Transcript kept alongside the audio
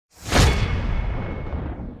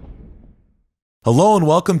Hello and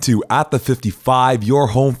welcome to At the 55, your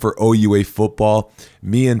home for OUA football.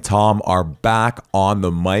 Me and Tom are back on the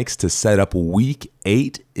mics to set up week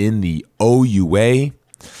 8 in the OUA.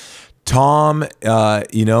 Tom,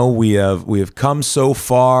 we have come so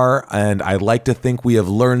far, and I like to think we have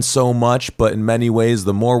learned so much, but in many ways,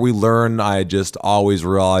 the more we learn, I just always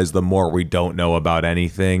realize the more we don't know about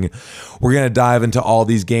anything. We're going to dive into all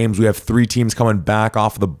these games. We have 3 teams coming back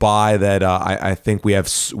off the bye that I think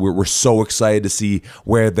we're so excited to see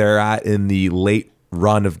where they're at in the late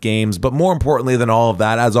run of games. But more importantly than all of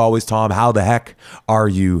that, as always, Tom, how the heck are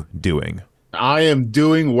you doing? I am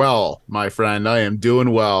doing well, my friend. I am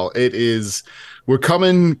doing well. We're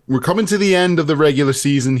coming to the end of the regular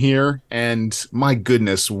season here, and my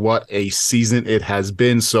goodness, what a season it has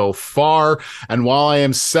been so far. And while I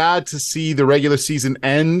am sad to see the regular season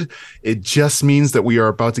end, it just means that we are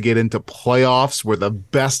about to get into playoffs where the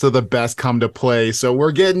best of the best come to play. So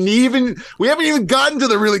we haven't even gotten to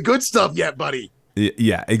the really good stuff yet, buddy.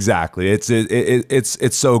 Yeah, exactly.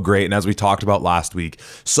 It's so great, and as we talked about last week,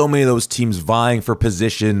 so many of those teams vying for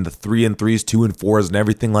position, the 3-3s, 2-4s, and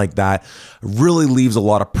everything like that, really leaves a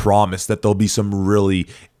lot of promise that there'll be some really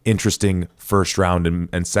interesting first round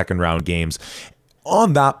and second round games.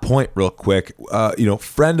 On that point, real quick,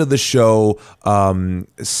 friend of the show,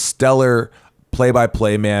 stellar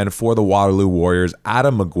play-by-play man for the Waterloo Warriors,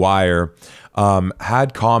 Adam McGuire,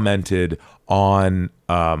 had commented on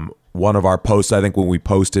one of our posts, I think when we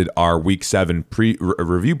posted our week 7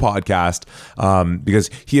 pre-review podcast, because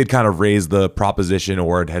he had kind of raised the proposition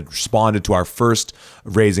or had responded to our first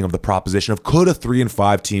raising of the proposition of could a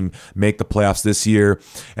 3-5 team make the playoffs this year?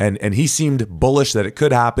 And he seemed bullish that it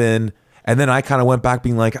could happen. And then I kind of went back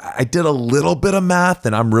being like, I did a little bit of math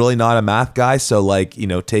and I'm really not a math guy. So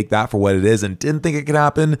take that for what it is, and didn't think it could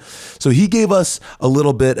happen. So he gave us a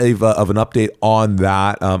little bit of an update on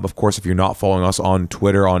that. Of course, if you're not following us on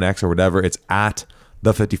Twitter, on X or whatever, it's at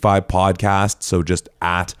the 55 podcast. So just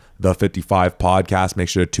at the 55 podcast. Make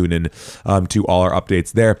sure to tune in to all our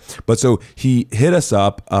updates there. But so he hit us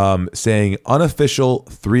up saying unofficial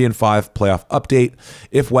 3-5 playoff update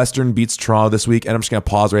if Western beats Toronto this week. And I'm just going to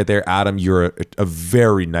pause right there. Adam, you're a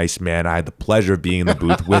very nice man. I had the pleasure of being in the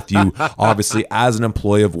booth with you. Obviously, as an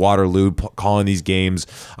employee of Waterloo calling these games,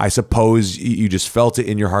 I suppose you just felt it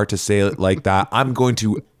in your heart to say it like that. I'm going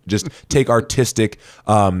to just take artistic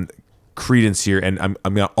credence here, and I'm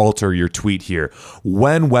going to alter your tweet here.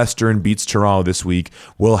 When Western beats Toronto this week,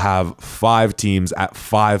 we'll have 5 teams at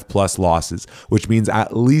 5+ losses, which means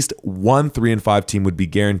at least one 3-5 team would be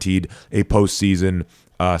guaranteed a postseason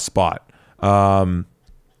spot.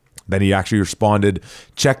 Then he actually responded,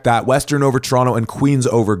 check that. Western over Toronto and Queens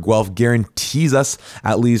over Guelph guarantees us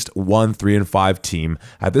at least one 3-5 team.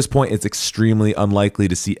 At this point, it's extremely unlikely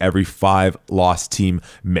to see every 5-loss team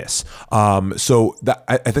miss. So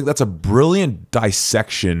I think that's a brilliant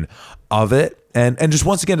dissection of it. And just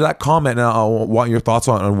once again to that comment, and I want your thoughts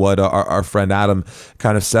on what our friend Adam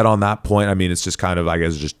kind of said on that point. I mean, it's just kind of, I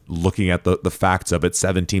guess, just looking at the facts of it.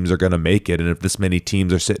 7 teams are going to make it. And if this many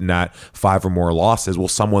teams are sitting at 5 or more losses, well,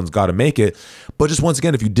 someone's got to make it. But just once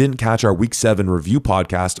again, if you didn't catch our week 7 review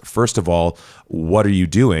podcast, first of all, what are you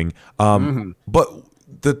doing? But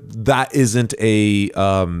that isn't a...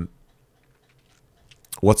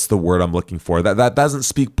 what's the word I'm looking for? That doesn't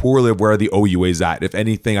speak poorly of where the OUA is at. If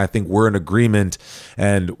anything, I think we're in agreement.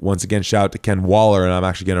 And once again, shout out to Ken Waller, and I'm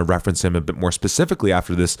actually going to reference him a bit more specifically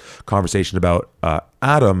after this conversation about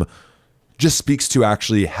Adam. Just speaks to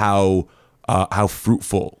actually how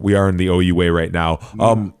fruitful we are in the OUA right now.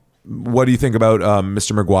 What do you think about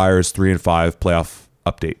Mr. McGuire's 3-5 playoff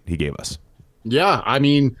update he gave us? Yeah, I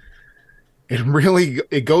mean,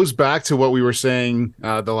 it goes back to what we were saying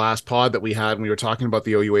the last pod that we had when we were talking about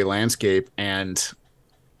the OUA landscape. And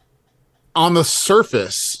on the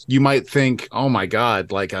surface, you might think, oh my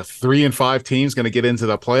God, like a 3-5 team's going to get into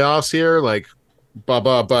the playoffs here, like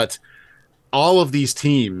but all of these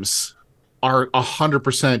teams are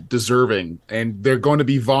 100% deserving, and they're going to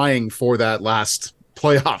be vying for that last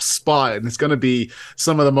playoff spot, and it's going to be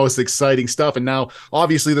some of the most exciting stuff. And now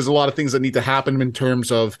obviously there's a lot of things that need to happen in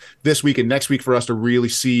terms of this week and next week for us to really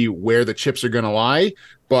see where the chips are going to lie.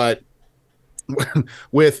 But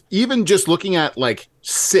with even just looking at like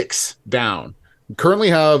 6 down, we currently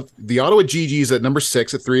have the Ottawa GGs at number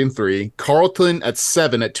 6 at 3-3, Carleton at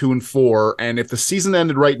 7 at 2-4, and if the season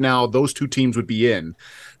ended right now, those 2 teams would be in.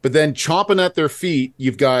 But then chomping at their feet,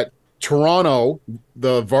 you've got Toronto,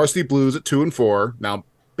 the Varsity Blues at 2-4. Now,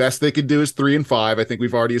 Best they could do is 3-5. I think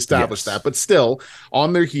we've already established Yes. that. But still,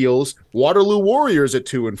 on their heels, Waterloo Warriors at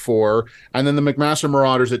 2-4, and then the McMaster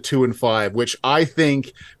Marauders at 2-5, which I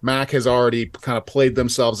think Mac has already kind of played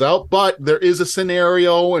themselves out. But there is a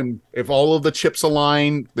scenario, and if all of the chips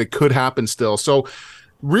align, that could happen still. So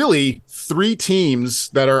really, three teams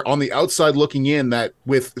that are on the outside looking in, that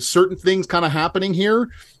with certain things kind of happening here,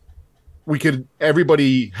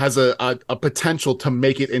 everybody has a potential to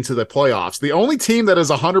make it into the playoffs. The only team that is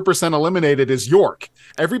 100% eliminated is York.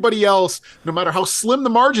 Everybody else, no matter how slim the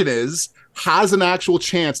margin is, has an actual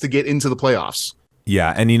chance to get into the playoffs.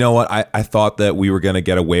 Yeah, and you know what? I thought that we were going to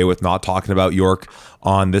get away with not talking about York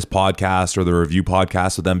on this podcast or the review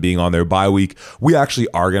podcast with them being on their bye week. We actually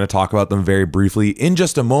are going to talk about them very briefly in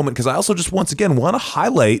just a moment, because I also just once again want to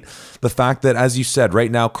highlight the fact that, as you said,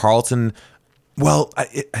 right now Carleton, well,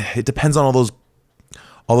 it depends on all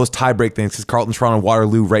those tie-break things, because Carleton, Toronto, and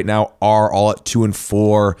Waterloo right now are all at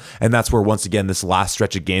 2-4, and that's where, once again, this last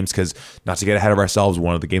stretch of games, because not to get ahead of ourselves,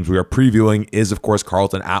 one of the games we are previewing is, of course,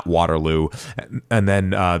 Carleton at Waterloo, and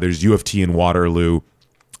then there's U of T and Waterloo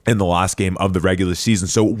in the last game of the regular season.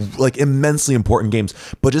 So, like, immensely important games,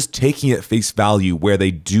 but just taking it at face value where they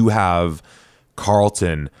do have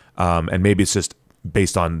Carleton, and maybe it's just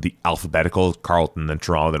based on the alphabetical, Carleton, then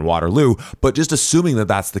Toronto, then Waterloo, but just assuming that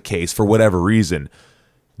that's the case for whatever reason,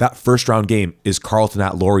 that first round game is Carleton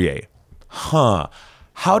at Laurier. How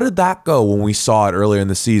did that go when we saw it earlier in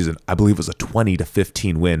the season? I believe it was a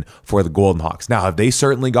 20-15 win for the Golden Hawks. Now, have they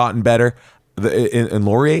certainly gotten better in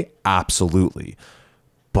Laurier? Absolutely.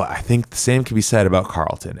 But I think the same can be said about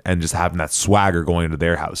Carleton and just having that swagger going into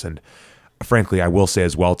their house. And frankly, I will say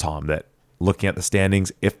as well, Tom, that looking at the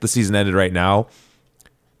standings, if the season ended right now,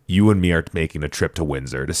 you and me are making a trip to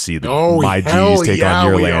Windsor to see my G's take on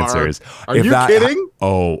your Lancers. Are you kidding?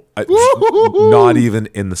 Not even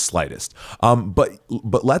in the slightest. But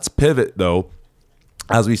let's pivot though.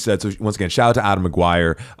 As we said, so once again, shout out to Adam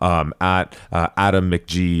McGuire at Adam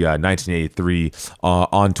McG 1983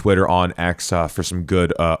 on Twitter, on X for some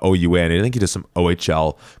good OUA, and I think he does some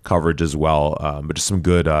OHL coverage as well, but just some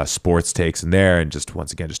good sports takes in there, and just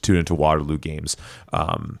once again, just tune into Waterloo games.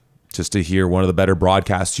 Just to hear one of the better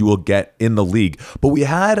broadcasts you will get in the league. But we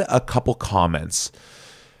had a couple comments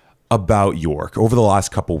about York over the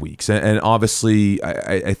last couple weeks. And obviously,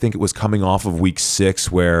 I think it was coming off of week 6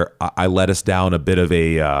 where I led us down a bit of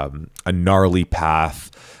a gnarly path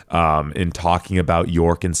in talking about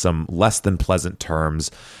York in some less than pleasant terms,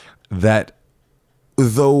 that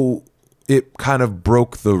though it kind of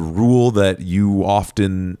broke the rule that you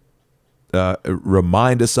often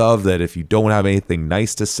remind us of, that if you don't have anything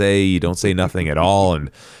nice to say, you don't say nothing at all. And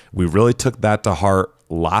we really took that to heart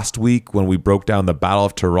last week when we broke down the Battle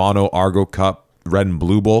of Toronto, Argo Cup, Red and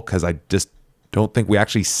Blue Bowl, because I just don't think we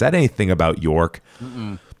actually said anything about York.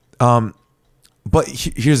 But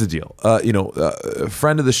here's the deal. A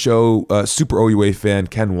friend of the show, Super OUA fan,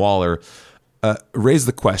 Ken Waller, raised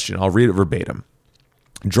the question. I'll read it verbatim.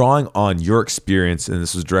 Drawing on your experience, and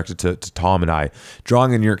this was directed to Tom and I,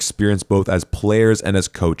 drawing on your experience both as players and as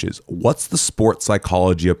coaches, what's the sports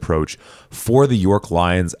psychology approach for the York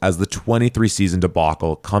Lions as the 23 season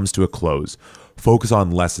debacle comes to a close? Focus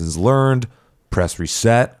on lessons learned, press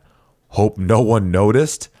reset, hope no one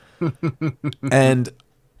noticed. And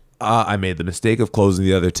I made the mistake of closing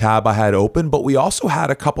the other tab I had open, but we also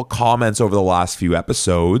had a couple comments over the last few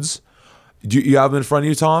episodes. Do you have them in front of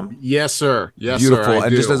you, Tom? Yes, sir. Yes, beautiful. sir.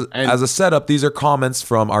 And just as a setup, these are comments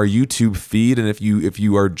from our YouTube feed. And if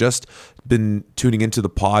you are just been tuning into the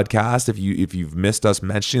podcast, if you've missed us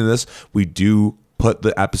mentioning this, we do put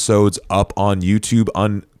the episodes up on YouTube,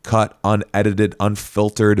 uncut, unedited,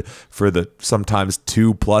 unfiltered, for the sometimes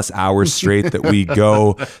 2+ hours straight that we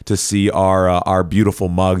go to see our beautiful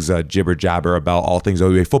mugs jibber jabber about all things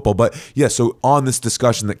OUA football. But yeah, so on this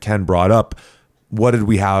discussion that Ken brought up, what did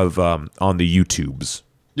we have on the YouTubes?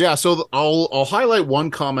 Yeah, so I'll highlight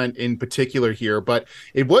one comment in particular here, but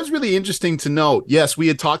it was really interesting to note. Yes, we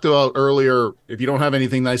had talked about earlier, if you don't have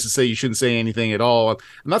anything nice to say, you shouldn't say anything at all.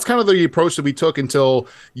 And that's kind of the approach that we took until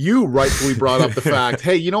you rightfully brought up the fact,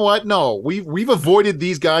 hey, you know what? No, we've avoided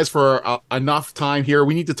these guys for enough time here.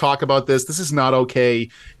 We need to talk about this. This is not okay.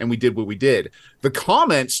 And we did what we did. The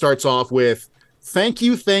comment starts off with, thank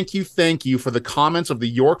you for the comments of the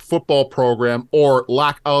York football program, or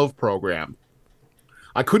lack of program.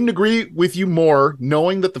 I couldn't agree with you more,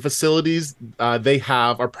 knowing that the facilities they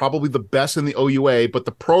have are probably the best in the OUA, but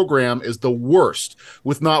the program is the worst,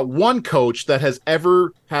 with not one coach that has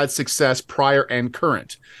ever had success prior and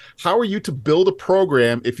current. How are you to build a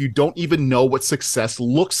program if you don't even know what success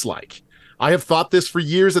looks like? I have thought this for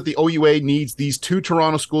years, that the OUA needs these two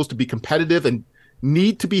Toronto schools to be competitive and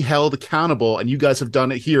need to be held accountable, and you guys have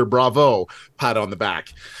done it here. Bravo, pat on the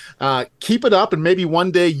back. Keep it up, and maybe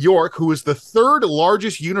one day York, who is the third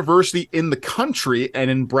largest university in the country,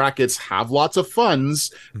 and in brackets have lots of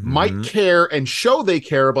funds, might care and show they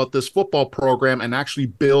care about this football program and actually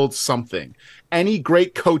build something. Any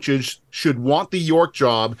great coaches should want the York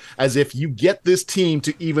job, as if you get this team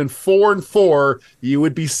to even 4-4, you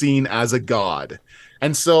would be seen as a god.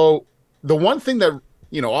 And so the one thing that,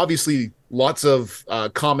 obviously lots of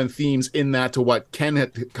common themes in that to what Ken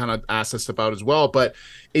had kind of asked us about as well, but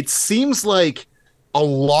it seems like a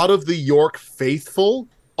lot of the York faithful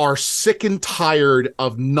are sick and tired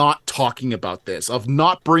of not talking about this, of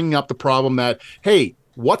not bringing up the problem that, hey,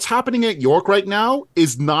 what's happening at York right now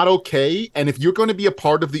is not okay. And if you're going to be a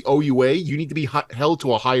part of the OUA, you need to be held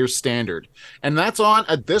to a higher standard. And that's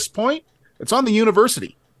at this point, it's on the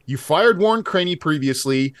university. You fired Warren Craney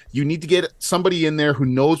previously. You need to get somebody in there who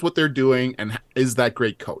knows what they're doing and is that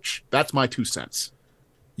great coach. That's my 2 cents.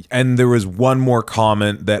 And there was one more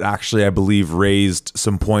comment that actually, I believe, raised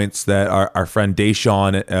some points that our friend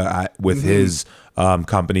Deshaun with his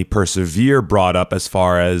company Persevere brought up, as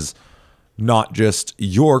far as not just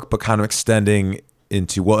York, but kind of extending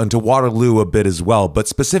into Waterloo a bit as well, but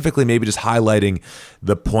specifically maybe just highlighting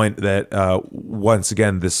the point that once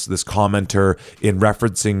again this commenter, in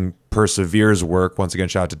referencing Persevere's work, once again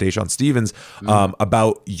shout out to Deshaun Stevens,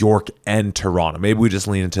 about York and Toronto. Maybe we just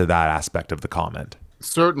lean into that aspect of the comment.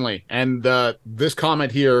 Certainly. And this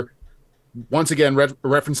comment here, once again,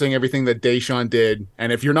 referencing everything that Deshaun did.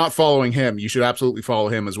 And if you're not following him, you should absolutely follow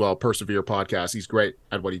him as well. Persevere podcast. He's great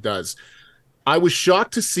at what he does. I was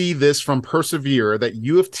shocked to see this from Persevere, that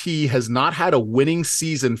U of T has not had a winning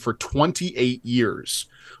season for 28 years.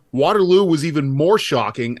 Waterloo was even more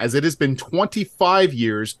shocking, as it has been 25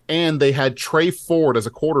 years and they had Trey Ford as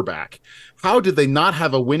a quarterback. How did they not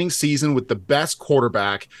have a winning season with the best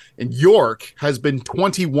quarterback? And York has been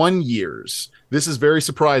 21 years. This is very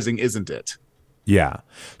surprising, isn't it? Yeah.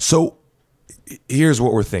 So here's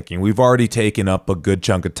what we're thinking. We've already taken up a good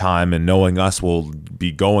chunk of time, and knowing us, we'll be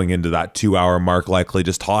going into that 2-hour mark likely,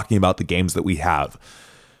 just talking about the games that we have.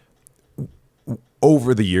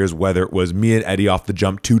 Over the years, whether it was me and Eddie off the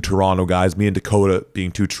jump, 2 Toronto guys, me and Dakota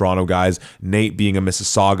being 2 Toronto guys, Nate being a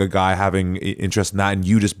Mississauga guy, having interest in that, and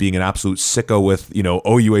you just being an absolute sicko with,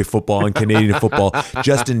 OUA football and Canadian football,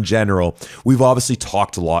 just in general, we've obviously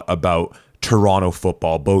talked a lot about Toronto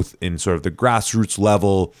football, both in sort of the grassroots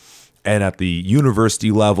level and at the university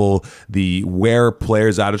level, where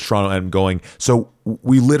players out of Toronto end going. So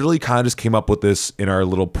we literally kind of just came up with this in our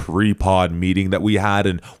little pre-pod meeting that we had,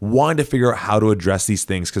 and wanted to figure out how to address these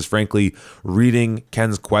things, because frankly, reading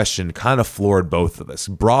Ken's question kind of floored both of us.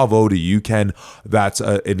 Bravo to you, Ken. That's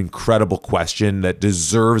an incredible question that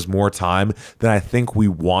deserves more time than I think we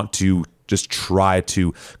want to just try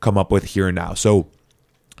to come up with here and now. So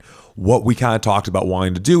what we kind of talked about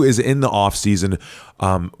wanting to do is, in the off season,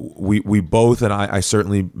 we both, and I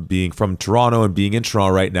certainly, being from Toronto and being in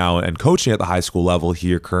Toronto right now and coaching at the high school level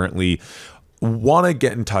here currently, want to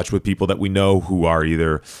get in touch with people that we know who are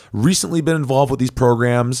either recently been involved with these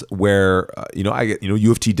programs, where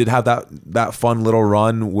U of T did have that fun little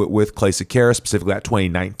run with Clay Sakara, specifically that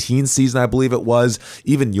 2019 season, I believe it was.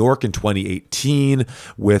 Even York in 2018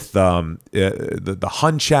 with the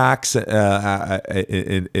Hunchaks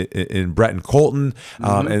in Brett and Colton,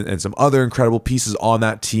 and some other incredible pieces on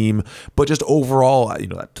that team. But just overall,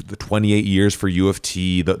 the 28 years for U of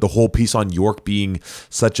T, the whole piece on York being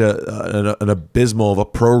such an abysmal of a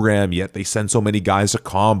program, yet they send so many guys to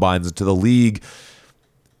combines into the league.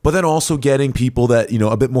 But then also getting people that,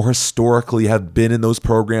 a bit more historically have been in those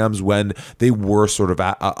programs when they were sort of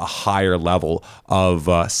at a higher level of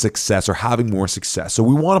success, or having more success. So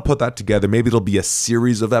we want to put that together. Maybe it'll be a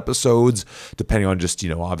series of episodes, depending on just,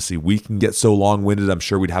 obviously we can get so long-winded. I'm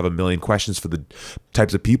sure we'd have a million questions for the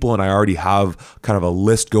types of people. And I already have kind of a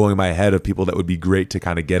list going in my head of people that would be great to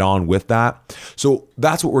kind of get on with that. So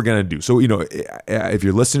that's what we're going to do. So, if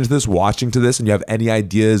you're listening to this, watching to this, and you have any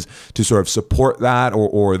ideas to sort of support that,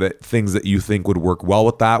 or that things that you think would work well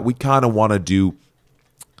with that, we kind of want to do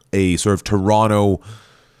a sort of Toronto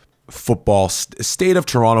football, state of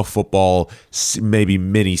Toronto football, maybe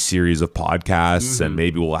mini series of podcasts, and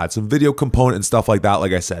maybe we'll add some video component and stuff like that.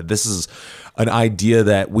 Like I said, this is an idea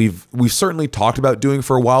that we've certainly talked about doing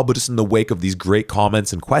for a while, but just in the wake of these great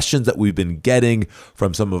comments and questions that we've been getting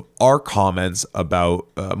from some of our comments about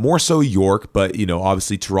more so York, but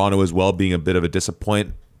obviously Toronto as well being a bit of a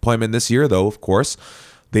disappointment this year, though of course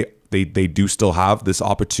they do still have this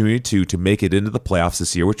opportunity to make it into the playoffs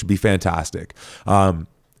this year, which would be fantastic.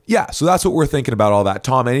 Yeah, so that's what we're thinking about all that.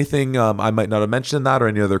 Tom, anything I might not have mentioned in that, or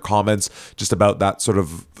any other comments just about that sort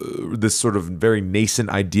of this sort of very nascent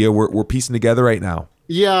idea we're piecing together right now?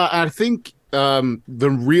 Yeah, I think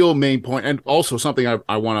the real main point, and also something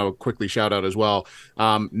I want to quickly shout out as well,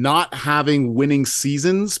 not having winning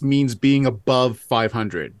seasons means being above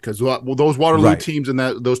 500, because those Waterloo Right. teams and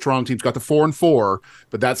those Toronto teams got the 4-4,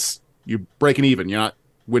 but that's you're breaking even. You're not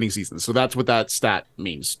winning seasons. So that's what that stat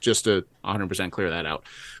means, just to 100% clear that out.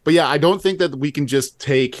 But yeah, I don't think that we can just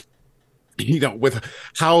take, with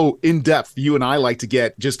how in depth you and I like to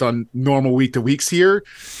get just on normal week to weeks here,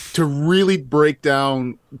 to really break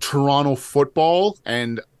down Toronto football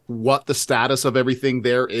and what the status of everything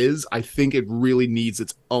there is. I think it really needs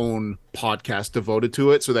its own podcast devoted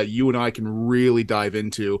to it, so that you and I can really dive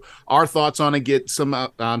into our thoughts on it, get some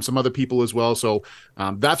other people as well. So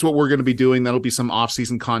that's what we're going to be doing. That'll be some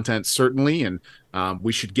off-season content, certainly, and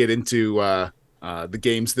we should get into the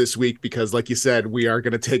games this week, because like you said, we are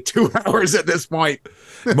going to take 2 hours at this point.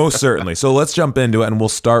 Most certainly. So let's jump into it, and we'll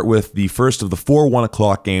start with the first of the 4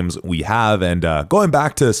 1:00 games we have. And going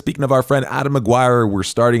back to, speaking of our friend Adam McGuire, we're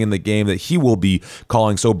starting in the game that he will be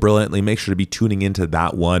calling so brilliantly. Make sure to be tuning into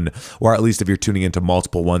that one, or at least if you're tuning into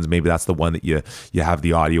multiple ones, maybe that's the one that you have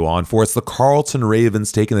the audio on for. It's the Carleton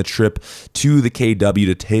Ravens taking the trip to the KW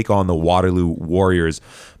to take on the Waterloo Warriors.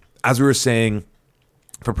 As we were saying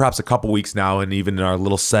for perhaps a couple weeks now, and even in our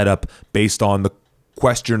little setup based on the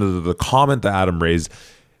question or the comment that Adam raised,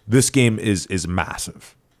 this game is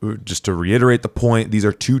massive. Just to reiterate the point, these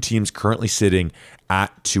are two teams currently sitting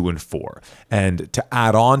at 2-4. And to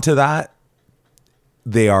add on to that,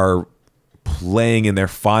 they are playing in their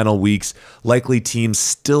final weeks, likely teams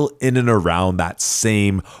still in and around that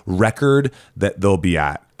same record that they'll be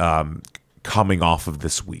at coming off of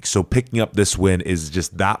this week. So picking up this win is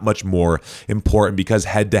just that much more important, because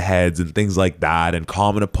head-to-heads and things like that and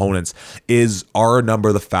common opponents are a number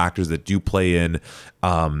of the factors that do play in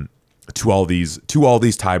to all these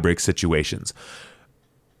tiebreak situations.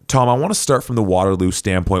 Tom, I want to start from the Waterloo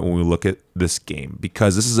standpoint when we look at this game,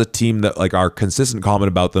 because this is a team that, like, our consistent comment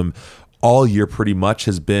about them all year pretty much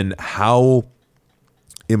has been how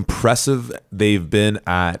impressive they've been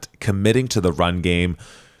at committing to the run game.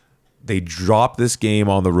 They dropped this game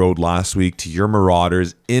on the road last week to your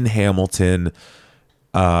Marauders in Hamilton,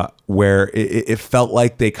 where it felt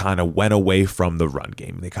like they kind of went away from the run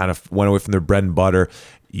game. They kind of went away from their bread and butter.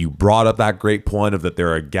 You brought up that great point of that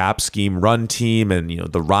they're a gap scheme run team, and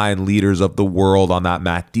the Ryan Leaders of the world on that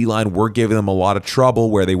MAC D-line were giving them a lot of trouble,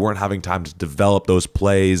 where they weren't having time to develop those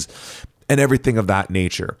plays and everything of that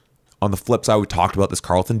nature. On the flip side, we talked about this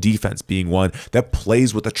Carleton defense being one that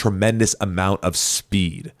plays with a tremendous amount of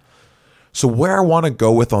speed. So where I want to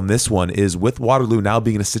go with on this one is with Waterloo now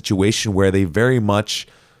being in a situation where they very much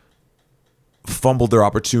fumbled their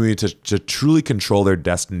opportunity to truly control their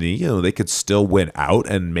destiny. They could still win out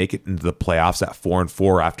and make it into the playoffs at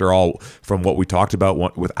 4-4. After all, from what we talked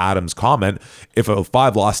about with Adam's comment, if a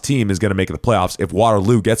 5-loss team is going to make it the playoffs, if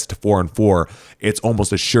Waterloo gets to 4-4, it's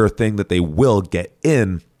almost a sure thing that they will get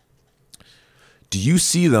in. Do you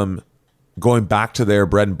see them going back to their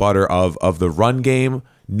bread and butter of the run game,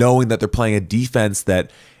 knowing that they're playing a defense that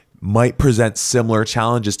might present similar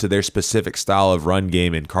challenges to their specific style of run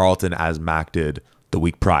game in Carleton as Mac did the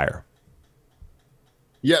week prior?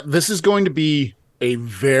 Yeah, this is going to be a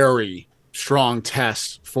very strong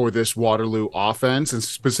test for this Waterloo offense, and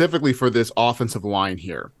specifically for this offensive line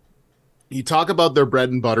here. You talk about their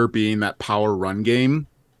bread and butter being that power run game.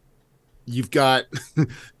 You've got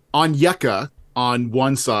Onyeka on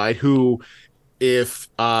one side, who, if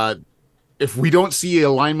we don't see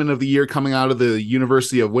alignment of the year coming out of the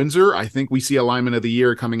University of Windsor, I think we see alignment of the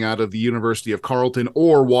year coming out of the University of Carleton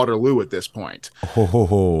or Waterloo at this point.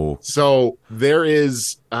 Oh. So there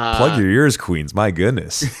is... plug your ears, Queens. My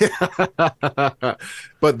goodness.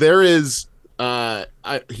 But there is...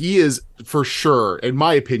 he is for sure, in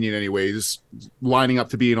my opinion anyways, lining up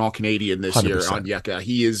to be an All-Canadian this 100%. Year on Onyeka.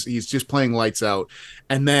 He's just playing lights out.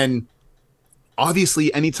 And then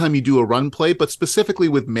obviously, anytime you do a run play, but specifically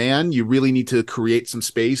with man, you really need to create some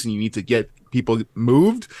space and you need to get people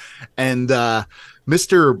moved. And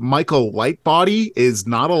Mr. Michael Lightbody is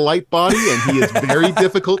not a light body, and he is very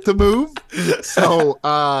difficult to move. So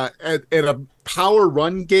in a power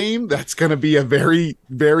run game, that's going to be a very,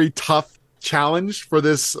 very tough challenge for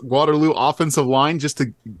this Waterloo offensive line just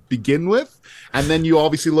to begin with. And then you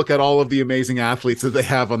obviously look at all of the amazing athletes that they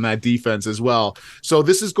have on that defense as well. So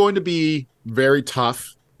this is going to be very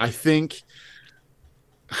tough. I think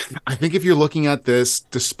if you're looking at this,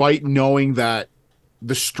 despite knowing that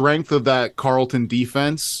the strength of that Carleton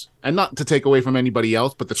defense, and not to take away from anybody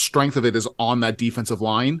else, but the strength of it is on that defensive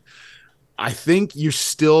line. I think you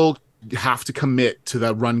still have to commit to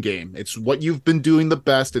that run game. It's what you've been doing the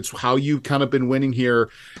best. It's how you've kind of been winning here.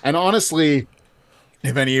 And honestly,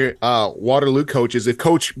 if any Waterloo coaches, if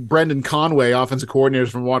Coach Brendan Conway, offensive coordinator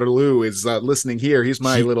from Waterloo, is listening here, here's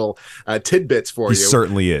my little tidbits for you. He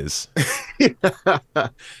certainly is.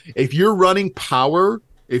 If you're running power,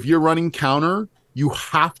 if you're running counter, you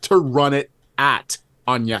have to run it at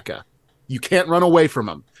Onyeka. You can't run away from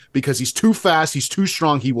him because he's too fast, he's too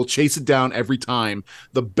strong, he will chase it down every time.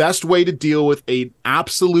 The best way to deal with an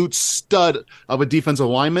absolute stud of a defensive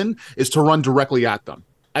lineman is to run directly at them.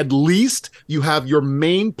 At least you have your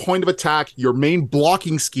main point of attack, your main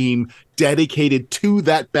blocking scheme dedicated to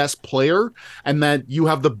that best player, and that you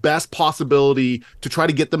have the best possibility to try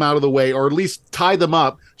to get them out of the way, or at least tie them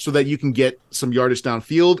up so that you can get some yardage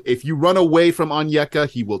downfield. If you run away from Onyeka,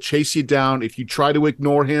 he will chase you down. If you try to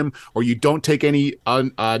ignore him or you don't take any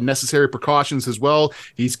unnecessary precautions as well,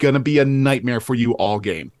 he's going to be a nightmare for you all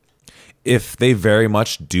game. If they very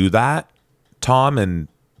much do that, Tom, and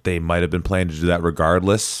they might have been planning to do that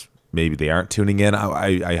regardless. Maybe they aren't tuning in.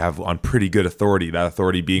 I have on pretty good authority, that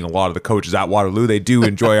authority being a lot of the coaches at Waterloo. They do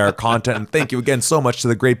enjoy our content. And thank you again so much to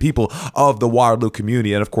the great people of the Waterloo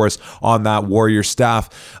community and, of course, on that Warrior staff.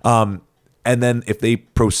 And then if they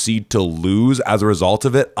proceed to lose as a result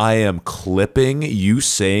of it, I am clipping you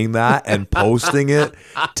saying that and posting it,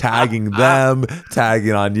 tagging them,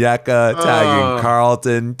 tagging Onyeka, tagging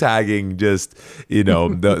Carleton, tagging just,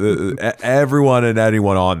 everyone and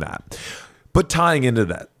anyone on that. But tying into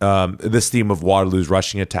that, this theme of Waterloo's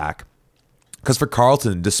rushing attack, because for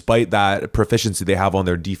Carleton, despite that proficiency they have on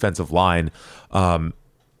their defensive line,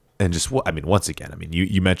 and just, once again,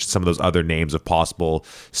 you mentioned some of those other names of possible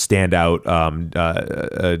standout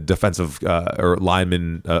defensive or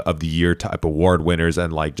lineman of the year type award winners,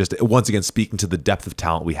 and just once again speaking to the depth of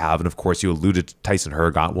talent we have. And of course, you alluded to Tyson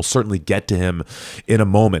Hergot. We'll certainly get to him in a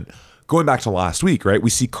moment. Going back to last week, right? We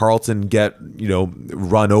see Carleton get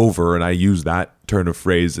run over, and I use that turn of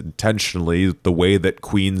phrase intentionally, the way that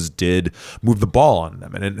Queens did move the ball on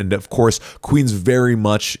them, and of course, Queens very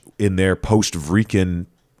much in their post-Vreeken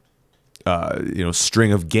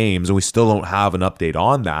string of games, and we still don't have an update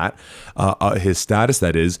on that. His status,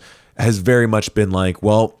 that is, has very much been like,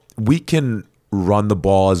 well, we can run the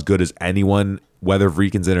ball as good as anyone, whether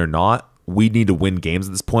Vreeken's in or not. We need to win games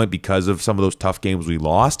at this point because of some of those tough games we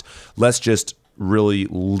lost. Let's just really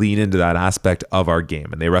lean into that aspect of our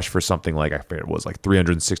game. And they rushed for something like, I forget it was, like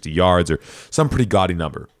 360 yards or some pretty gaudy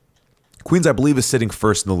number. Queens, I believe, is sitting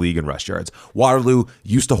first in the league in rush yards. Waterloo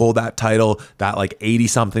used to hold that title. That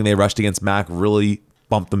 80-something they rushed against Mac really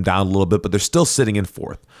bumped them down a little bit, but they're still sitting in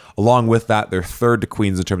fourth. Along with that, they're third to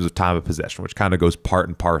Queens in terms of time of possession, which kind of goes part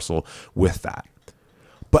and parcel with that.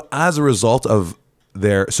 But as a result of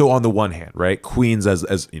so on the one hand, right, Queens as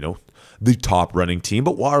the top running team,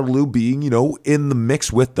 but Waterloo being, in the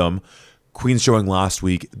mix with them, Queens showing last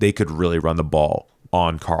week they could really run the ball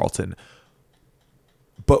on Carleton.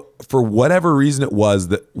 But for whatever reason it was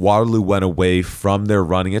that Waterloo went away from their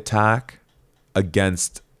running attack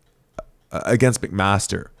against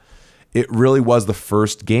McMaster, it really was the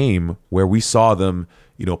first game where we saw them,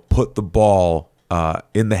 put the ball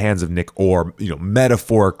in the hands of Nick Orr,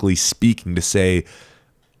 metaphorically speaking, to say,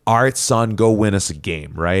 all right, son, go win us a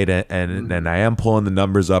game, right? And I am pulling the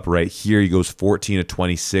numbers up right here. He goes 14 of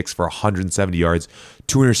 26 for 170 yards,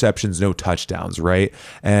 2 interceptions, no touchdowns, right?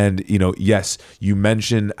 And, yes, you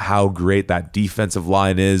mentioned how great that defensive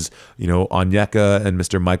line is, Onyeka and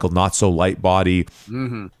Mr. Michael, not so light body.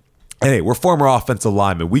 Mm-hmm. And hey, we're former offensive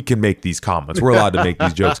linemen. We can make these comments. We're allowed to make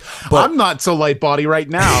these jokes. But I'm not so light body right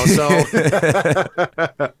now, so.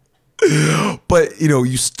 But,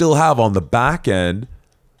 you still have on the back end,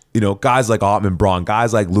 guys like Ottman Braun,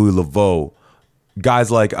 guys like Louis Laveau, guys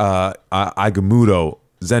like Agamudo,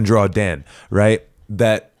 Zendro, right?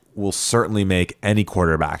 That will certainly make any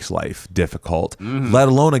quarterback's life difficult, let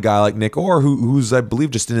alone a guy like Nick Orr, who's, I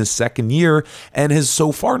believe, just in his second year and has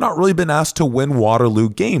so far not really been asked to win Waterloo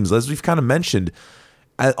games, as we've kind of mentioned.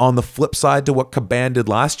 On the flip side to what Caban did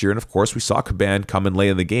last year, and of course we saw Caban come in late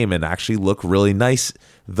in the game and actually look really nice,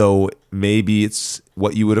 though maybe it's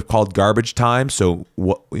what you would have called garbage time, so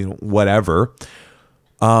whatever.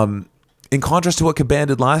 In contrast to what Caban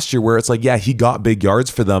did last year, where it's like, yeah, he got big yards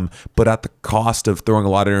for them, but at the cost of throwing a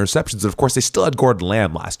lot of interceptions. And of course, they still had Gordon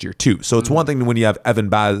Lamb last year too. So it's one thing when you have James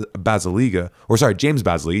Basiliga.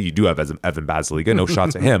 You do have Evan Basiliga, no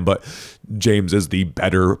shots at him, but James is the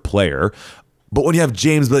better player. But when you have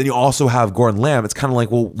James, but then you also have Gordon Lamb, it's kind of like,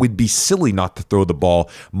 well, we'd be silly not to throw the ball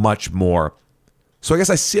much more So I guess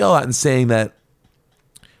I see all that in saying that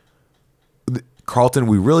Carleton,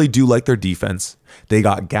 we really do like their defense. They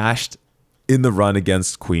got gashed in the run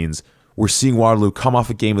against Queens. We're seeing Waterloo come off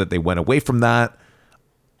a game that they went away from that.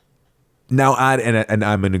 Now, and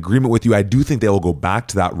I'm in agreement with you. I do think they will go back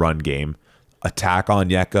to that run game, attack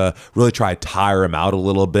Onyeka, really try to tire him out a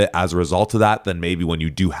little bit. As a result of that, then maybe when you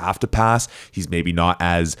do have to pass, he's maybe not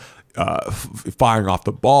as firing off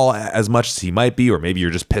the ball as much as he might be, or maybe you're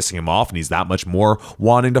just pissing him off and he's that much more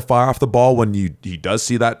wanting to fire off the ball when he does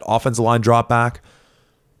see that offensive line drop back.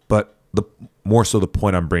 But the more so the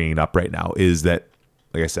point I'm bringing up right now is that,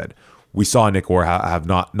 like I said, we saw Nick Orr have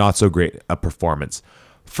not so great a performance.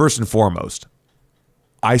 First and foremost,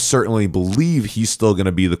 I certainly believe he's still going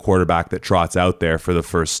to be the quarterback that trots out there for the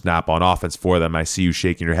first snap on offense for them. I see you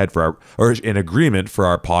shaking your head or in agreement for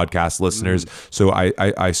our podcast listeners. So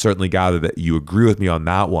I certainly gather that you agree with me on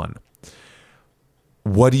that one.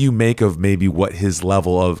 What do you make of maybe what his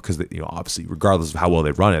level of, because obviously regardless of how well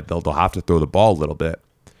they run it, they'll have to throw the ball a little bit.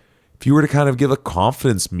 If you were to kind of give a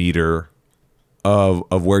confidence meter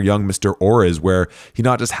of where young Mr. Orr is, where he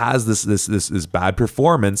not just has this bad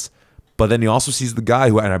performance, but then he also sees the guy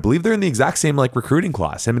who, and I believe they're in the exact same recruiting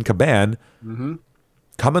class, him and Caban,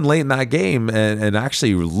 coming late in that game and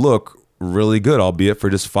actually look really good, albeit for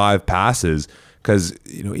just 5 passes. Because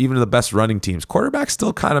even in the best running teams, quarterback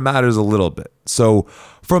still kind of matters a little bit. So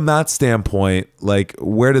from that standpoint,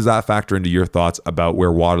 where does that factor into your thoughts about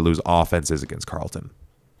where Waterloo's offense is against Carleton?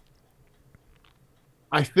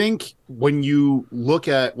 I think when you look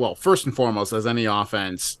at, well, first and foremost, as any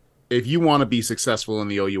offense, if you want to be successful in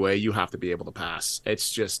the OUA, you have to be able to pass.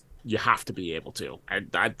 It's just, you have to be able to.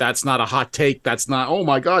 That's not a hot take. That's not, oh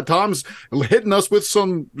my God, Tom's hitting us with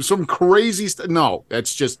some crazy stuff. No,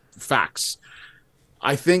 that's just facts.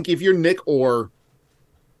 I think if you're Nick Orr,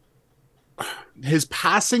 his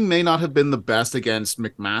passing may not have been the best against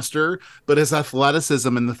McMaster, but his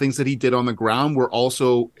athleticism and the things that he did on the ground were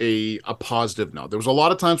also a positive note. There was a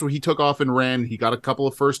lot of times where he took off and ran. He got a couple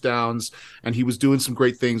of first downs, and he was doing some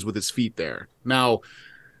great things with his feet there. Now,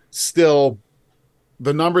 still,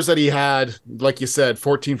 the numbers that he had, like you said,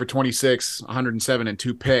 14 for 26, 107 and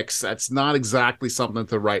 2 picks, that's not exactly something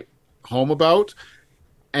to write home about.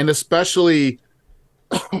 And especially,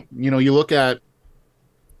 you look at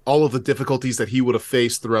all of the difficulties that he would have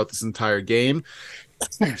faced throughout this entire game.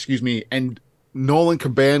 Excuse me. And Nolan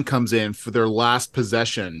Caban comes in for their last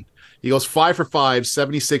possession. He goes 5 for 5,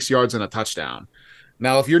 76 yards and a touchdown.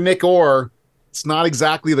 Now, if you're Nick Orr, it's not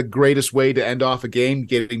exactly the greatest way to end off a game,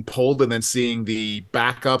 getting pulled and then seeing the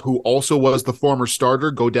backup, who also was the former starter,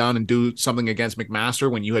 go down and do something against McMaster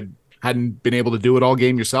when you hadn't been able to do it all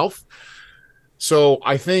game yourself. So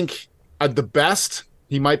I think at the best,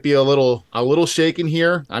 he might be a little shaken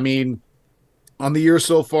here. I mean, on the year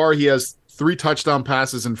so far, he has 3 touchdown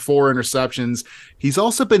passes and 4 interceptions. He's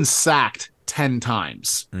also been sacked 10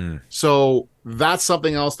 times. So that's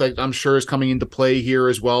something else that I'm sure is coming into play here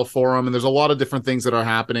as well for him. And there's a lot of different things that are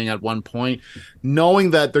happening at one point.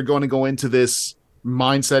 Knowing that they're going to go into this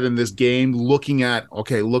mindset in this game, looking at,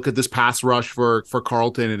 okay, look at this pass rush for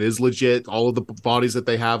Carleton. It is legit. All of the bodies that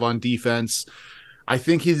they have on defense. I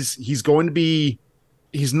think he's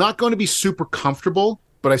not going to be super comfortable,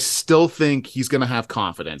 but I still think he's going to have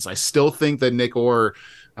confidence. I still think that Nick Orr,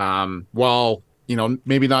 while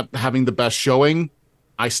maybe not having the best showing,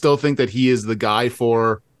 I still think that he is the guy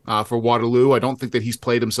for Waterloo. I don't think that he's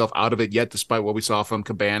played himself out of it yet, despite what we saw from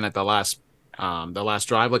Caban at the last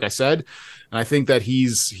drive, like I said. And I think that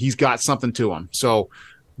he's got something to him. So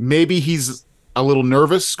maybe he's a little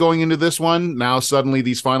nervous going into this one. Now suddenly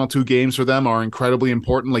these final 2 games for them are incredibly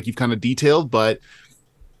important, like you've kind of detailed, but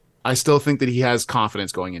I still think that he has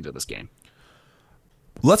confidence going into this game.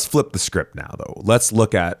 Let's flip the script now, though. Let's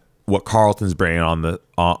look at what Carleton's bringing on the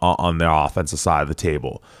offensive side of the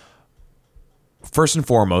table. First and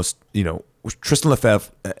foremost, Tristan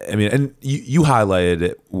Lefebvre. I mean, and you highlighted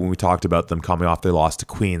it when we talked about them coming off their loss to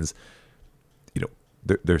Queens.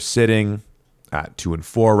 They're sitting at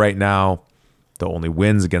 2-4 right now. The only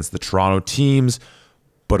wins against the Toronto teams.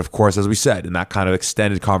 But of course, as we said, in that kind of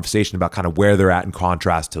extended conversation about kind of where they're at in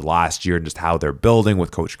contrast to last year and just how they're building with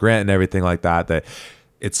Coach Grant and everything like that, that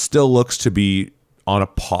it still looks to be on a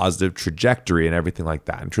positive trajectory and everything like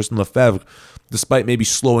that. And Tristan Lefebvre, despite maybe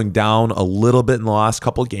slowing down a little bit in the last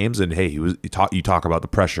couple of games, and hey, you talk about the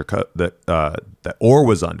pressure that Orr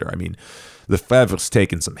was under. I mean, Lefebvre's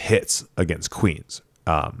taken some hits against Queens.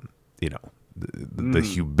 The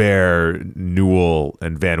Hubert, Newell,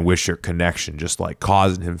 and Van Wisher connection just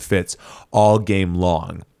causing him fits all game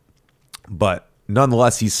long. But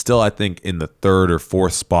nonetheless, he's still, I think, in the 3rd or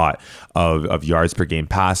 4th spot of yards per game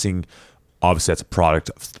passing. Obviously, that's a product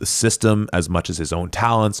of the system as much as his own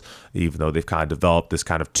talents, even though they've kind of developed this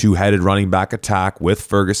kind of two-headed running back attack with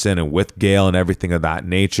Ferguson and with Gale and everything of that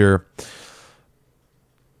nature.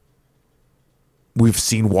 We've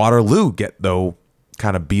seen Waterloo get, though,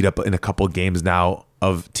 kind of beat up in a couple of games now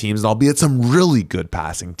of teams, albeit some really good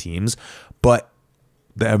passing teams, but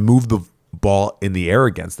they have moved the ball in the air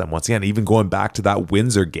against them. Once again, even going back to that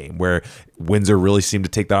Windsor game where Windsor really seemed to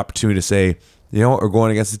take that opportunity to say, we're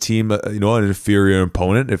going against a team, an inferior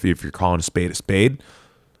opponent, if you're calling a spade,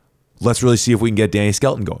 let's really see if we can get Danny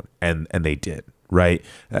Skelton going. And they did, right?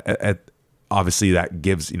 Obviously, that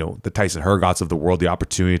gives, the Tyson Hergots of the world the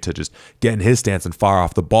opportunity to just get in his stance and fire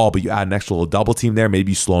off the ball, but you add an extra little double team there,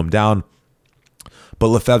 maybe you slow him down. But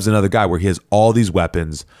Lefebvre's another guy where he has all these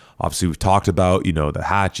weapons. Obviously, we've talked about, the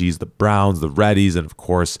Hatchies, the Browns, the Reddies, and of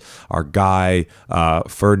course, our guy,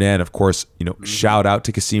 Ferdinand. Of course, shout out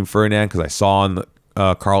to Kasim Ferdinand, because I saw on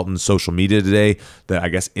Carlton's social media today that I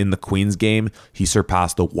guess in the Queens game, he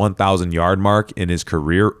surpassed the 1,000 yard mark in his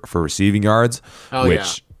career for receiving yards,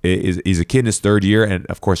 he's a kid in his third year. And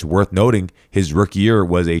of course, worth noting, his rookie year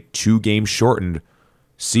was a 2-game shortened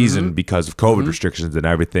season because of COVID restrictions and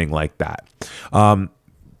everything like that.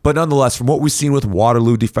 But nonetheless, from what we've seen with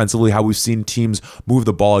Waterloo defensively, how we've seen teams move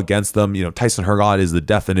the ball against them, Tyson Hergot is the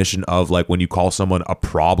definition of like when you call someone a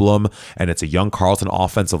problem, and it's a young Carlton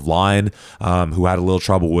offensive line who had a little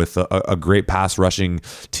trouble with a great pass rushing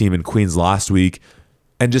team in Queens last week,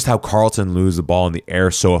 and just how Carlton lose the ball in the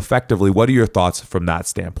air so effectively. What are your thoughts from that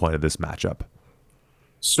standpoint of this matchup?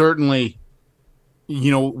 Certainly.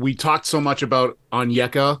 We talked so much about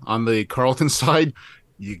Onyeka on the Carlton side.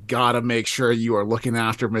 You got to make sure you are looking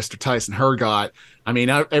after Mr. Tyson Hergot. I mean,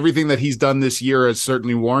 everything that he's done this year has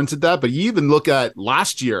certainly warranted that, but you even look at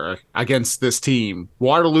last year against this team.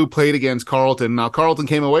 Waterloo played against Carlton. Now, Carlton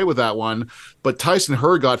came away with that one, but Tyson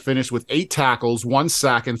Hergot finished with 8 tackles, 1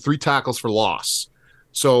 sack, and 3 tackles for loss.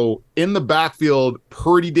 So in the backfield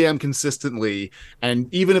pretty damn consistently.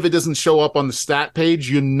 And even if it doesn't show up on the stat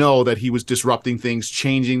page, that he was disrupting things,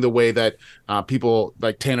 changing the way that people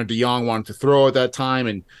like Tanner DeYoung wanted to throw at that time.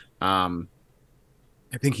 And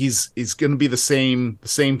I think he's going to be the same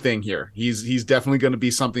thing here. He's definitely going to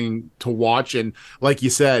be something to watch. And like you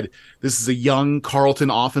said, this is a young Carlton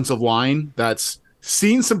offensive line that's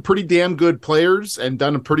seen some pretty damn good players and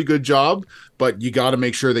done a pretty good job, but you got to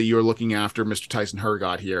make sure that you're looking after Mr. Tyson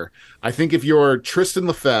Hergot here. I think if you're Tristan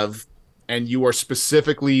Lefebvre and you are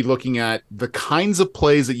specifically looking at the kinds of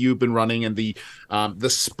plays that you've been running and the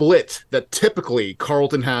split that typically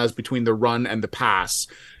Carlton has between the run and the pass,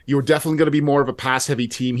 you're definitely going to be more of a pass-heavy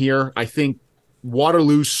team here. I think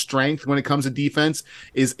Waterloo's strength when it comes to defense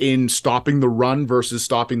is in stopping the run versus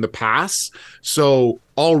stopping the pass. So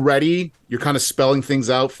already you're kind of spelling things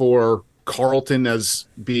out for Carlton as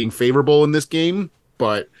being favorable in this game,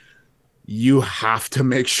 but you have to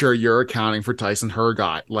make sure you're accounting for Tyson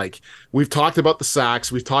Hergot. Like, we've talked about the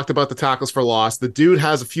sacks, we've talked about the tackles for loss. The dude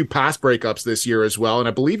has a few pass breakups this year as well, and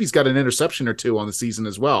I believe he's got an interception or 2 on the season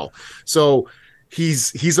as well. So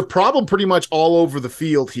he's a problem pretty much all over the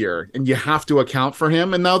field here, and you have to account for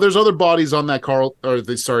him. And now there's other bodies on that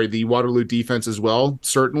the Waterloo defense as well,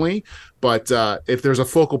 certainly. But if there's a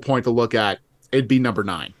focal point to look at, it'd be number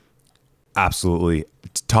 9. Absolutely.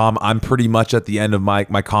 Tom, I'm pretty much at the end of my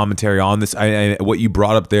commentary on this. What you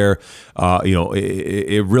brought up there,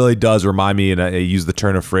 it really does remind me, and I use the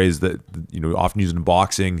turn of phrase that often used in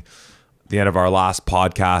boxing, the end of our last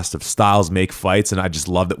podcast, of styles make fights. And I just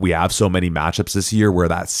love that we have so many matchups this year where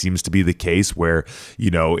that seems to be the case, where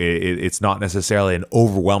it's not necessarily an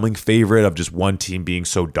overwhelming favorite of just one team being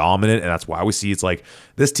so dominant. And that's why we see it's like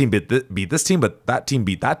this team beat this team, but that team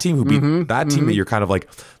beat that team who beat that team. That you're kind of like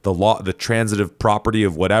the transitive property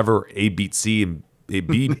of whatever. A beats C and A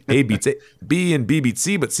beats B and B beats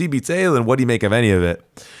C, but C beats A. Then what do you make of any of it?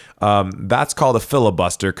 That's called a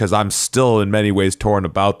filibuster, because I'm still in many ways torn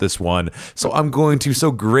about this one. So I'm going to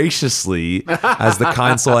so graciously, as the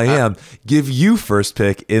kind soul I am, give you first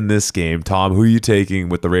pick in this game. Tom, who are you taking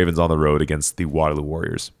with the Ravens on the road against the Waterloo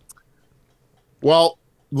Warriors? Well,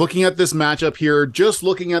 looking at this matchup here, just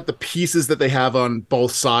looking at the pieces that they have on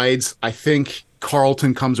both sides, I think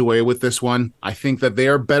Carlton comes away with this one. I think that they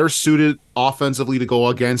are better suited offensively to go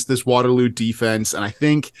against this Waterloo defense. And I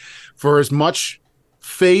think for as much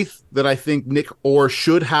faith that I think Nick Orr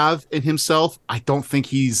should have in himself, I don't think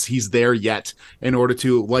he's there yet in order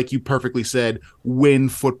to, like you perfectly said, win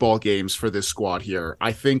football games for this squad here.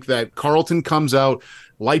 I think that Carlton comes out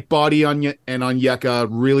light body and Onyeka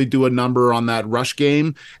really do a number on that rush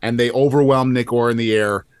game, and they overwhelm Nick Orr in the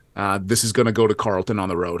air. This is going to go to Carlton on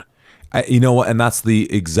the road. You know what? And that's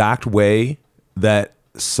the exact way that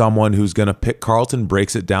someone who's going to pick Carleton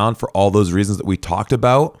breaks it down for all those reasons that we talked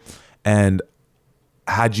about. And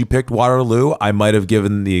had you picked Waterloo, I might have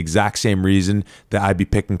given the exact same reason that I'd be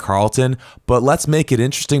picking Carleton. But let's make it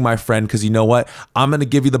interesting, my friend, because you know what? I'm going to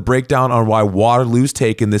give you the breakdown on why Waterloo's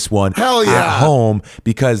taking this one at home,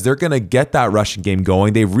 because they're going to get that rushing game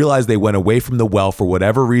going. They realized they went away from the well for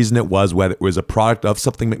whatever reason it was, whether it was a product of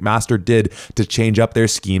something McMaster did to change up their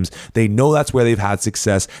schemes. They know that's where they've had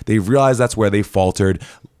success. They realize that's where they faltered.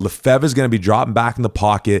 Lefebvre is going to be dropping back in the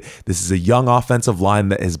pocket. This is a young offensive line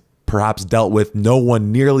that has perhaps dealt with no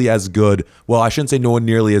one nearly as good. Well, I shouldn't say no one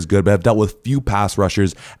nearly as good, but have dealt with few pass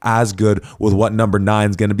rushers as good with what number 9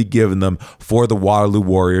 is going to be giving them for the Waterloo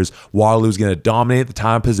Warriors. Waterloo is going to dominate the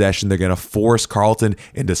time of possession. They're going to force Carleton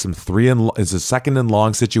into some second and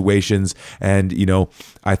long situations. And, you know,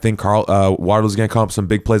 I think Waterloo's going to come up with some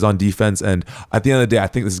big plays on defense. And at the end of the day, I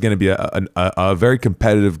think this is going to be a very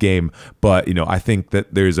competitive game. But, you know, I think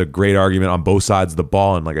that there's a great argument on both sides of the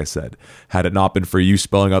ball. And like I said, had it not been for you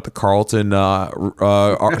spelling out the Carleton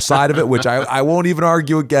side of it, which I won't even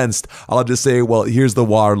argue against, I'll just say, well, here's the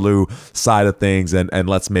Waterloo side of things, and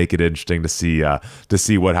let's make it interesting to see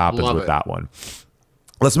what happens with that one.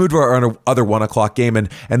 Let's move to our other 1 o'clock game, and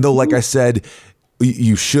though, like I said,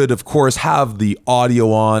 you should, of course, have the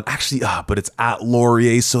audio on. Actually, but it's at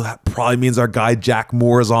Laurier, so that probably means our guy Jack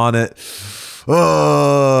Moore is on it.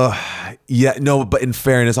 Yeah, no, but in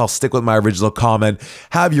fairness, I'll stick with my original comment.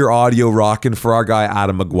 Have your audio rocking for our guy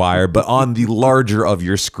Adam McGuire, but on the larger of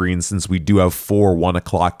your screen, since we do have 4 1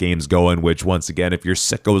 o'clock games going, which once again, if you're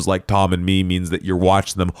sickos like Tom and me, means that you're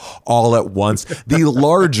watching them all at once. The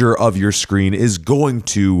larger of your screen is going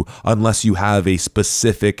to, unless you have a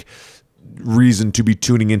specific reason to be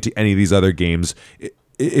tuning into any of these other games,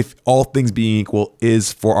 if all things being equal,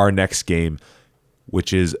 is for our next game,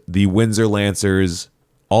 which is the Windsor Lancers,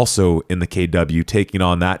 also in the KW, taking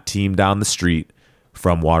on that team down the street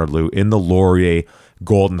from Waterloo in the Laurier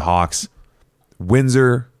Golden Hawks.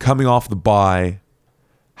 Windsor coming off the bye,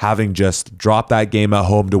 having just dropped that game at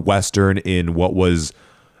home to Western in what was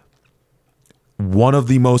one of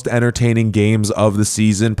the most entertaining games of the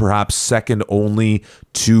season, perhaps second only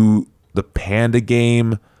to the Panda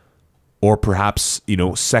game, or perhaps, you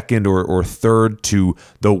know, second or third to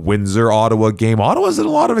the Windsor-Ottawa game. Ottawa's in a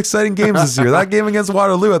lot of exciting games this year. That game against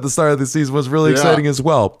Waterloo at the start of the season was really exciting as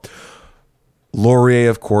well. Laurier,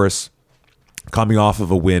 of course, coming off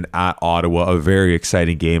of a win at Ottawa, a very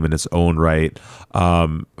exciting game in its own right,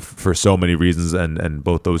 for so many reasons, and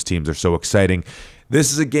both those teams are so exciting.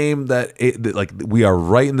 This is a game that we are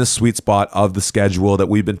right in the sweet spot of the schedule that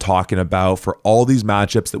we've been talking about for all these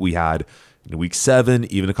matchups that we had in week 7,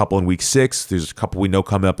 even a couple in week 6. There's a couple we know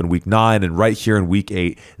coming up in week 9, and right here in week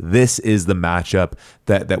 8, this is the matchup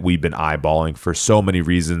that we've been eyeballing for so many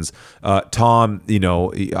reasons. Tom, you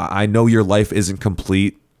know, I know your life isn't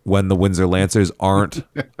complete when the Windsor Lancers aren't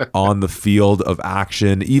on the field of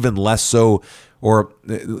action, even less so, or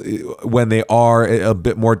when they are a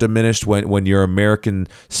bit more diminished when your American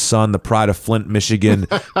son, the pride of Flint, Michigan,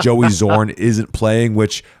 Joey Zorn, isn't playing,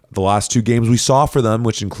 which the last 2 games we saw for them,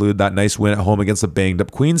 which include that nice win at home against a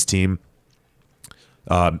banged-up Queens team,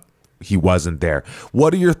 he wasn't there.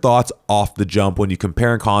 What are your thoughts off the jump when you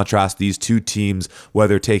compare and contrast these 2 teams,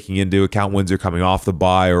 whether taking into account Windsor coming off the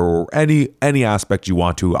bye or any aspect you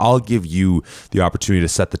want to? I'll give you the opportunity to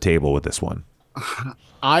set the table with this one.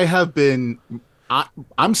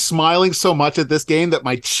 I'm smiling so much at this game that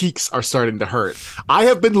my cheeks are starting to hurt. I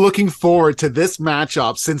have been looking forward to this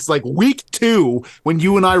matchup since like week 2, when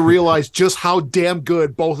you and I realized just how damn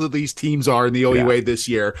good both of these teams are in the OUA this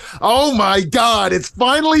year. Oh my God, it's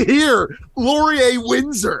finally here. Laurier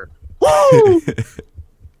Windsor. Woo!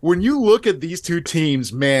 When you look at these 2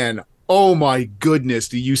 teams, man, oh my goodness,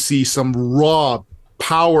 do you see some raw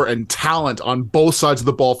power and talent on both sides of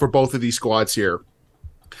the ball for both of these squads here.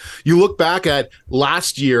 You look back at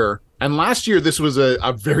last year, and last year this was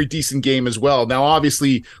a very decent game as well. Now,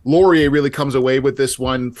 obviously, Laurier really comes away with this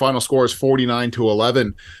one. Final score is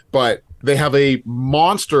 49-11, but they have a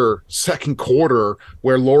monster second quarter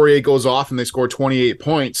where Laurier goes off and they score 28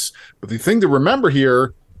 points. But the thing to remember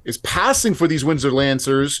here is passing for these Windsor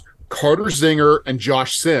Lancers, Carter Zinger and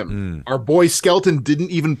Josh Sim. Our boy Skelton didn't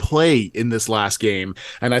even play in this last game,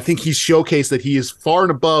 and I think he's showcased that he is far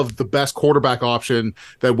and above the best quarterback option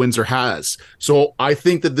that Windsor has. So I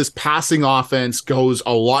think that this passing offense goes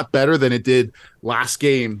a lot better than it did last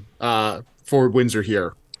game for Windsor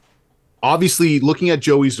here. Obviously, looking at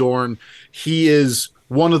Joey Zorn, he is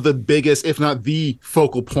one of the biggest, if not the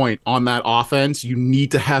focal point on that offense. You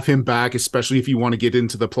need to have him back, especially if you want to get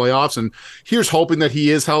into the playoffs. And here's hoping that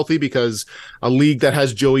he is healthy, because a league that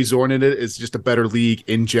has Joey Zorn in it is just a better league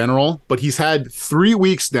in general. But he's had 3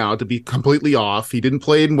 weeks now to be completely off. He didn't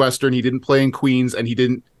play in Western, he didn't play in Queens, and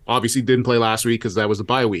he obviously didn't play last week because that was a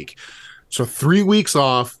bye week. So 3 weeks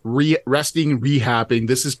off, resting, rehabbing.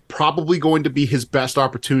 This is probably going to be his best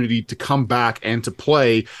opportunity to come back and to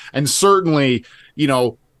play. And certainly,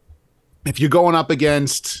 if you're going up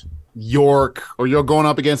against York, or you're going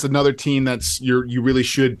up against another team that's you really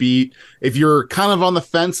should beat, if you're kind of on the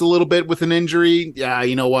fence a little bit with an injury, yeah,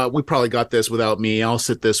 you know what? We probably got this without me. I'll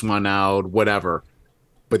sit this one out, whatever.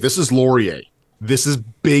 But this is Laurier. This is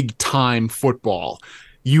big time football.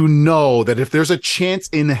 You know that if there's a chance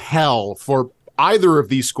in hell for either of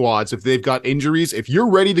these squads, if they've got injuries, if you're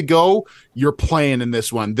ready to go, you're playing in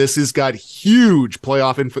this one. This has got huge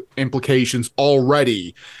playoff implications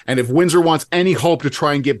already. And if Windsor wants any hope to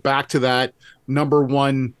try and get back to that number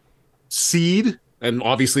 1 seed, and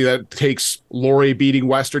obviously that takes Laurier beating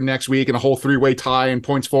Western next week and a whole 3-way tie and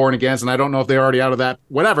points for and against, and I don't know if they're already out of that,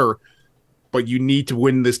 whatever, but you need to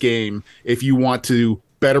win this game if you want to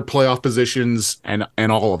better playoff positions and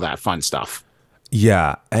all of that fun stuff.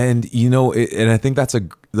 Yeah, and and I think that's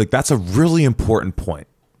a really important point,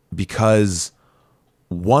 because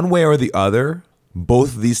one way or the other,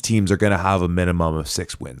 both of these teams are going to have a minimum of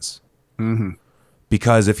 6 wins. Mm-hmm.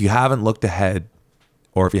 Because if you haven't looked ahead,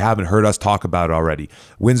 or if you haven't heard us talk about it already,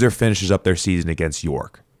 Windsor finishes up their season against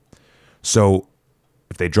York. So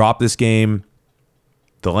if they drop this game,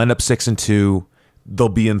 they'll end up 6-2. They'll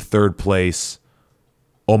be in 3rd place.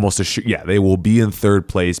 They will be in 3rd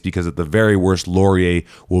place, because at the very worst, Laurier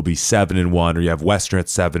will be 7-1, or you have Western at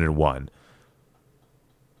 7-1.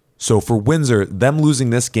 So for Windsor, them losing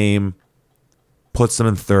this game puts them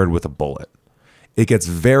in 3rd with a bullet. It gets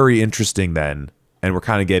very interesting then, and we're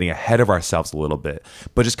kind of getting ahead of ourselves a little bit,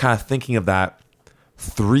 but just kind of thinking of that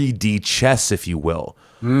 3D chess, if you will.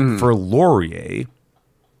 For Laurier,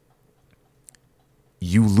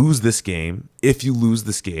 you lose this game. If you lose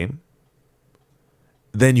this game,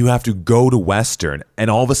 then you have to go to Western,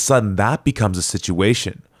 and all of a sudden that becomes a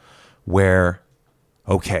situation where,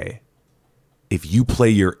 okay, if you play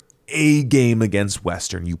your A game against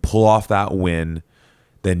Western, you pull off that win,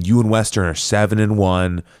 then you and Western are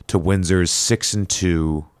 7-1 to Windsor's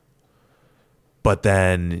 6-2. But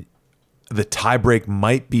then the tiebreak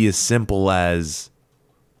might be as simple as,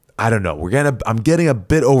 I don't know. I'm getting a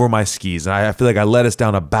bit over my skis, and I feel like I led us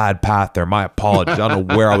down a bad path there. My apologies. I don't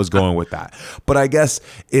know where I was going with that. But I guess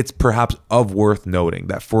it's perhaps worth noting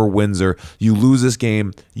that for Windsor, you lose this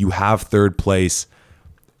game, you have 3rd place,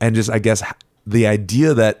 and just, I guess, the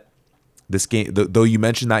idea that this game, though you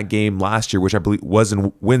mentioned that game last year, which I believe was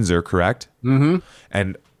in Windsor, correct? Mm-hmm.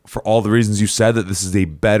 And for all the reasons you said, that this is a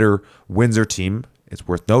better Windsor team, it's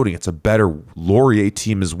worth noting it's a better Laurier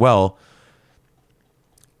team as well.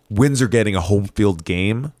 Windsor getting a home field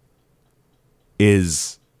game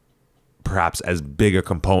is perhaps as big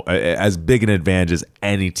an advantage as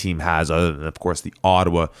any team has, other than, of course, the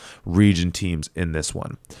Ottawa region teams in this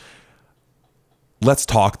one. Let's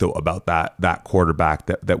talk, though, about that quarterback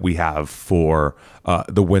that we have for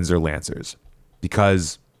the Windsor Lancers,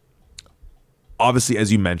 because obviously,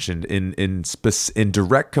 as you mentioned, in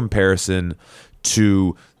direct comparison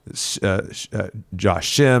to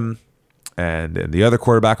Josh Shim, and the other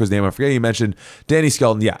quarterback whose name I forget, you mentioned Danny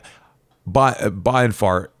Skelton. Yeah, by and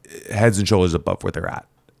far, heads and shoulders above where they're at.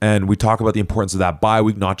 And we talk about the importance of that bye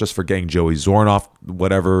week, not just for getting Joey Zorn off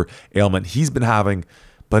whatever ailment he's been having,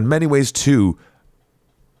 but in many ways too,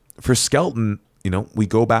 for Skelton, we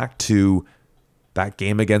go back to that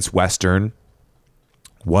game against Western,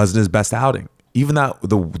 wasn't his best outing. Even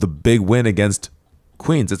the big win against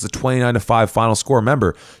Queens, it's a 29-5 final score.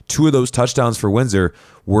 Remember, 2 of those touchdowns for Windsor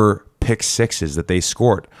were pick sixes that they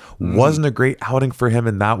scored. Wasn't a great outing for him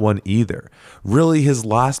in that one either. Really, his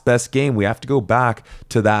last best game, we have to go back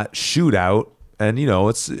to that shootout, and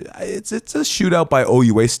it's a shootout by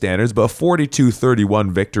OUA standards, but a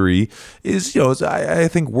 42-31 victory is I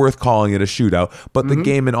think worth calling it a shootout. But the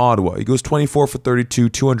game in Ottawa, he goes 24 for 32,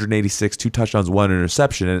 286, 2 touchdowns, 1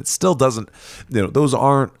 interception, and it still doesn't. Those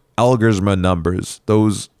aren't Elgersma numbers.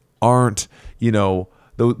 Those aren't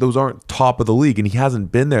those aren't top of the league, and he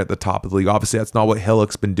hasn't been there at the top of the league. Obviously, that's not what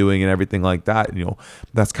Hillock's been doing and everything like that.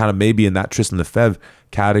 That's kind of maybe in that Tristan Lefebvre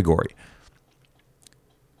category.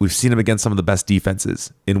 We've seen him against some of the best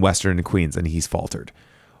defenses in Western and Queens, and he's faltered.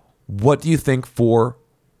 What do you think for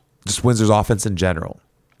just Windsor's offense in general?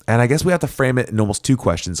 And I guess we have to frame it in almost 2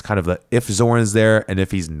 questions, kind of the if Zorn is there and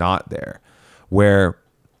if he's not there, where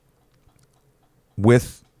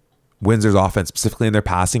with Windsor's offense, specifically in their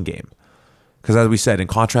passing game. Because as we said, in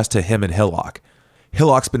contrast to him and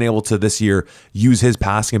Hillock's been able to this year use his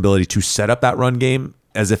passing ability to set up that run game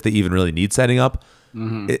as if they even really need setting up.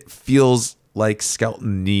 It feels like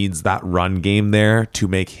Skelton needs that run game there to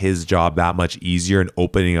make his job that much easier and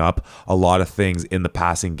opening up a lot of things in the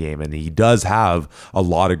passing game. And he does have a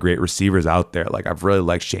lot of great receivers out there. Like, I've really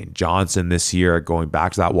liked Shane Johnson this year, going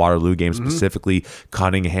back to that Waterloo game specifically.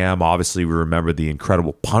 Cunningham, obviously, we remember the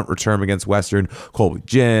incredible punt return against Western. Colby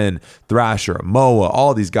Ginn, Thrasher, Amoa,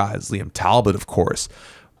 all these guys. Liam Talbot, of course.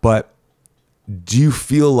 But do you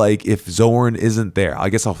feel like if Zorn isn't there, I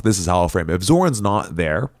guess this is how I'll frame it. If Zorn's not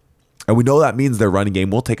there, and we know that means their running game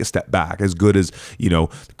will take a step back, as good as,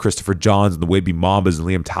 Christopher Johns and the Wade Mambas and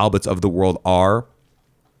Liam Talbots of the world are.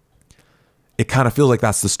 It kind of feels like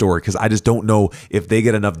that's the story, because I just don't know if they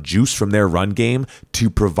get enough juice from their run game to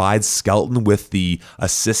provide Skelton with the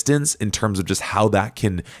assistance in terms of just how that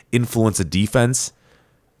can influence a defense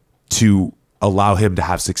to allow him to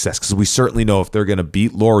have success. Because we certainly know if they're going to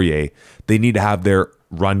beat Laurier, they need to have their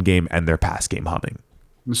run game and their pass game humming.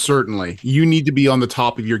 Certainly. You need to be on the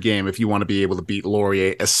top of your game if you want to be able to beat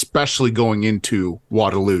Laurier, especially going into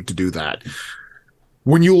Waterloo to do that.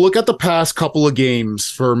 When you look at the past couple of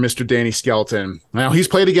games for Mr. Danny Skelton, now he's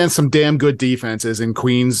played against some damn good defenses in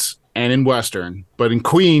Queens and in Western, but in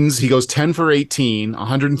Queens, he goes 10 for 18,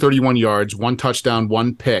 131 yards, 1 touchdown,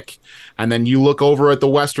 1 pick. And then you look over at the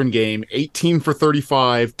Western game, 18 for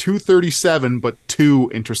 35, 237, but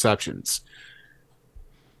 2 interceptions.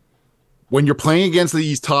 When you're playing against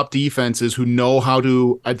these top defenses who know how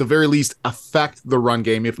to, at the very least, affect the run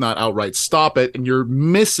game, if not outright stop it, and you're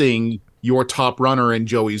missing your top runner in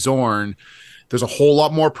Joey Zorn, there's a whole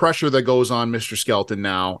lot more pressure that goes on Mr. Skelton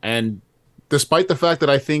now. And despite the fact that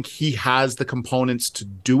I think he has the components to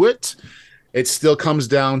do it, it still comes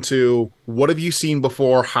down to, what have you seen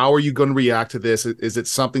before? How are you going to react to this? Is it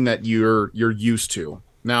something that you're used to?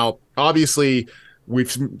 Now, obviously,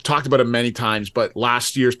 we've talked about it many times, but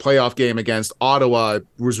last year's playoff game against Ottawa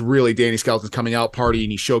was really Danny Skelton's coming out party,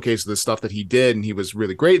 and he showcased the stuff that he did, and he was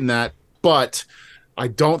really great in that. But I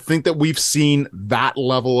don't think that we've seen that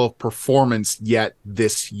level of performance yet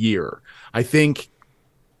this year. I think,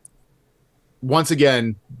 once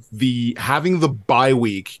again, having the bye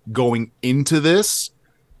week going into this,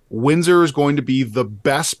 Windsor is going to be the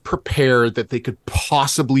best prepared that they could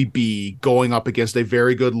possibly be going up against a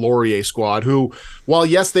very good Laurier squad who, while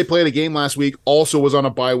yes, they played a game last week, also was on a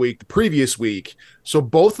bye week the previous week. So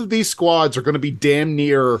both of these squads are going to be damn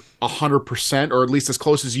near 100%, or at least as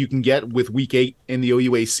close as you can get with week 8 in the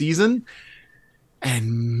OUA season.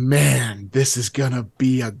 And man, this is going to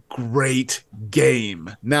be a great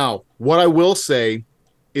game. Now, what I will say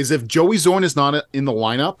is if Joey Zorn is not in the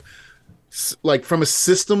lineup, like from a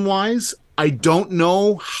system wise, I don't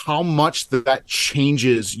know how much that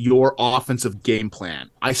changes your offensive game plan.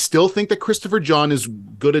 I still think that Christopher John is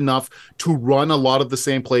good enough to run a lot of the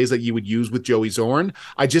same plays that you would use with Joey Zorn.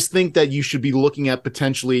 I just think that you should be looking at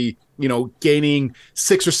potentially, gaining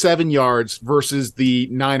 6 or 7 yards versus the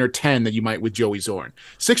 9 or 10 that you might with Joey Zorn.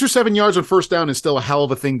 6 or 7 yards on first down is still a hell of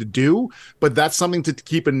a thing to do, but that's something to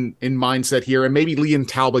keep in mindset here. And maybe Liam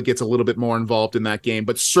Talbot gets a little bit more involved in that game.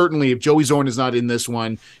 But certainly if Joey Zorn is not in this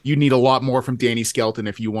one, you need a lot more from Danny Skelton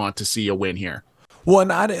if you want to see a win here. Well,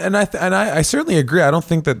 and I certainly agree. I don't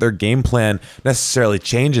think that their game plan necessarily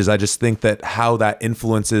changes. I just think that how that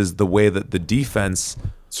influences the way that the defense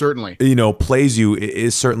certainly plays you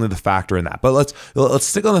is certainly the factor in that. But let's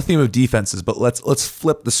stick on the theme of defenses. But let's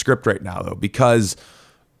flip the script right now though, because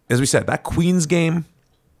as we said, that Queens game,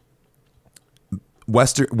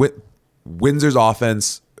 Windsor's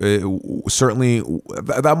offense. Certainly,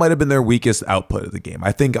 that might have been their weakest output of the game.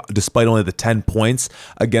 I think despite only the 10 points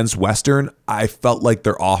against Western, I felt like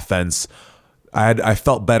their offense, I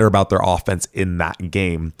felt better about their offense in that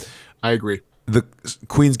game. I agree. The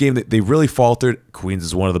Queens game, they really faltered. Queens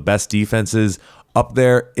is one of the best defenses up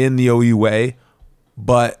there in the OUA,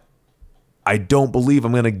 but I don't believe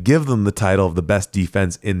I'm going to give them the title of the best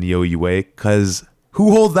defense in the OUA, because who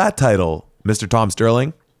holds that title? Mr. Tom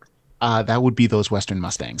Sterling? That would be those Western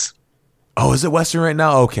Mustangs. Oh, is it Western right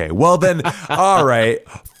now? Okay. Well, then, all right.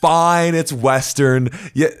 Fine, it's Western.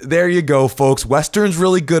 Yeah, there you go, folks. Western's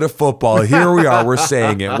really good at football. Here we are. We're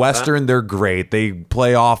saying it. Western, they're great. They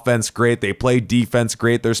play offense great. They play defense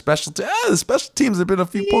great. Their the special teams have been a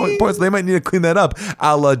few points. They might need to clean that up,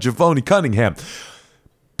 a la Javoni Cunningham.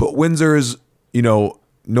 But Windsor's,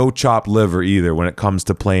 no chopped liver either when it comes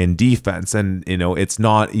to playing defense. And, it's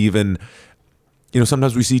not even...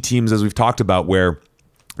 sometimes we see teams, as we've talked about, where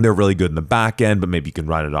they're really good in the back end, but maybe you can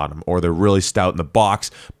run it on them, or they're really stout in the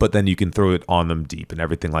box, but then you can throw it on them deep and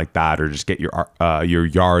everything like that, or just get your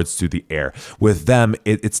yards through the air. With them,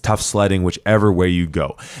 it's tough sledding whichever way you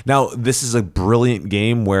go. Now, this is a brilliant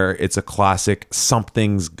game where it's a classic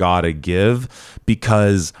something's gotta give,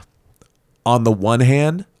 because on the one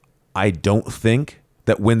hand, I don't think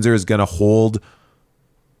that Windsor is going to hold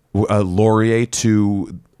Laurier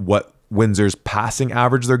to what Windsor's passing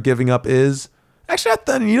average they're giving up is. Actually,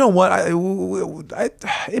 then you know what?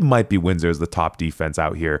 It might be Windsor as the top defense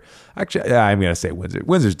out here. Actually, yeah, I'm gonna say Windsor.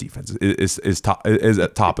 Windsor's defense is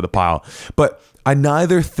at top of the pile. But I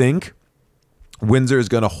neither think Windsor is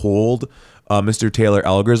gonna hold Mr. Taylor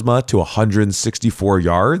Elgersma to 164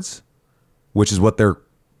 yards, which is what they're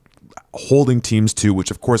holding teams to,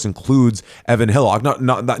 which of course includes Evan Hillock.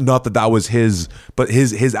 Not that was his, but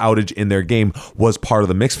his outage in their game was part of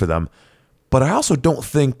the mix for them. But I also don't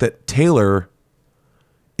think that Taylor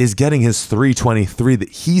is getting his 323 that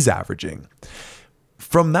he's averaging.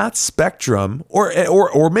 From that spectrum,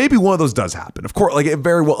 or maybe one of those does happen. Of course, like it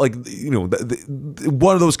very well, like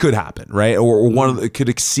one of those could happen, right? Or one of it could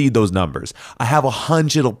exceed those numbers. I have a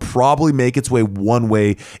hunch it'll probably make its way one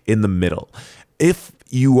way in the middle. If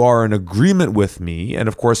you are in agreement with me, and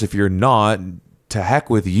of course, if you're not, to heck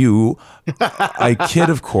with you. I kid,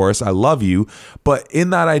 of course. I love you, but in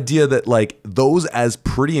that idea that like those as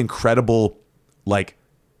pretty incredible, like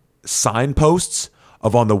signposts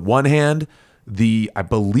of, on the one hand, I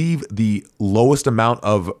believe the lowest amount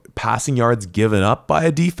of passing yards given up by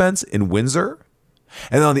a defense in Windsor,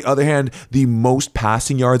 and on the other hand, the most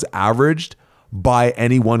passing yards averaged by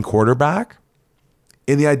any one quarterback.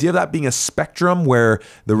 In the idea of that being a spectrum where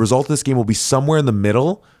the result of this game will be somewhere in the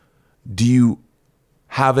middle, do you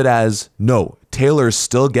have it as, no, Taylor's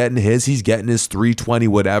still getting he's getting his 320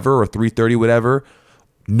 whatever or 330 whatever?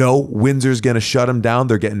 No, Windsor's going to shut him down.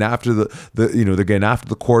 They're getting after they're getting after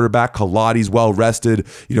the quarterback. Kaladi's well rested.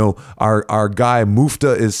 Our guy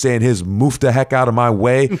Mufta is saying his Mufta heck out of my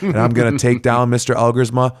way, and I'm going to take down Mr.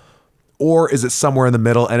 Elgersma. Or is it somewhere in the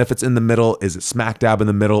middle? And if it's in the middle, is it smack dab in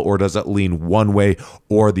the middle, or does it lean one way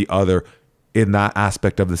or the other in that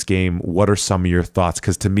aspect of this game? What are some of your thoughts?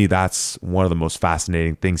 Because to me, that's one of the most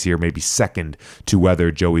fascinating things here, maybe second to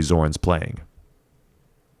whether Joey Zorn's playing.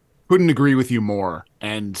 Couldn't agree with you more.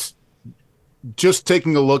 And just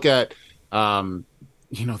taking a look at,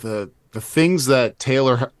 the things that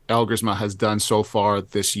Taylor Elgersma has done so far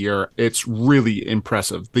this year, it's really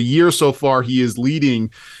impressive. The year so far, he is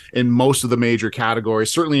leading in most of the major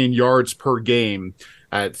categories, certainly in yards per game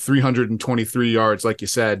at 323 yards, like you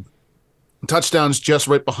said. Touchdowns just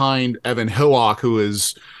right behind Evan Hillock, who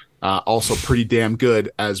is also pretty damn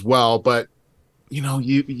good as well. But,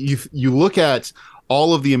 you look at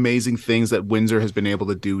all of the amazing things that Windsor has been able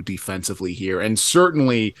to do defensively here. And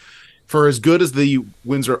certainly, for as good as the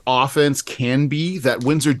Windsor offense can be, that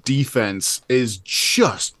Windsor defense is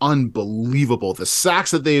just unbelievable. The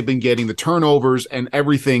sacks that they have been getting, the turnovers, and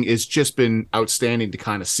everything has just been outstanding to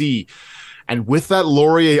kind of see. And with that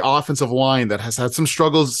Laurier offensive line that has had some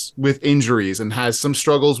struggles with injuries and has some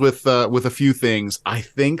struggles with a few things, I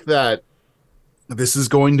think that this is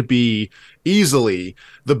going to be easily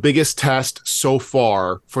the biggest test so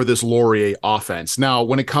far for this Laurier offense. Now,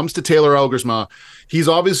 when it comes to Taylor Elgersma, he's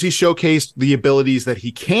obviously showcased the abilities that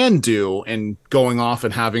he can do and going off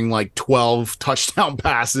and having like 12 touchdown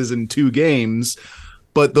passes in 2 games.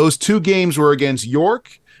 But those 2 games were against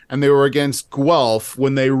York and they were against Guelph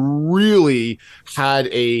when they really had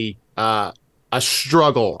a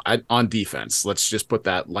struggle on defense. Let's just put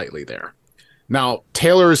that lightly there. Now,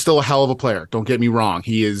 Taylor is still a hell of a player. Don't get me wrong.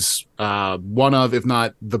 He is one of, if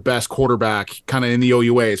not the best quarterback kind of in the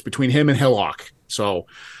OUAs between him and Hillock. So,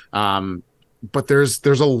 but there's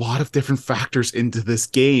a lot of different factors into this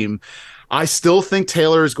game. I still think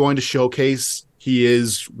Taylor is going to showcase he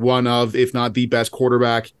is one of, if not the best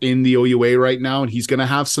quarterback in the OUA right now, and he's going to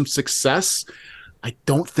have some success. I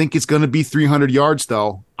don't think it's going to be 300 yards,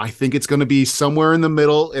 though. I think it's going to be somewhere in the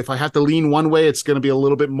middle. If I have to lean one way, it's going to be a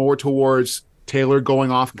little bit more towards Taylor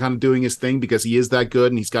going off and kind of doing his thing because he is that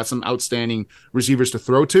good and he's got some outstanding receivers to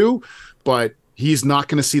throw to, but he's not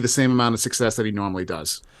going to see the same amount of success that he normally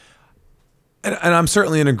does. And I'm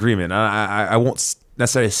certainly in agreement. I won't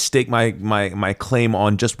necessarily stake my claim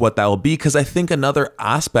on just what that will be, because I think another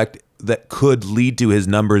aspect that could lead to his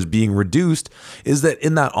numbers being reduced is that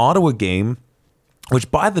in that Ottawa game, which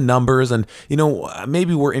by the numbers, and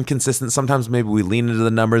maybe we're inconsistent. Sometimes maybe we lean into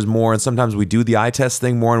the numbers more, and sometimes we do the eye test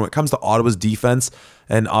thing more. And when it comes to Ottawa's defense,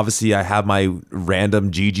 and obviously I have my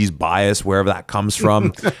random Gigi's bias wherever that comes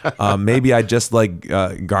from. Maybe I just like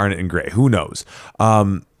Garnet and Gray. Who knows?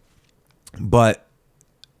 But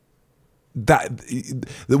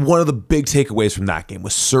one of the big takeaways from that game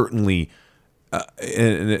was certainly,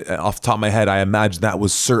 and off the top of my head, I imagine that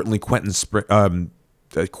was certainly Quentin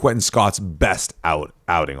Scott's best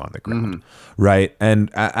outing on the ground, right? And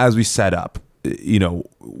as we set up,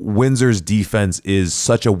 Windsor's defense is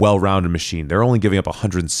such a well-rounded machine. They're only giving up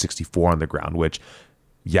 164 on the ground, which,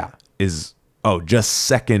 is just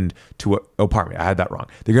second to pardon me, I had that wrong.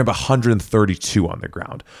 They're giving up 132 on the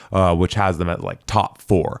ground, which has them at like top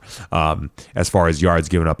 4 as far as yards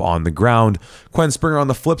given up on the ground. Quentin Springer on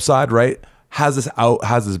the flip side, right, has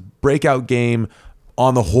this breakout game.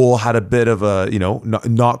 On the whole, had a bit of a,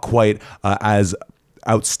 not quite as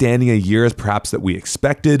outstanding a year as perhaps that we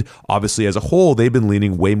expected. Obviously, as a whole, they've been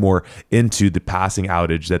leaning way more into the passing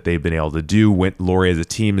outage that they've been able to do. Laurier as a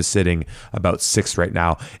team is sitting about 6th right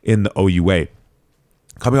now in the OUA.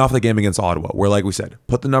 Coming off the game against Ottawa, where, like we said,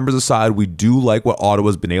 put the numbers aside, we do like what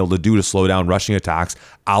Ottawa's been able to do to slow down rushing attacks,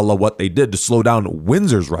 a la what they did to slow down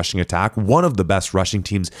Windsor's rushing attack, one of the best rushing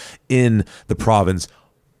teams in the province.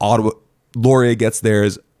 Laurier gets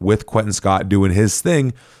theirs with Quentin Scott doing his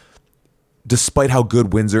thing. Despite how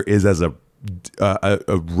good Windsor is as a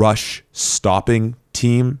rush stopping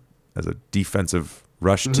team, as a defensive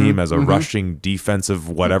rush team, as a rushing defensive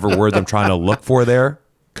whatever word I'm trying to look for there.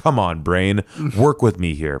 Come on, brain, work with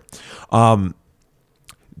me here.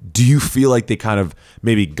 Do you feel like they kind of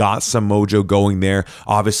maybe got some mojo going there?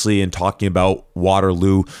 Obviously, in talking about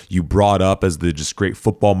Waterloo, you brought up as the just great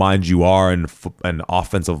football mind you are and an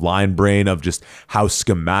offensive line brain of just how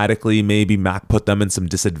schematically maybe Mac put them in some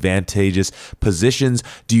disadvantageous positions.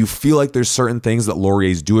 Do you feel like there's certain things that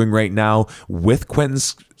Laurier's doing right now with Quentin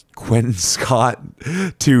Scott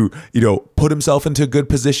to, put himself into good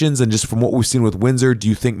positions? And just from what we've seen with Windsor, do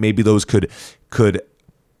you think maybe those could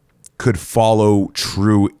follow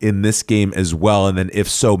true in this game as well? And then if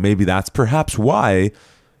so, maybe that's perhaps why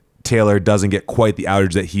Taylor doesn't get quite the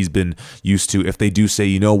outage that he's been used to. If they do say,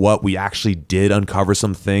 you know what, we actually did uncover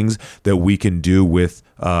some things that we can do with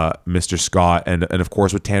Mr. Scott and of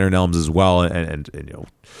course with Tanner Nelms as well. And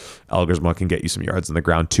Elgersma can get you some yards on the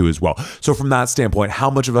ground too as well. So from that standpoint, how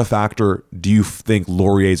much of a factor do you think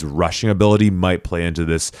Laurier's rushing ability might play into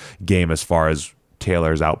this game as far as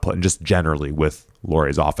Taylor's output and just generally with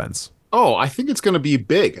Laurier's offense? Oh, I think it's going to be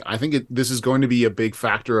big. I think this is going to be a big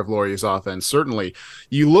factor of Laurier's offense. Certainly.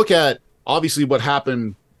 You look at obviously what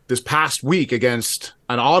happened this past week against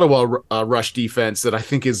an Ottawa rush defense that I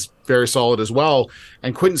think is very solid as well.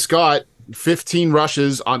 And Quentin Scott, 15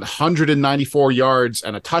 rushes on 194 yards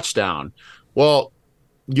and a touchdown. Well,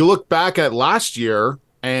 you look back at last year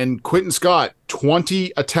and Quentin Scott,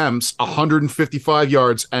 20 attempts, 155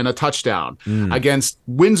 yards, and a touchdown against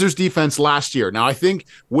Windsor's defense last year. Now, I think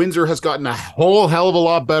Windsor has gotten a whole hell of a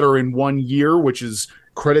lot better in 1 year, which is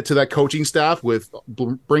credit to that coaching staff with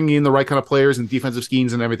bringing in the right kind of players and defensive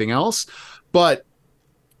schemes and everything else. But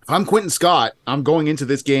if I'm Quentin Scott, I'm going into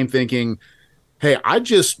this game thinking, hey, I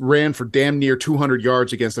just ran for damn near 200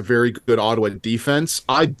 yards against a very good Ottawa defense.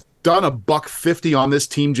 I've done $150 on this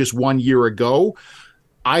team just 1 year ago.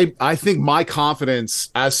 I think my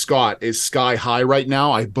confidence as Scott is sky high right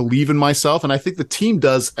now. I believe in myself, and I think the team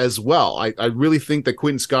does as well. I really think that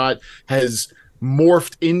Quentin Scott has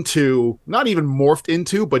morphed into, not even morphed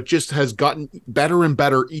into, but just has gotten better and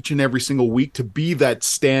better each and every single week to be that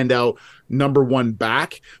standout number one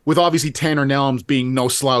back, with obviously Tanner Nelms being no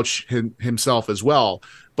slouch himself as well.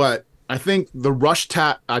 But I think the rush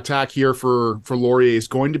attack here for Laurier is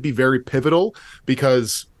going to be very pivotal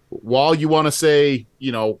because while you want to say,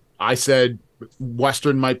 I said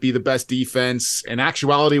Western might be the best defense, in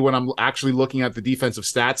actuality, when I'm actually looking at the defensive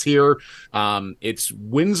stats here, it's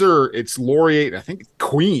Windsor, it's Laurier, I think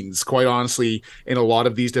Queens, quite honestly, in a lot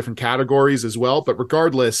of these different categories as well. But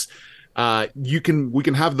regardless, we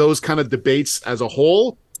can have those kind of debates as a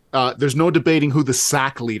whole. There's no debating who the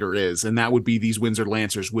sack leader is, and that would be these Windsor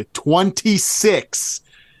Lancers with 26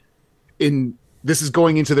 this is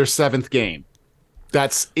going into their 7th game.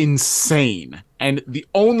 That's insane. And the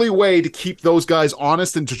only way to keep those guys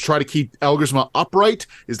honest and to try to keep Elgersma upright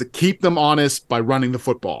is to keep them honest by running the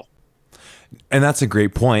football. And that's a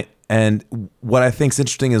great point. And what I think is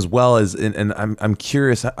interesting as well is, and I'm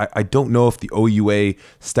curious, I don't know if the OUA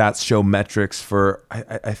stats show metrics for,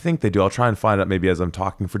 I think they do. I'll try and find out maybe as I'm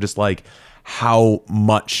talking, for just like how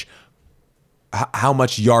much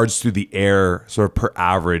yards through the air sort of per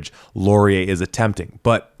average Laurier is attempting.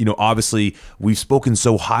 But, obviously we've spoken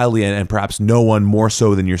so highly and perhaps no one more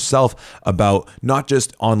so than yourself about not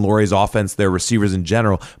just on Laurier's offense, their receivers in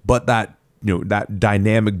general, but that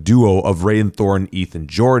dynamic duo of Raiden Thorne, Ethan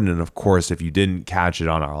Jordan. And of course, if you didn't catch it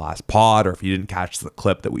on our last pod, or if you didn't catch the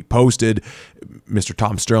clip that we posted, Mr.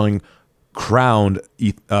 Tom Sterling crowned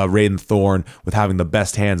Raiden Thorn with having the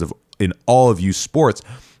best hands in all of youth sports.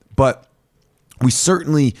 But we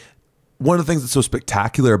certainly, one of the things that's so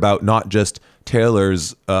spectacular about not just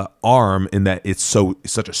Taylor's arm, in that it's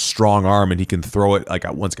such a strong arm and he can throw it like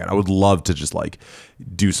at once again. I would love to just like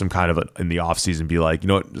do some kind of in the off season, be like, you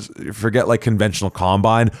know what, just forget like conventional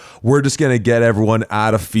combine. We're just going to get everyone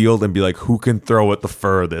at a field and be like, who can throw it the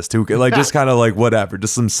furthest? Who can, like, just kind of like whatever,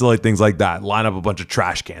 just some silly things like that. Line up a bunch of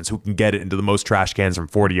trash cans. Who can get it into the most trash cans from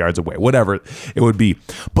 40 yards away? Whatever it would be.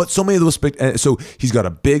 But so many of those, so he's got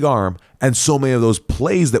a big arm, and so many of those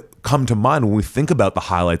plays that come to mind when we think about the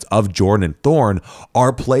highlights of Jordan and Thorne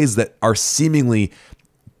are plays that are seemingly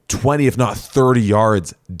 20, if not 30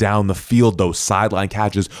 yards down the field, those sideline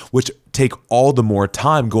catches, which take all the more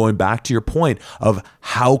time, going back to your point of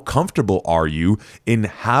how comfortable are you in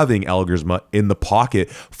having Elgersma in the pocket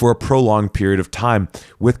for a prolonged period of time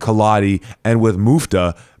with Kaladi and with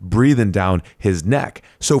Mufta breathing down his neck.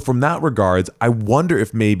 So from that regards, I wonder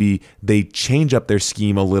if maybe they change up their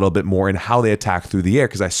scheme a little bit more in how they attack through the air,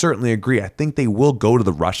 because I certainly agree. I think they will go to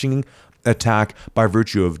the rushing attack by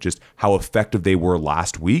virtue of just how effective they were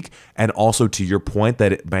last week, and also to your point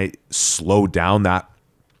that it might slow down that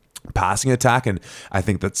passing attack. And I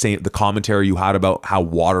think that the commentary you had about how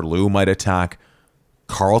Waterloo might attack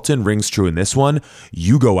Carleton rings true in this one.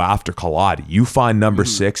 You go after Kaladi, you find number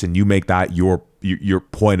 6, and you make that your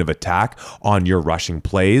point of attack on your rushing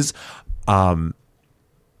plays. But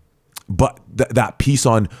that piece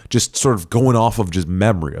on just sort of going off of just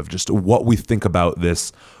memory of just what we think about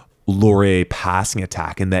this Laurier passing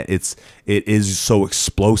attack, and that it is so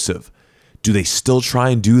explosive. Do they still try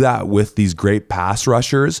and do that with these great pass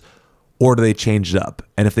rushers, or do they change it up?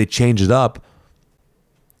 And if they change it up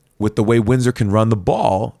with the way Windsor can run the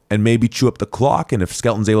ball and maybe chew up the clock, and if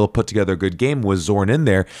Skelton's able to put together a good game with Zorn in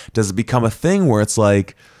there, does it become a thing where it's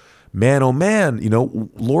like, man, oh man, you know,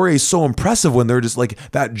 Laurier is so impressive when they're just like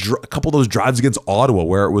that. A couple of those drives against Ottawa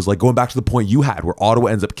where it was like going back to the point you had, where Ottawa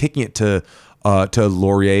ends up kicking it to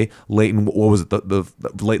Laurier late in, what was it, the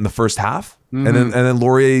late in the first half, and then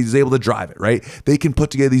Laurier is able to drive it, right? They can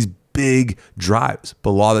put together these big drives,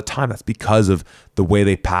 but a lot of the time that's because of the way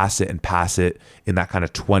they pass it, and pass it in that kind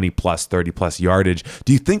of 20 plus 30 plus yardage.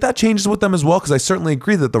 Do you think that changes with them as well? Because I certainly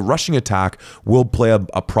agree that the rushing attack will play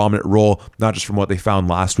a prominent role, not just from what they found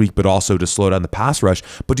last week, but also to slow down the pass rush.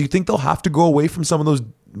 But do you think they'll have to go away from some of those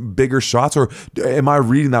bigger shots, or am I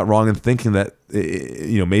reading that wrong and thinking that,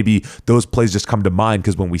 you know, maybe those plays just come to mind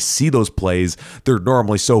because when we see those plays, they're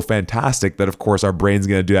normally so fantastic that of course our brain's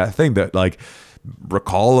going to do that thing that, like,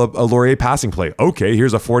 recall a Laurier passing play. Okay,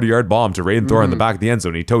 here's a 40-yard bomb to Raiden Thorne in the back of the end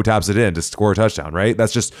zone. He toe taps it in to score a touchdown, right?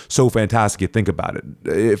 That's just so fantastic. You think about it.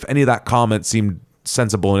 If any of that comment seemed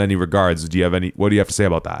sensible in any regards, what do you have to say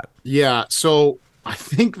about that? Yeah, so I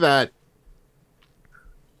think that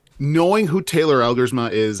knowing who Taylor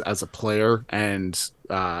Elgersma is as a player, and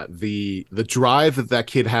the drive that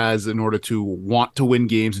kid has in order to want to win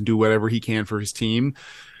games and do whatever he can for his team,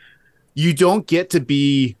 you don't get to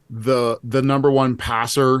be the number one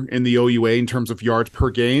passer in the OUA in terms of yards per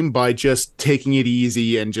game by just taking it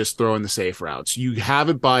easy and just throwing the safe routes. You have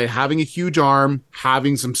it by having a huge arm,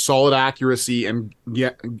 having some solid accuracy, and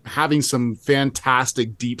having some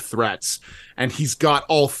fantastic deep threats. And he's got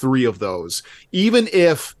all three of those. Even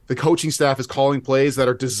if the coaching staff is calling plays that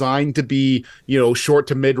are designed to be, you know, short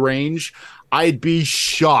to mid range, I'd be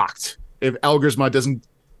shocked if Elgersma doesn't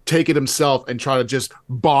take it himself and try to just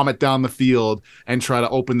bomb it down the field and try to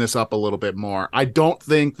open this up a little bit more. I don't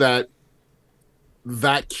think that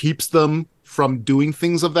keeps them from doing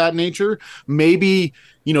things of that nature. Maybe,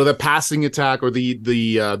 you know, the passing attack or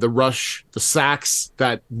the rush, the sacks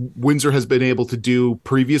that Windsor has been able to do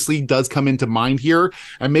previously does come into mind here.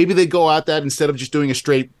 And maybe they go at that instead of just doing a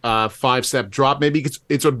straight 5-step drop. Maybe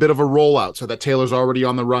it's a bit of a rollout so that Taylor's already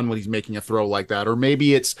on the run when he's making a throw like that. Or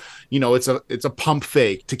maybe it's, you know, it's a pump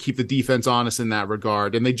fake to keep the defense honest in that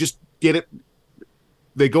regard. And they just get it.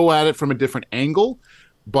 They go at it from a different angle.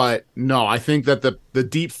 But no, I think that the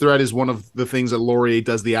deep threat is one of the things that Laurier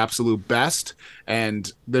does the absolute best,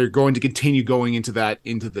 and they're going to continue going into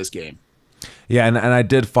this game. Yeah, and I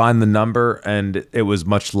did find the number, and it was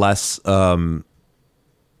much less, I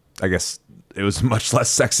guess it was much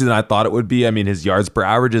less sexy than I thought it would be. I mean, his yards per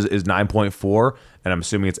average is 9.4, and I'm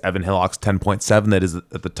assuming it's Evan Hillock's 10.7 that is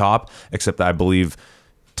at the top, except that I believe,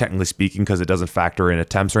 technically speaking, because it doesn't factor in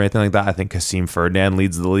attempts or anything like that, I think Kasim Ferdinand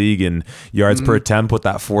leads the league in yards per attempt with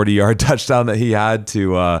that 40-yard touchdown that he had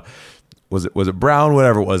to was it Brown,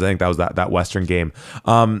 whatever it was. I think that was that Western game.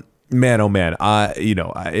 Man, oh man, you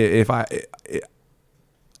know, if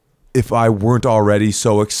if I weren't already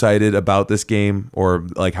so excited about this game, or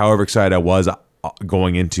like however excited I was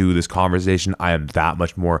going into this conversation, I am that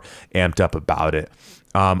much more amped up about it.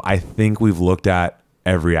 I think we've looked at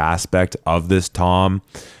every aspect of this, Tom.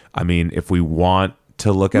 I mean, if we want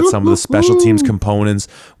to look at some of the special teams components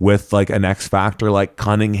with like an X factor like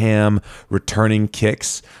Cunningham returning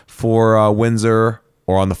kicks for Windsor,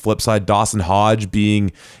 or on the flip side, Dawson Hodge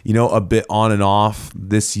being, a bit on and off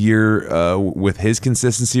this year with his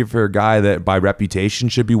consistency for a guy that by reputation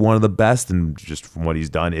should be one of the best, and just from what he's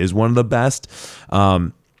done is one of the best.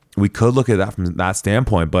 We could look at that from that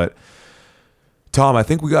standpoint, but Tom, I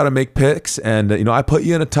think we got to make picks, and I put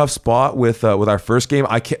you in a tough spot with our first game.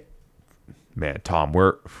 I can't. Man, Tom,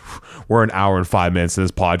 we're an hour and 5 minutes in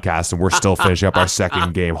this podcast, and we're still finishing up our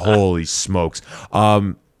second game. Holy smokes!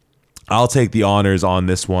 I'll take the honors on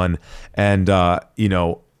this one, and I'll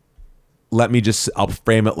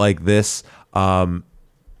frame it like this.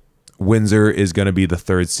 Windsor is going to be the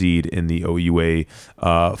third seed in the OUA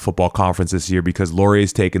football conference this year, because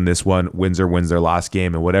Laurier's taken this one. Windsor wins their last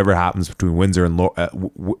game, and whatever happens between Windsor and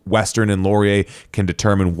Western and Laurier can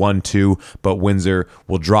determine 1-2, but Windsor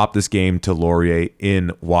will drop this game to Laurier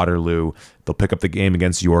in Waterloo. They'll pick up the game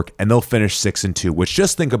against York, and they'll finish 6-2, which,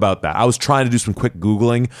 just think about that. I was trying to do some quick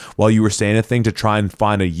Googling while you were saying a thing to try and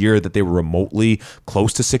find a year that they were remotely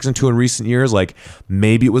close to 6-2 in recent years. Like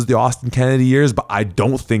maybe it was the Austin Kennedy years, but I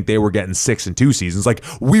don't think they were getting 6-2 seasons. Like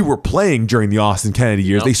we were playing during the Austin Kennedy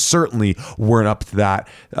years. Yep. They certainly weren't up to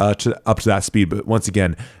that, speed. But once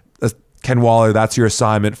again, Ken Waller, that's your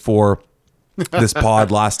assignment for this pod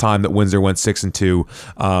last time that Windsor went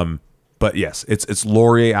 6-2. But yes, it's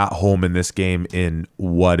Laurier at home in this game in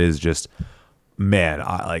what is just, man,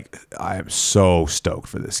 I am so stoked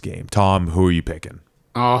for this game. Tom, who are you picking?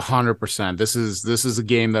 100%. This is a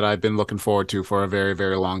game that I've been looking forward to for a very,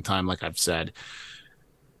 very long time, like I've said.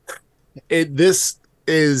 This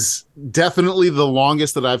is definitely the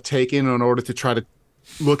longest that I've taken in order to try to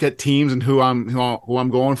look at teams and who I'm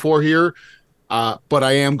going for here. But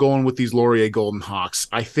I am going with these Laurier Golden Hawks.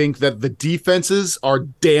 I think that the defenses are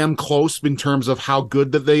damn close in terms of how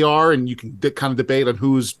good that they are, and you can kind of debate on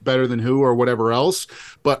who's better than who or whatever else.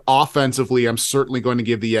 But offensively, I'm certainly going to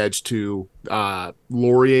give the edge to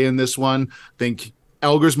Laurier in this one. I think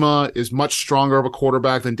Elgersma is much stronger of a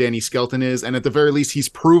quarterback than Danny Skelton is, and at the very least, he's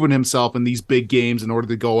proven himself in these big games in order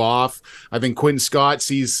to go off. I think Quentin Scott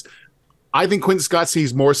sees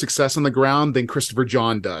more success on the ground than Christopher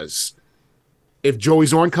John does. If Joey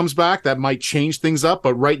Zorn comes back, that might change things up.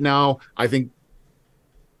 But right now, I think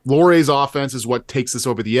Laurier's offense is what takes this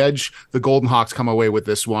over the edge. The Golden Hawks come away with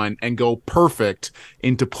this one and go perfect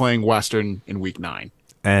into playing Western in Week 9.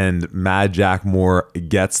 And Mad Jack Moore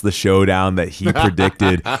gets the showdown that he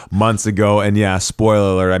predicted months ago. And yeah,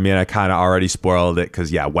 spoiler alert. I mean, I kind of already spoiled it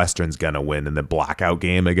because, yeah, Western's going to win in the blackout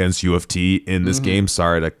game against U of T in this game.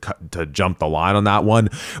 Sorry to jump the line on that one.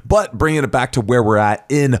 But bringing it back to where we're at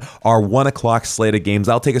in our 1 o'clock slate of games,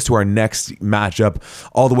 I'll take us to our next matchup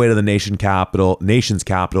all the way to the nation's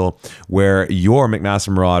capital, where your McMaster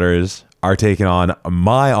Marauders are taking on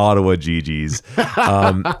my Ottawa GGs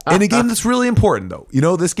in a game that's really important, though.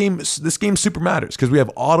 This game super matters because we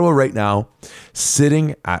have Ottawa right now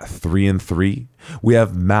sitting at 3-3. We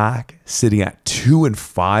have Mac sitting at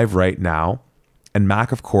 2-5 right now, and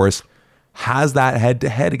Mac, of course, has that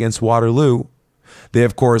head-to-head against Waterloo. They,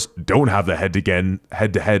 of course, don't have the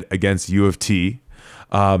head-to-head against U of T.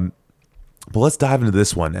 But let's dive into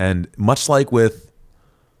this one, and much like with,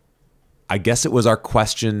 I guess it was our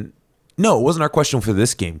question. No, it wasn't our question for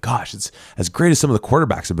this game. Gosh, it's as great as some of the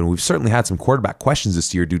quarterbacks have been. We've certainly had some quarterback questions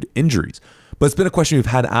this year due to injuries, but it's been a question we've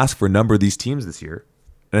had to ask for a number of these teams this year.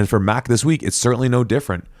 And for Mac this week, it's certainly no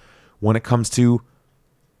different when it comes to,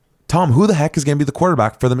 Tom, who the heck is going to be the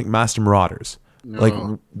quarterback for the McMaster Marauders? No. Like,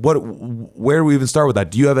 where do we even start with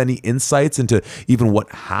that? Do you have any insights into even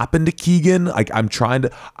what happened to Keegan? Like,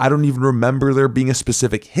 I don't even remember there being a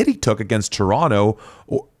specific hit he took against Toronto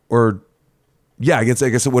or yeah, I guess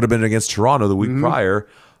it would have been against Toronto the week prior.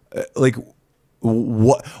 Like,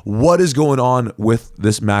 what is going on with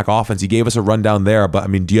this Mac offense? He gave us a rundown there, but I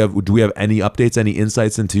mean, do we have any updates, any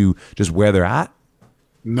insights into just where they're at?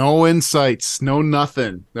 No insights, no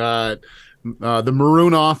nothing. The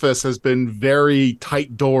Maroon office has been very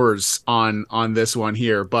tight doors on this one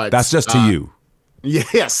here, but that's just to you.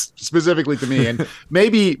 Yes, specifically to me. And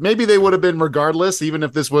maybe they would have been regardless, even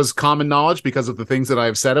if this was common knowledge because of the things that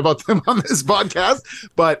I've said about them on this podcast.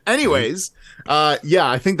 But anyways,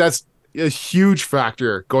 I think that's a huge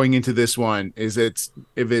factor going into this one is if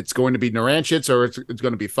it's going to be Naranchitz or it's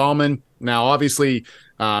going to be Thalman. Now, obviously,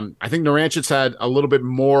 I think Naranchitz had a little bit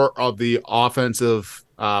more of the offensive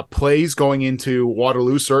plays going into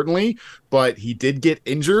Waterloo, certainly, but he did get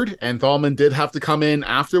injured, and Thalmann did have to come in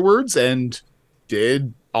afterwards and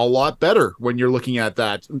did a lot better when you're looking at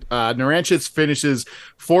that. Naranchitz finishes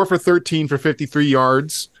 4 for 13 for 53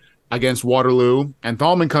 yards against Waterloo, and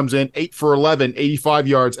Thalmann comes in 8 for 11, 85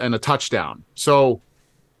 yards and a touchdown. So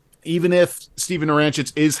even if Steven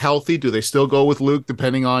Naranchitz is healthy, do they still go with Luke,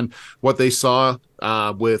 depending on what they saw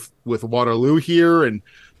with Waterloo here? And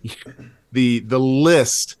the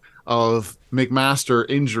list of McMaster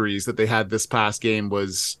injuries that they had this past game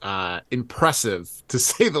was impressive, to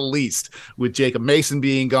say the least, with Jacob Mason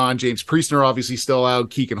being gone, James Priestner obviously still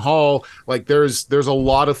out, Keegan Hall. Like there's a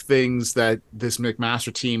lot of things that this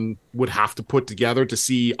McMaster team would have to put together to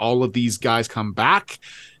see all of these guys come back.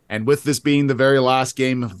 And with this being the very last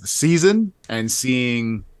game of the season and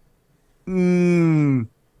seeing,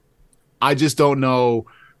 I just don't know.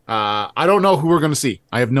 I don't know who we're going to see.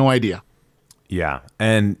 I have no idea. Yeah.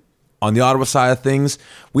 And on the Ottawa side of things,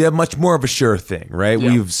 we have much more of a sure thing, right?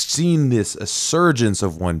 Yeah. We've seen this surgence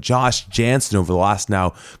of one Josh Jansen over the last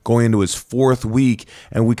now going into his 4th week.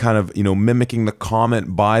 And we kind of, mimicking the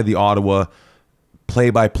comment by the Ottawa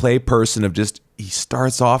play-by-play person of just, he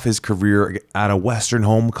starts off his career at a Western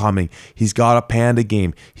homecoming. He's got a Panda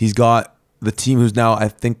game. He's got the team who's now, I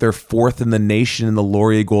think they're 4th in the nation in the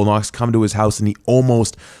Laurier Gold Knox, come to his house, and he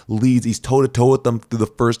almost leads. He's toe-to-toe with them through the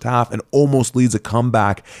first half and almost leads a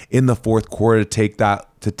comeback in the 4th quarter to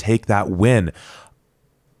take that win.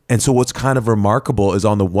 And so what's kind of remarkable is,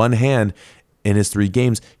 on the one hand, in his 3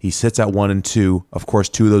 games, he sits at 1-2. Of course,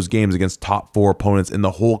 2 of those games against top 4 opponents in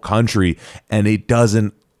the whole country, and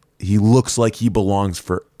he looks like he belongs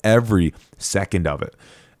for every second of it.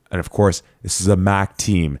 And of course, this is a MAC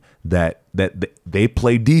team that they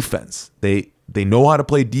play defense. They know how to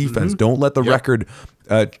play defense. Mm-hmm. Don't let the record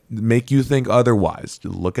make you think otherwise.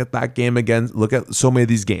 Look at that game again. Look at so many of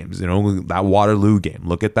these games. That Waterloo game.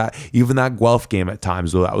 Look at that. Even that Guelph game at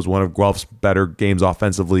times, though that was one of Guelph's better games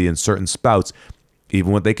offensively in certain spouts.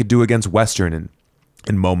 Even what they could do against Western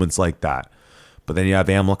in moments like that. But then you have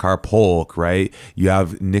Amilcar Polk, right? You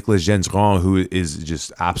have Nicolas Gendron, who is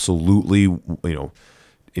just absolutely,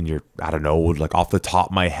 in your, I don't know, like off the top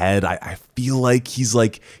of my head, I feel like he's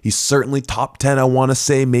certainly top 10. I want to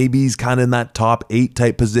say maybe he's kind of in that top 8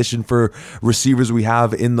 type position for receivers we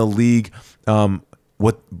have in the league.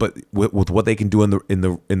 With what they can do in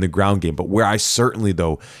the ground game. But where I certainly,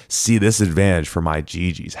 though, see this advantage for my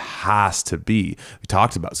GGs has to be, we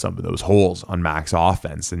talked about some of those holes on Mac's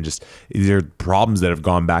offense, and just these are problems that have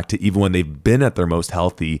gone back to even when they've been at their most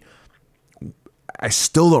healthy. I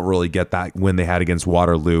still don't really get that win they had against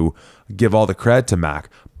Waterloo. Give all the credit to Mac,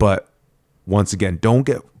 but once again, don't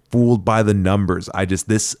get fooled by the numbers.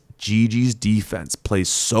 This GG's defense plays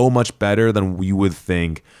so much better than we would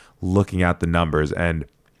think, looking at the numbers, and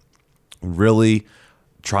really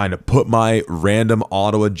trying to put my random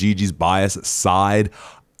Ottawa GG's bias aside.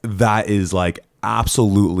 That is like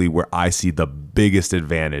absolutely where I see the biggest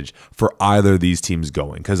advantage for either of these teams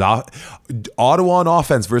going, because Ottawa on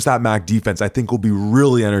offense versus that Mac defense, I think, will be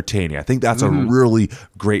really entertaining. I think that's a really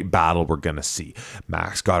great battle we're going to see.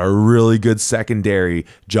 Mac's got a really good secondary.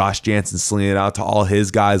 Josh Jansen slinging it out to all his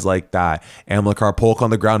guys like that. Amilcar Polk on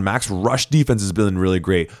the ground. Mac's rush defense has been really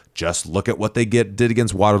great. Just look at what they did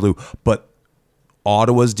against Waterloo. But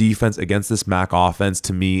Ottawa's defense against this Mac offense,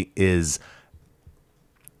 to me, is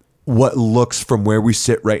what looks, from where we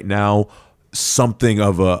sit right now, something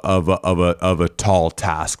of a tall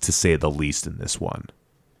task, to say the least, in this one.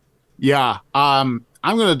 Yeah, I'm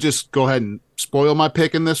gonna just go ahead and spoil my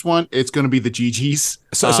pick in this one. It's gonna be the GGs.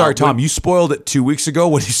 So sorry, Tom, you spoiled it 2 weeks ago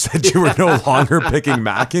when you said you were no longer picking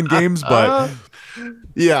Mac in games, but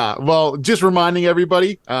yeah, well, just reminding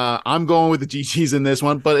everybody, I'm going with the GGs in this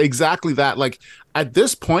one, but exactly that. Like, at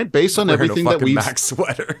this point, based on everything that we've Mac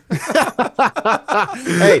sweater.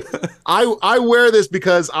 Hey, I wear this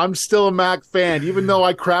because I'm still a Mac fan. Even though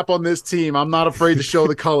I crap on this team, I'm not afraid to show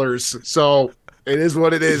the colors. So it is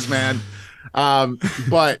what it is, man.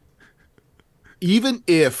 But even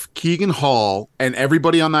if Keegan Hall and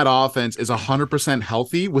everybody on that offense is 100%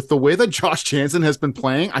 healthy, with the way that Josh Jansen has been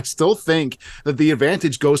playing, I still think that the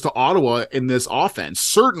advantage goes to Ottawa in this offense.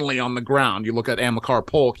 Certainly on the ground, you look at Amilcar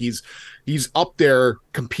Polk, he's up there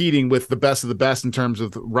competing with the best of the best in terms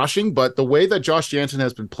of rushing. But the way that Josh Jansen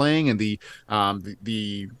has been playing, and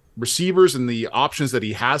the receivers and the options that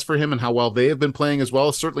he has for him and how well they have been playing as well,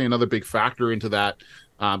 is certainly another big factor into that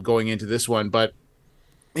going into this one. But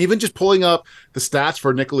even just pulling up the stats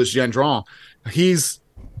for Nicolas Gendron, he's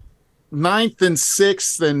 9th and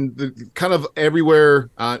 6th and kind of everywhere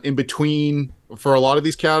in between for a lot of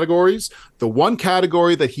these categories. The one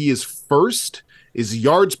category that he is first is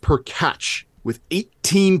yards per catch with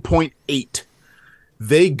 18.8.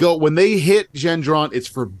 They go when they hit Gendron, it's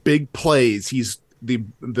for big plays. He's the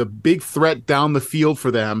big threat down the field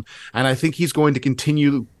for them, and I think he's going to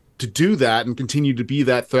continue to do that and continue to be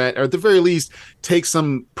that threat, or at the very least take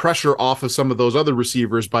some pressure off of some of those other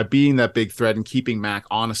receivers by being that big threat and keeping Mac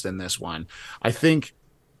honest in this one. I think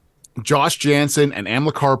Josh Jansen and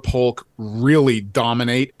Amilcar Polk really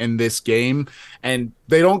dominate in this game, and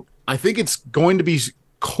I think it's going to be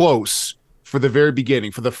close for the very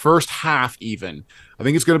beginning, for the first half even. I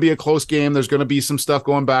think it's going to be a close game. There's going to be some stuff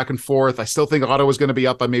going back and forth. I still think Ottawa's going to be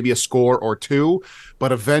up by maybe a score or two,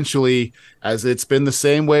 but eventually, as it's been the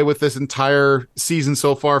same way with this entire season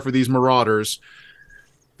so far for these Marauders,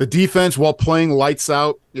 the defense, while playing lights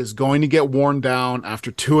out, is going to get worn down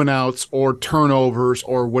after 2-and-outs or turnovers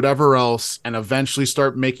or whatever else, and eventually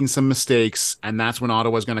start making some mistakes, and that's when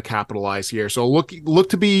Ottawa's going to capitalize here. So look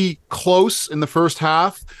to be close in the first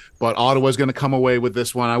half, but Ottawa's going to come away with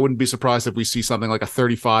this one. I wouldn't be surprised if we see something like a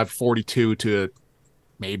 35-42 to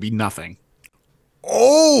maybe nothing.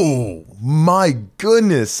 Oh, my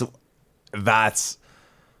goodness. That's...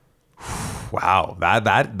 Wow,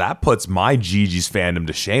 that puts my Gigi's fandom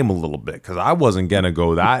to shame a little bit, because I wasn't going to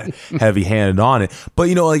go that heavy-handed on it. But,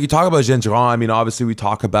 you know, like you talk about Gendron, I mean, obviously we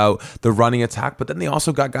talk about the running attack, but then they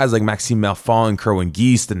also got guys like Maxime Melfond and Kerwin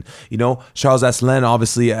Geist, and, you know, Charles Asselin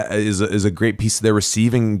obviously is a great piece of their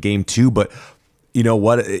receiving game too, but you know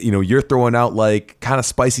what, you know, you're throwing out like kind of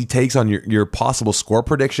spicy takes on your possible score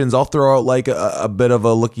predictions. I'll throw out like a bit of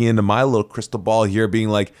a looking into my little crystal ball here, being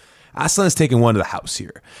like, Asselin is taking one to the house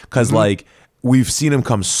here, because like we've seen him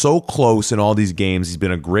come so close in all these games. He's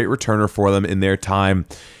been a great returner for them in their time.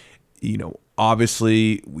 You know,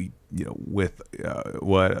 obviously with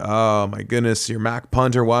oh my goodness, your Mac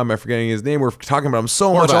punter. Why am I forgetting his name? We're talking about him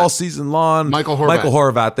so much all season long. Michael Horvat. Michael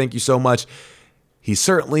Horvat. Thank you so much. He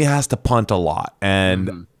certainly has to punt a lot,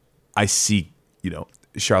 and I see, you know,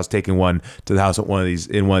 Charles taking one to the house at one of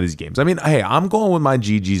these games. I mean, hey, I'm going with my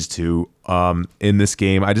GGs too in this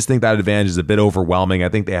game. I just think that advantage is a bit overwhelming. I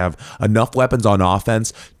think they have enough weapons on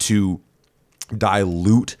offense to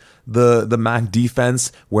dilute the Mac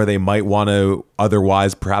defense, where they might want to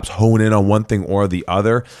otherwise perhaps hone in on one thing or the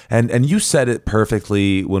other. And you said it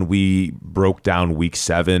perfectly when we broke down week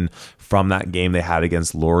 7 from that game they had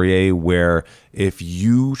against Laurier, where if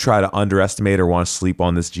you try to underestimate or want to sleep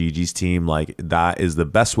on this GG's team, like that is the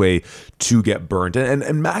best way to get burnt.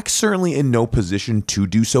 And Mac's certainly in no position to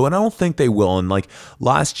do so, and I don't think they will. And like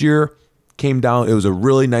last year came down, it was a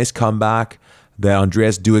really nice comeback that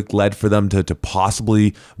Andreas Duick led for them to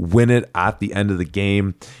possibly win it at the end of the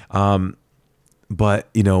game. But,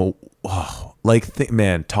 you know,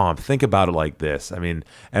 man, Tom, think about it like this. I mean,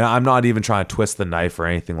 and I'm not even trying to twist the knife or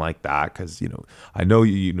anything like that, because, you know, I know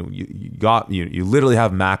you literally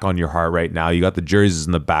have Mac on your heart right now. You got the jerseys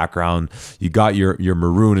in the background. You got your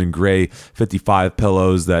maroon and gray 55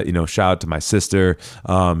 pillows that, you know, shout out to my sister,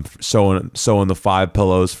 sewing the 5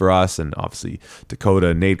 pillows for us, and obviously Dakota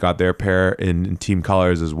and Nate got their pair in team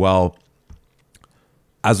colors as well.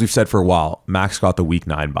 As we've said for a while, Mac's got the week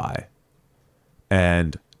 9 bye.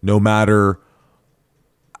 And no matter,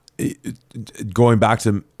 going back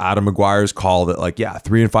to Adam McGuire's call that, like, yeah,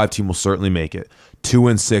 3-5 team will certainly make it.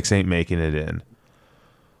 2-6 ain't making it in.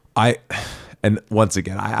 And once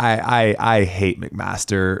again, I hate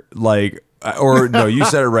McMaster. Like, or no, you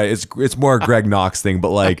said it right. It's more a Greg Knox thing, but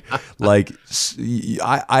like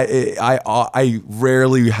I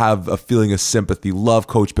rarely have a feeling of sympathy. Love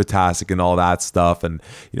Coach Potasic and all that stuff, and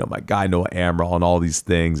you know, my guy Noah Amaral and all these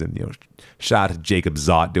things, and you know, shout out to Jacob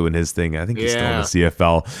Zott doing his thing. I think he's still in the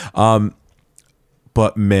CFL.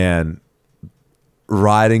 But man,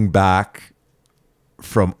 riding back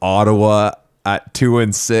from Ottawa at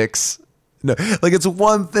 2-6. No, like it's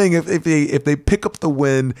one thing if they pick up the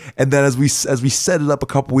win, and then as we set it up a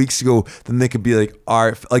couple weeks ago, then they could be like, all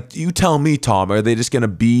right, like you tell me, Tom, are they just gonna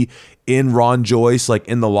be in Ron Joyce, like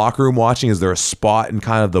in the locker room watching? Is there a spot in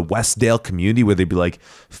kind of the Westdale community where they'd be like,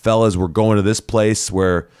 fellas, we're going to this place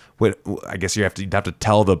where, I guess you'd have to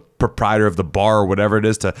tell the proprietor of the bar or whatever it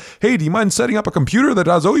is to, hey, do you mind setting up a computer that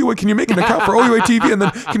does OUA? Can you make an account for OUA TV, and then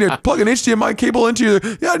can you plug an HDMI cable into your?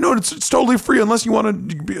 Yeah, no, it's totally free unless you want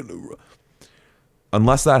to be.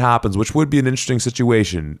 Unless that happens, which would be an interesting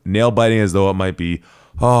situation, nail biting as though it might be,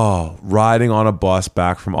 riding on a bus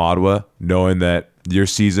back from Ottawa, knowing that your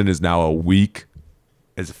season is now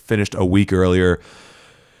finished a week earlier.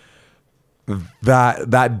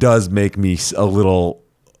 That does make me a little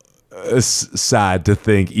sad to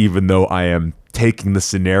think, even though I am taking the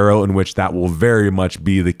scenario in which that will very much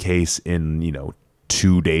be the case in, you know,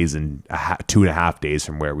 2 days and 2.5 days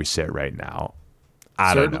from where we sit right now.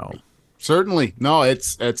 I don't know. Certainly. No,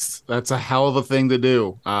 that's a hell of a thing to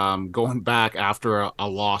do. Going back after a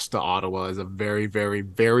loss to Ottawa is a very, very,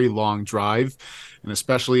 very long drive, and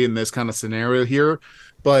especially in this kind of scenario here.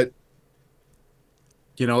 But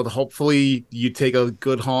hopefully you take a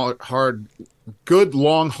good long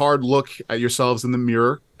hard look at yourselves in the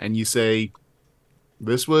mirror and you say,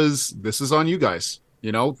 this is on you guys.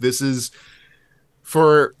 This is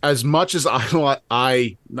for as much as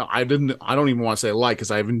I no, I don't even want to say like,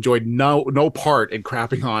 because I've enjoyed no part in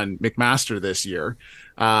crapping on McMaster this year.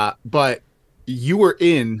 But you were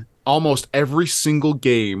in almost every single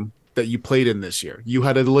game that you played in this year. You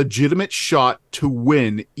had a legitimate shot to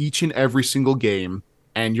win each and every single game,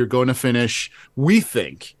 and you're going to finish, we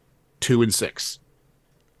think, 2-6.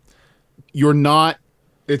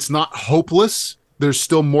 It's not hopeless. There's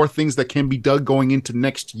still more things that can be done going into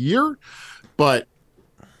next year, but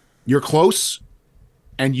you're close,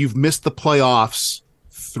 and you've missed the playoffs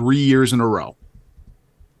 3 years in a row.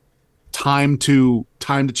 Time to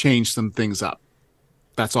change some things up.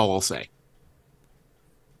 That's all I'll say.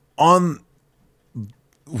 On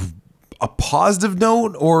a positive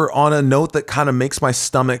note, or on a note that kind of makes my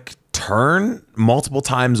stomach turn multiple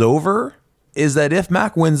times over, is that if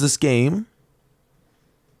Mac wins this game,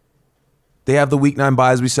 they have the week 9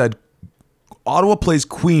 bye, as we said. Ottawa plays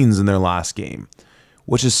Queens in their last game,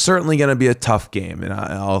 which is certainly going to be a tough game. And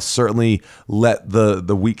I'll certainly let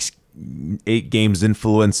the week's 8 games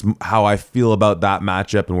influence how I feel about that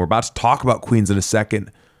matchup. And we're about to talk about Queens in a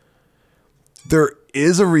second. There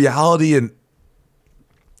is a reality, and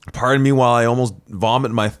pardon me while I almost vomit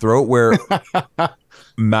in my throat, where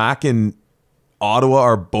Mac and Ottawa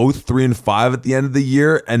are both 3-5 at the end of the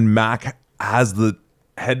year, and Mac has the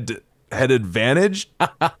head advantage.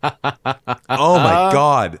 Oh my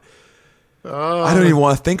God. I don't even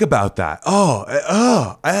want to think about that.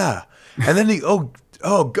 Yeah. And then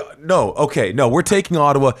God, no. Okay, no, we're taking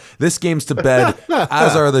Ottawa. This game's to bed,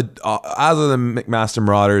 as are the McMaster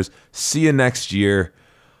Marauders. See you next year.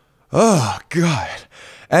 Oh God.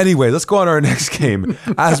 Anyway, let's go on to our next game.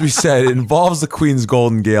 As we said, it involves the Queens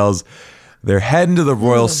Golden Gales. They're heading to the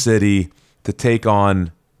Royal City to take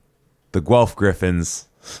on the Guelph Griffins.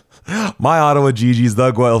 My Ottawa GG's,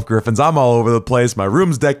 the Guelph Griffins. I'm all over the place. My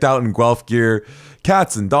room's decked out in Guelph gear.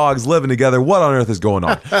 Cats and dogs living together. What on earth is going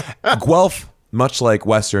on? Guelph, much like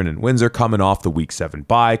Western and Windsor, coming off the week 7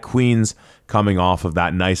 bye. Queens coming off of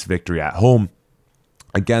that nice victory at home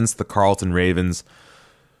against the Carleton Ravens.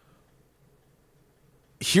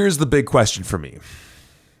 Here's the big question for me.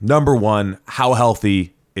 Number one, how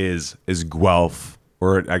healthy is Guelph?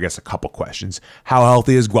 Or I guess a couple questions. How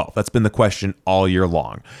healthy is Guelph? That's been the question all year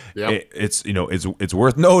long. Yep. It's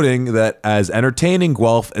worth noting that as entertaining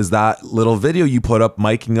Guelph as that little video you put up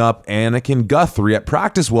miking up Anakin Guthrie at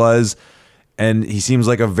practice was, and he seems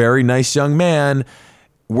like a very nice young man,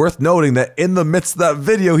 worth noting that in the midst of that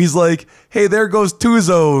video, he's like, hey, there goes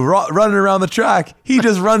Tuzo running around the track. He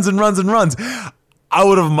just runs and runs and runs. I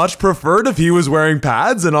would have much preferred if he was wearing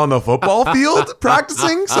pads and on the football field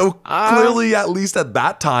practicing. So clearly, at least at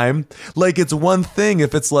that time, like, it's one thing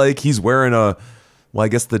if it's like he's wearing I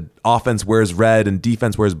guess the offense wears red and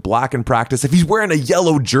defense wears black in practice. If he's wearing a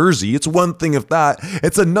yellow jersey, it's one thing if that.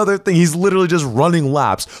 It's another thing. He's literally just running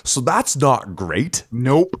laps. So that's not great.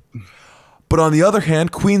 Nope. But on the other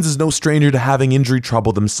hand, Queens is no stranger to having injury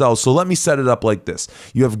trouble themselves. So let me set it up like this.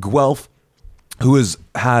 You have Guelph, who has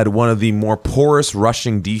had one of the more porous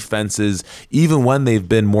rushing defenses, even when they've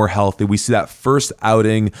been more healthy. We see that first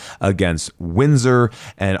outing against Windsor,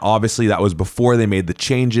 and obviously that was before they made the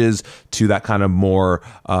changes to that kind of more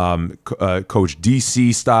Coach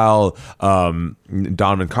DC style,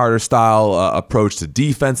 Donovan Carter style approach to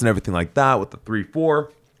defense and everything like that with the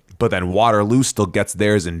 3-4. But then Waterloo still gets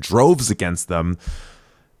theirs in droves against them.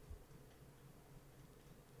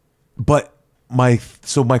 But my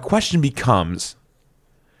question becomes,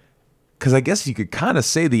 because I guess you could kind of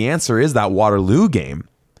say the answer is that Waterloo game.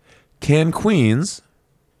 Can Queens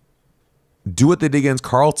do what they did against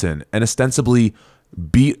Carleton and ostensibly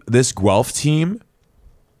beat this Guelph team?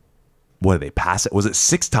 What did they pass it? Was it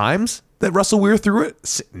 6 times that Russell Weir threw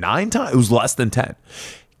it? 9 times? It was less than 10.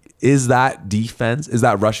 Is that defense, is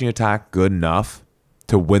that rushing attack good enough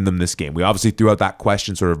to win them this game? We obviously threw out that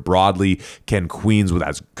question sort of broadly. Can Queens, with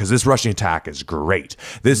that, because this rushing attack is great.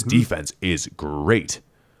 This defense is great.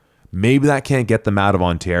 Maybe that can't get them out of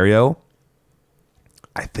Ontario.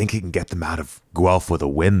 I think it can get them out of Guelph with a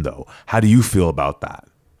win, though. How do you feel about that?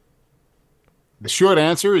 The short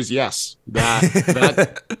answer is yes.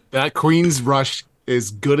 That Queens rush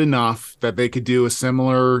is good enough that they could do a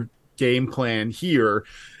similar game plan here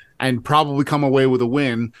and probably come away with a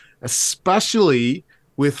win, especially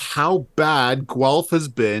with how bad Guelph has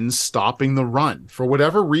been stopping the run. For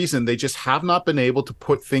whatever reason, they just have not been able to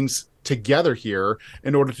put things together here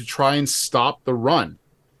in order to try and stop the run.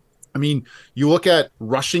 I mean, you look at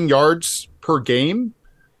rushing yards per game,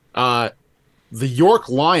 the York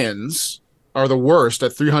Lions are the worst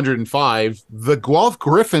at 305. The Guelph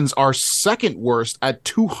Griffins are second worst at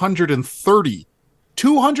 230.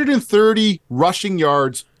 230 rushing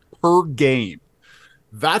yards per game.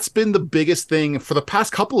 That's been the biggest thing for the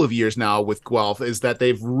past couple of years now with Guelph, is that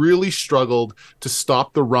they've really struggled to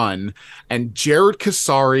stop the run. And Jared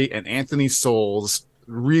Kasari and Anthony Souls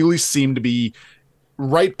really seem to be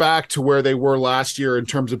right back to where they were last year in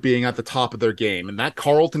terms of being at the top of their game. And that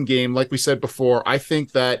Carleton game, like we said before, I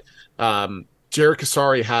think that Jared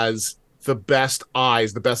Kasari has the best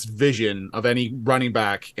eyes, the best vision of any running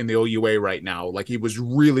back in the OUA right now. Like, he was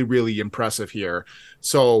really, really impressive here.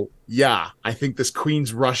 So yeah, I think this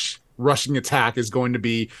Queens rushing attack is going to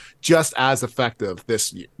be just as effective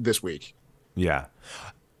this week. Yeah.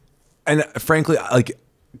 And frankly, like,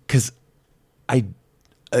 because I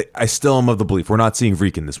still am of the belief we're not seeing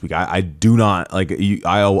Vreeken this week. I do not like.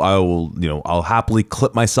 I will, I'll happily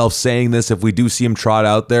clip myself saying this if we do see him trot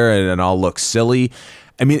out there, and I'll look silly.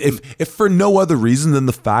 I mean, if for no other reason than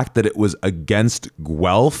the fact that it was against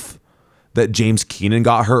Guelph that James Keenan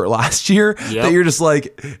got hurt last year, that you're just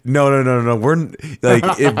like, no. We're like,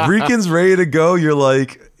 if Vreeken's ready to go, you're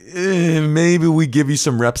like, maybe we give you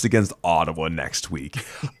some reps against Ottawa next week.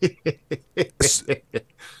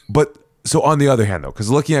 But. So on the other hand, though,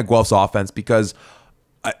 because looking at Guelph's offense, because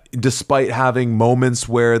despite having moments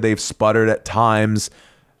where they've sputtered at times,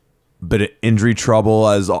 but injury trouble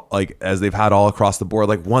as they've had all across the board,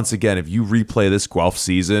 like, once again, if you replay this Guelph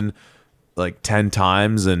season like 10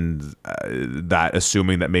 times, and that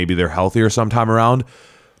assuming that maybe they're healthier sometime around,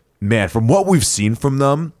 man, from what we've seen from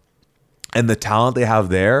them and the talent they have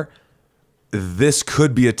there, this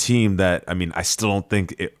could be a team that, I mean, I still don't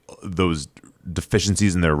think those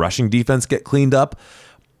deficiencies in their rushing defense get cleaned up,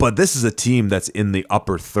 but this is a team that's in the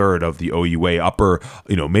upper third of the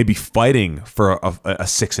OUA, maybe fighting for a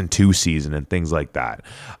 6-2 season and things like that.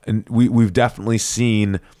 And we've definitely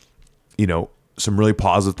seen, some really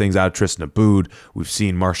positive things out of Tristan Aboud. We've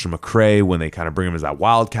seen Marshall McRae when they kind of bring him as that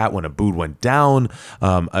wildcat when Aboud went down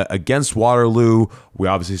against Waterloo. We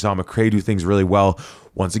obviously saw McRae do things really well.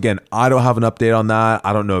 Once again, I don't have an update on that.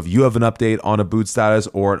 I don't know if you have an update on Aboud's status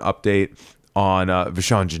or an update on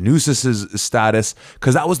Vishan Janusis's status,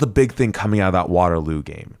 because that was the big thing coming out of that Waterloo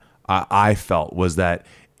game. I felt was that,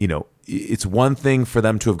 it's one thing for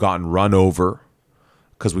them to have gotten run over,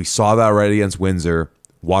 because we saw that already against Windsor.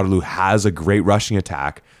 Waterloo has a great rushing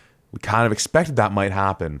attack. We kind of expected that might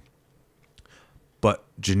happen. But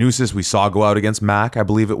Janusis, we saw go out against Mac, I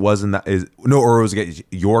believe it was or it was against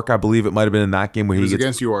York, I believe it might have been in that game where he was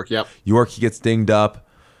against York. Yep. York, he gets dinged up.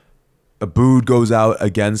 Aboud goes out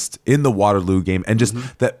in the Waterloo game, and just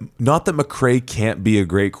that, not that McRae can't be a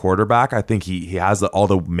great quarterback. I think he has all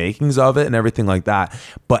the makings of it and everything like that,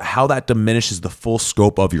 but how that diminishes the full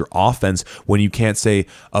scope of your offense when you can't say,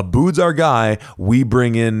 Aboud's our guy, we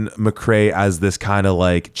bring in McRae as this kind of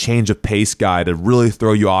like change of pace guy to really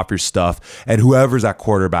throw you off your stuff, and whoever's at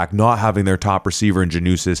quarterback not having their top receiver in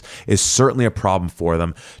Janusis is certainly a problem for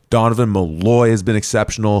them. Donovan Malloy has been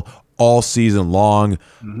exceptional all season long.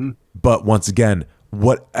 But once again,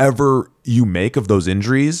 whatever you make of those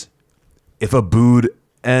injuries, if Aboud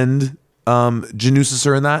and Janusis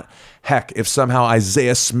are in that, heck, if somehow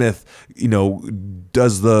Isaiah Smith,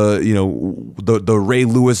 does the Ray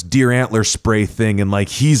Lewis deer antler spray thing, and like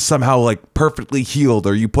he's somehow like perfectly healed,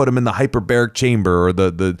 or you put him in the hyperbaric chamber, or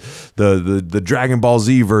the Dragon Ball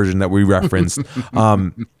Z version that we referenced,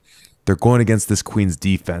 they're going against this Queens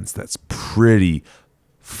defense that's pretty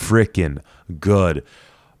freaking good.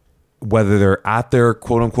 Whether they're at their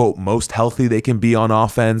quote-unquote most healthy they can be on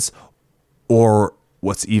offense, or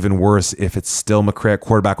what's even worse, if it's still McRae at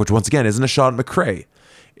quarterback, which once again isn't a shot at McRae,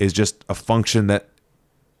 is just a function that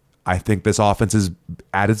I think this offense is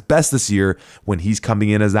at its best this year when he's coming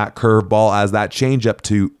in as that curveball, as that changeup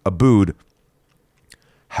to Aboud.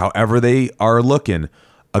 However they are looking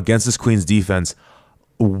against this Queens defense,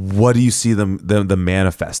 what do you see them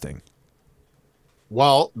manifesting?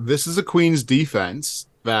 Well, this is a Queens defense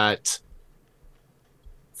that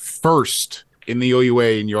first in the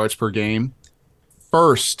OUA in yards per game,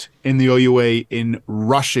 first in the OUA in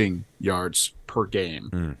rushing yards per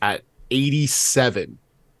game at 87.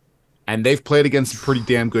 And they've played against pretty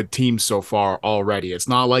damn good teams so far already. It's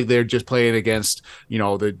not like they're just playing against,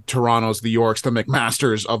 the Torontos, the Yorks, the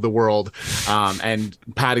McMasters of the world, and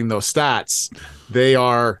padding those stats.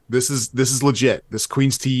 This is legit. This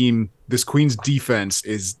Queens team, this Queens defense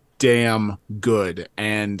is damn good.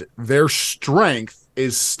 And their strength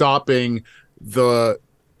is stopping the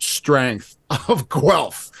strength of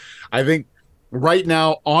Guelph. I think right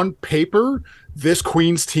now on paper, this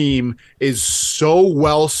Queens team is so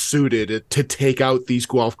well suited to take out these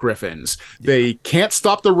Guelph Griffins. They can't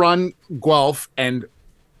stop the run, Guelph, and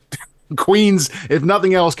Queens, if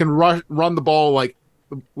nothing else, can run the ball like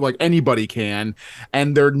anybody can.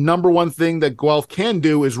 And their number one thing that Guelph can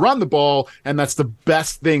do is run the ball, and that's the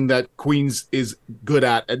best thing that Queens is good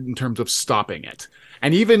at in terms of stopping it.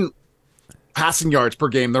 And even passing yards per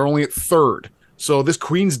game, they're only at third. So this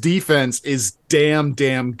Queens defense is damn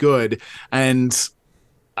good. And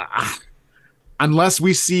unless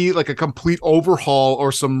we see like a complete overhaul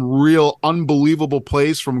or some real unbelievable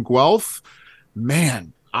plays from Guelph,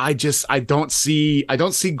 man, I don't see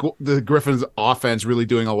the Griffins offense really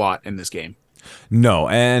doing a lot in this game. No,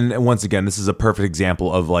 and once again, this is a perfect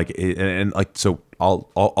example of so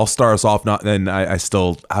I'll start us off. Not then I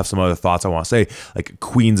still have some other thoughts I want to say. Like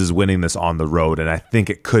Queens is winning this on the road, and I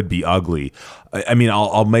think it could be ugly. I mean,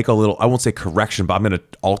 I'll make a little, I won't say correction, but I'm going to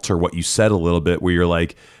alter what you said a little bit, where you're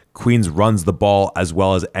like Queens runs the ball as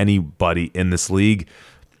well as anybody in this league.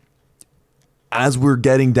 As we're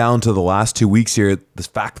getting down to the last 2 weeks here, the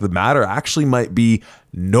fact of the matter actually might be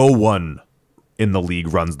no one in the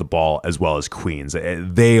league runs the ball as well as Queens.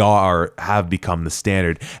 They have become the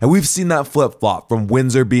standard. And we've seen that flip-flop from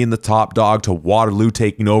Windsor being the top dog to Waterloo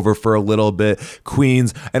taking over for a little bit,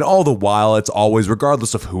 Queens, and all the while it's always,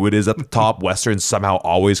 regardless of who it is at the top, Western somehow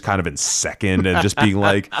always kind of in second and just being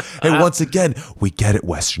like, hey, once again, we get it,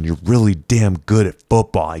 Western. You're really damn good at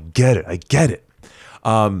football. I get it.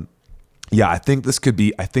 Yeah, I think this could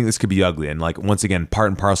be ugly. And like, once again, part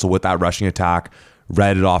and parcel with that rushing attack.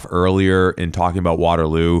 Read it off earlier in talking about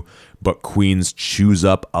Waterloo, but Queens chews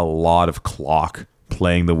up a lot of clock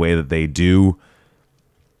playing the way that they do.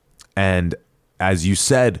 And as you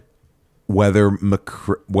said, whether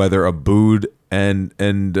Aboud and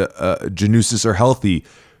Janusis are healthy,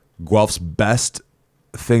 Guelph's best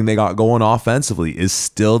thing they got going offensively is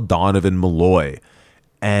still Donovan Malloy.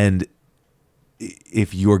 And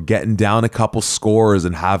if you're getting down a couple scores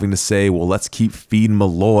and having to say, well, let's keep feeding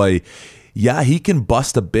Malloy, yeah, he can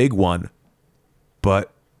bust a big one,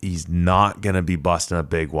 but he's not going to be busting a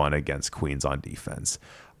big one against Queens on defense.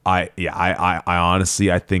 I honestly,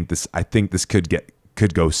 I think this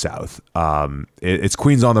could go south. It's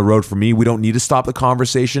Queens on the road for me. We don't need to stop the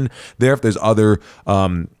conversation there. If there's other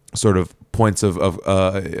sort of points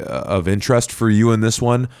of interest for you in this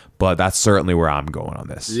one, but that's certainly where I'm going on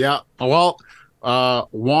this. Yeah. Well,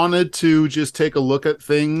 wanted to just take a look at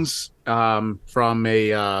things from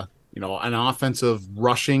a an offensive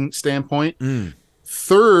rushing standpoint.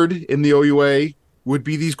 Third in the OUA would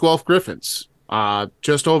be these Guelph Griffins.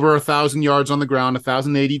 Just over 1,000 yards on the ground,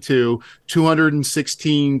 1,082,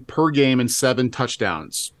 216 per game, and 7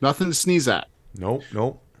 touchdowns. Nothing to sneeze at.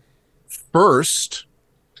 Nope. First,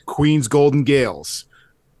 Queens Golden Gales.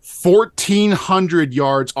 1,400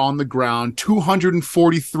 yards on the ground,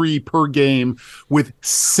 243 per game, with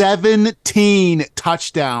 17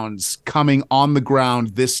 touchdowns coming on the ground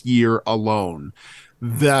this year alone.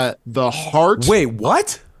 The Heart. Wait,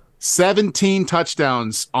 what? 17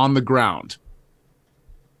 touchdowns on the ground.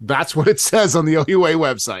 That's what it says on the OUA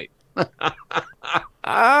website.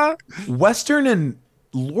 Western and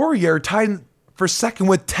Laurier are tied for second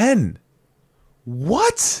with 10.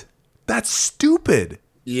 What? That's stupid.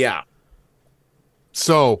 Yeah.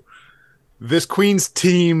 So this Queens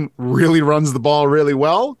team really runs the ball really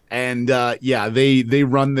well, and they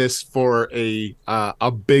run this for a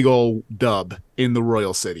big old dub in the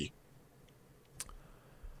Royal City.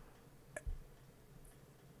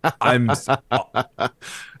 Did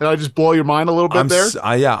I just blow your mind a little bit there?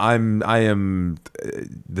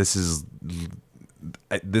 This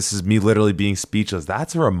is me literally being speechless.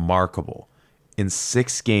 That's remarkable. In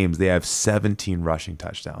 6 games, they have 17 rushing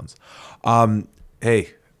touchdowns. I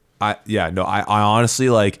honestly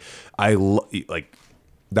like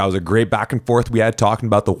that was a great back and forth we had talking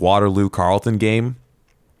about the Waterloo Carleton game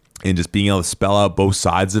and just being able to spell out both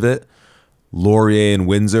sides of it. Laurier and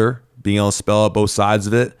Windsor being able to spell out both sides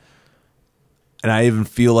of it. And I even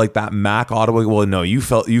feel like that Mac Ottawa. Well, no, you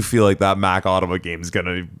feel like that Mac Ottawa game is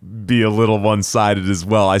gonna be a little one-sided as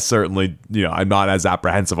well. I certainly, I'm not as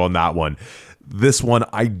apprehensive on that one. This one,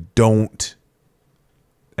 I don't.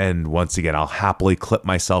 and once again, I'll happily clip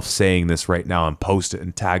myself saying this right now and post it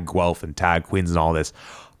and tag Guelph and tag Queens and all this.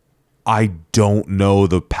 I don't know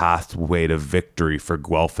the pathway to victory for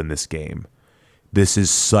Guelph in this game. This is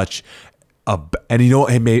such a, and you know,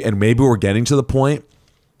 and maybe we're getting to the point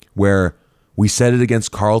where we said it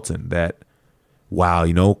against Carleton that, wow,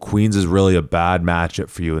 you know, Queens is really a bad matchup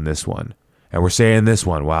for you in this one. And we're saying this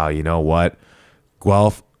one, wow, you know what?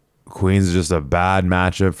 Guelph, Queens is just a bad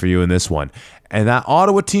matchup for you in this one. And that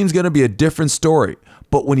Ottawa team's going to be a different story.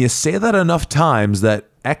 But when you say that enough times, that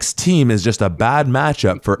X team is just a bad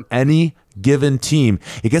matchup for any given team,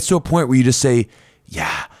 it gets to a point where you just say,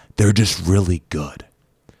 yeah, they're just really good.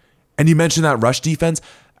 And you mentioned that rush defense.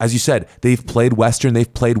 As you said, they've played Western,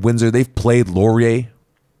 they've played Windsor, they've played Laurier.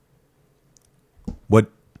 What?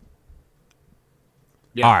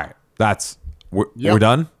 Yeah. All right, we're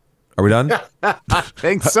done? Are we done? I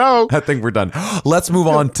think so. I think we're done. Let's move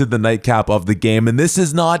on to the nightcap of the game. And this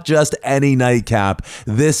is not just any nightcap.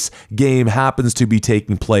 This game happens to be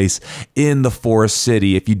taking place in the Forest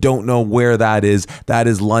City. If you don't know where that is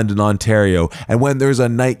London, Ontario. And when there's a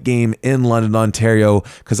night game in London, Ontario,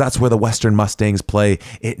 because that's where the Western Mustangs play,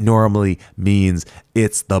 it normally means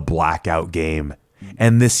it's the blackout game.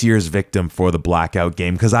 And this year's victim for the blackout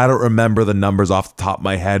game, because I don't remember the numbers off the top of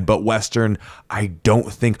my head, but Western, I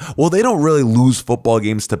don't think, well, they don't really lose football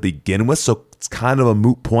games to begin with, so it's kind of a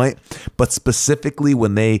moot point. But specifically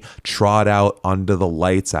when they trot out under the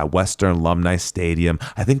lights at Western Alumni Stadium,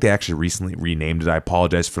 I think they actually recently renamed it. I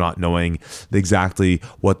apologize for not knowing exactly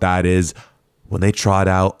what that is. When they trot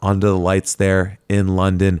out under the lights there in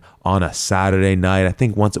London on a Saturday night, I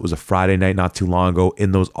think once it was a Friday night not too long ago,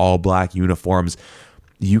 in those all black uniforms,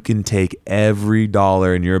 you can take every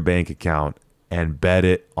dollar in your bank account and bet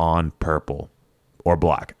it on purple or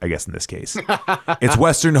black, I guess in this case. It's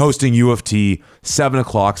Western hosting U of T, 7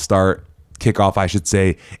 o'clock start, kickoff, I should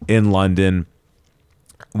say, in London.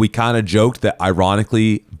 We kind of joked that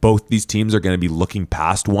ironically, both these teams are going to be looking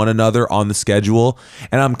past one another on the schedule.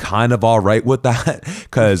 And I'm kind of all right with that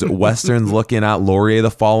because Western's looking at Laurier the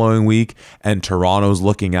following week and Toronto's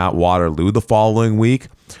looking at Waterloo the following week.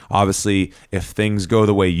 Obviously, if things go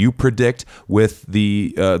the way you predict with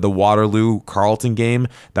the Waterloo Carleton game,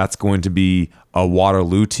 that's going to be a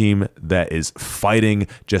Waterloo team that is fighting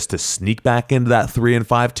just to sneak back into that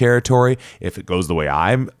 3-5 territory. If it goes the way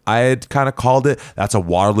I had kind of called it, that's a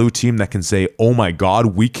Waterloo team that can say, "Oh my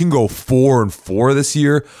God, we can go 4-4 this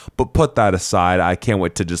year." But put that aside, I can't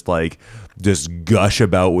wait to just gush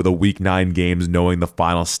about with the week 9 games, knowing the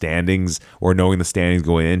final standings or knowing the standings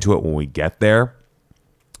going into it when we get there.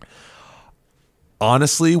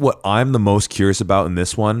 Honestly, what I'm the most curious about in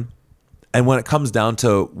this one, and when it comes down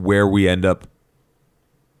to where we end up,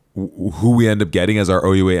 who we end up getting as our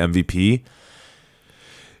OUA MVP,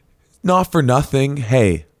 not for nothing,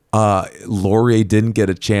 hey, Laurier didn't get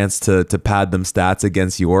a chance to pad them stats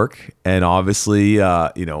against York, and obviously,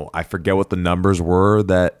 I forget what the numbers were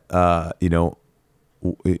that one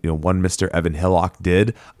Mr. Evan Hillock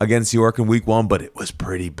did against York in week 1, but it was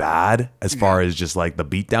pretty bad as far as just like the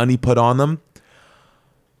beatdown he put on them.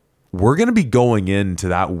 We're going to be going into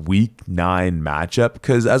that week 9 matchup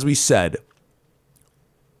because, as we said,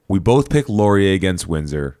 we both picked Laurier against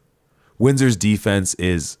Windsor. Windsor's defense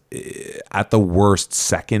is at the worst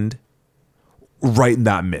second, right in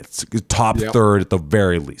that midst, top third at the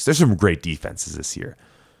very least. There's some great defenses this year.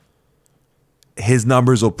 His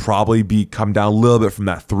numbers will probably come down a little bit from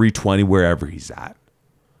that 320 wherever he's at.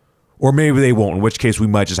 Or maybe they won't, in which case we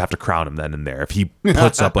might just have to crown him then and there if he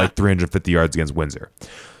puts up like 350 yards against Windsor.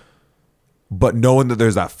 But knowing that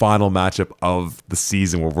there's that final matchup of the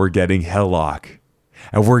season where we're getting Hillock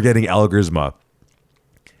and we're getting Elgersma,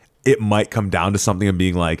 it might come down to something of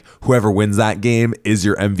being like, whoever wins that game is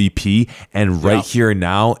your MVP. And right here and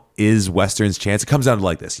now is Western's chance. It comes down to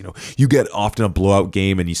like this, you get often a blowout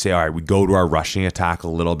game and you say, all right, we go to our rushing attack a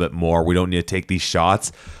little bit more. We don't need to take these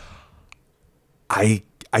shots. I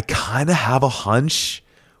kind of have a hunch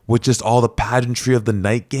with just all the pageantry of the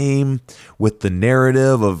night game, with the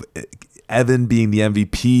narrative of Evan being the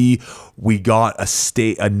MVP. We got a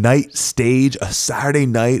Saturday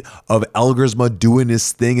night of Elgersma doing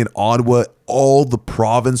his thing in Ottawa, all the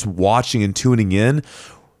province watching and tuning in.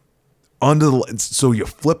 So you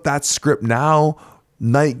flip that script now,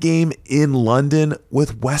 night game in London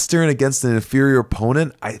with Western against an inferior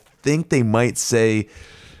opponent. I think they might say,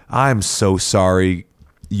 I'm so sorry,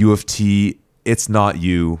 U of T, it's not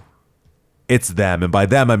you. It's them. And by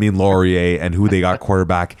them, I mean Laurier and who they got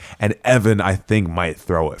quarterback. And Evan, I think, might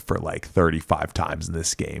throw it for like 35 times in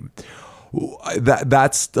this game.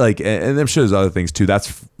 That's like, and I'm sure there's other things too.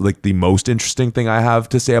 That's like the most interesting thing I have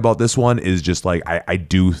to say about this one is just like I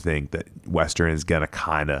do think that Western is gonna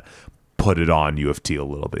kind of put it on U of T a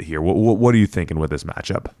little bit here. What are you thinking with this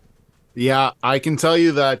matchup? Yeah, I can tell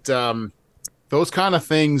you that those kind of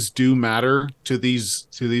things do matter to these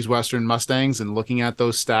Western Mustangs, and looking at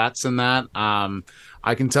those stats and that,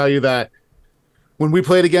 I can tell you that when we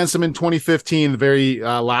played against them in 2015, the very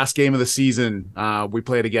last game of the season, we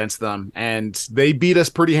played against them, and they beat us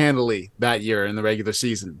pretty handily that year in the regular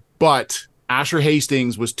season. But Asher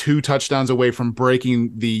Hastings was 2 touchdowns away from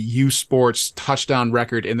breaking the U Sports touchdown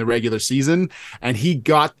record in the regular season, and he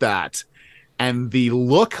got that. And the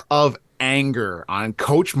look of anger on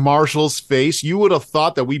Coach Marshall's face, you would have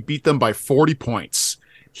thought that we beat them by 40 points.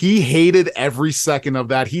 He hated every second of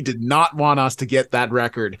that. He did not want us to get that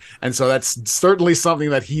record. And so that's certainly something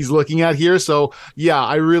that he's looking at here. So, yeah,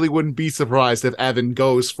 I really wouldn't be surprised if Evan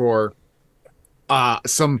goes for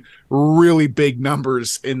some really big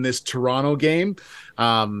numbers in this Toronto game.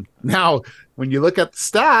 Now, when you look at the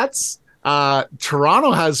stats,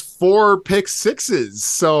 Toronto has 4 pick sixes.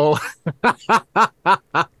 So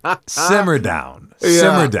simmer down.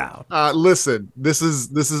 Simmer down. Listen, this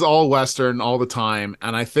is all Western all the time,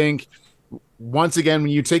 and I think once again,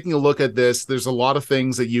 when you're taking a look at this, there's a lot of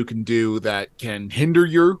things that you can do that can hinder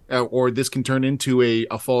you, or this can turn into a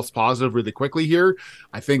false positive really quickly here.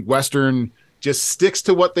 I think Western just sticks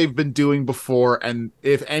to what they've been doing before, and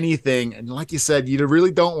if anything, and like you said, you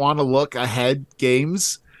really don't want to look ahead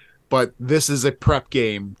games. But this is a prep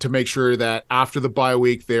game to make sure that after the bye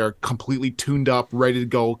week, they are completely tuned up, ready to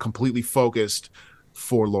go, completely focused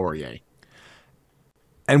for Laurier.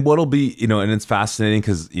 And what'll be, and it's fascinating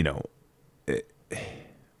because,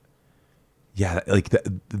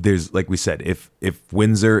 there's, like we said, if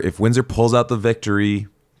Windsor pulls out the victory,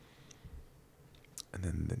 and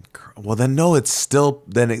then no, it's still,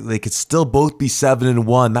 they could still both be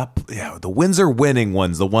 7-1. The Windsor winning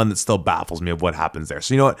one's the one that still baffles me of what happens there.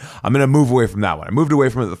 So you know what? I'm gonna move away from that one. I moved away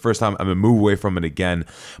from it the first time. I'm gonna move away from it again.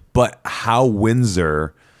 But how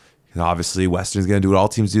Windsor, obviously Western's gonna do what all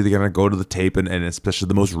teams do. They're gonna go to the tape and especially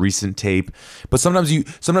the most recent tape. But sometimes you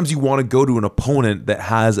want to go to an opponent that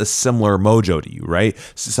has a similar mojo to you, right?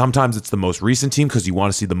 So sometimes it's the most recent team because you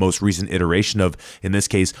want to see the most recent iteration of, in this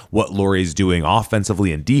case, what Laurier's doing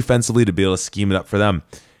offensively and defensively to be able to scheme it up for them.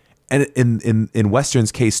 And in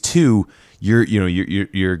Western's case too,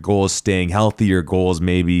 your goal is staying healthy. Your goal is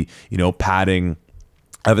maybe padding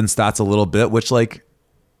Evan's stats a little bit, which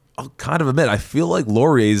I'll kind of admit, I feel like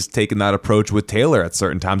Laurier's taken that approach with Taylor at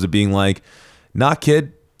certain times of being like, nah,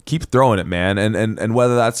 kid, keep throwing it, man. And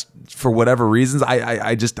whether that's for whatever reasons,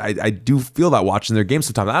 I do feel that watching their games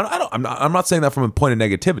sometimes. I'm not saying that from a point of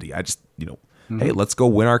negativity. I just, hey, let's go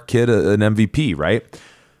win our kid an MVP, right?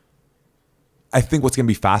 I think what's going to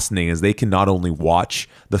be fascinating is they can not only watch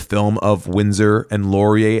the film of Windsor and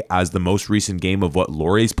Laurier as the most recent game of what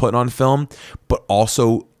Laurier's putting on film, but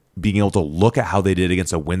also being able to look at how they did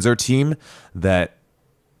against a Windsor team that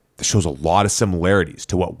shows a lot of similarities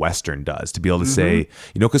to what Western does, to be able to say,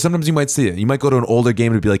 because sometimes you might see it. You might go to an older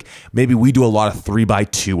game and be like, maybe we do a lot of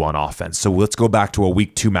 3x2 on offense. So let's go back to a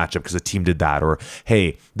week 2 matchup because the team did that. Or,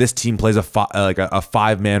 hey, this team plays a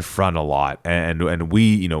 5-man front a lot. And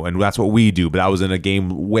we, and that's what we do. But that was in a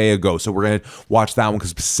game way ago. So we're going to watch that one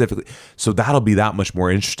because specifically. So that'll be that much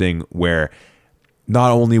more interesting where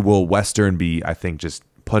not only will Western be, I think, just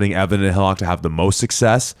putting Evan and Hillock to have the most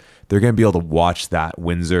success, they're going to be able to watch that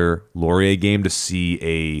Windsor-Laurier game to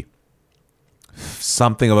see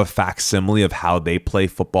something of a facsimile of how they play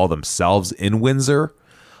football themselves in Windsor,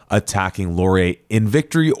 attacking Laurier in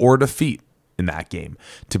victory or defeat in that game,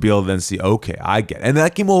 to be able to then see, okay, I get it. And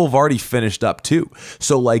that game will have already finished up too.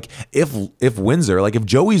 So if Windsor, if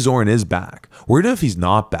Joey Zorn is back, or even if he's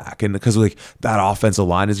not back, and because that offensive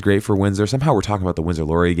line is great for Windsor, somehow we're talking about the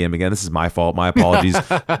Windsor-Laurier game again. This is my fault. My apologies.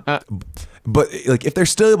 But if they're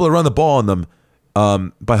still able to run the ball on them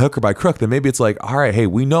by hook or by crook, then maybe it's all right, hey,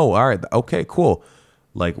 we know, all right, okay, cool.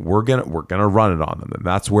 We're gonna run it on them, and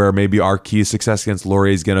that's where maybe our key of success against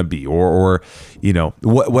Laurier is gonna be, or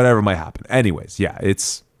whatever might happen. Anyways, yeah,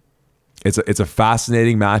 it's a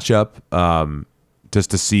fascinating matchup, just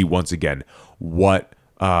to see once again what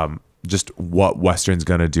Western's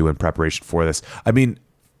gonna do in preparation for this. I mean,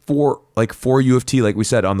 for U of T, like we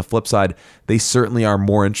said, on the flip side, they certainly are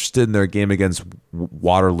more interested in their game against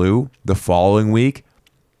Waterloo the following week.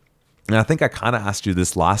 And I think I kind of asked you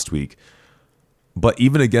this last week, but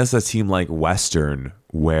even against a team like Western,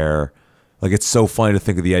 where Like, it's so funny to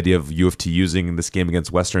think of the idea of U of T using this game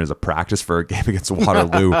against Western as a practice for a game against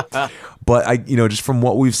Waterloo. But just from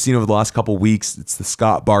what we've seen over the last couple of weeks, it's the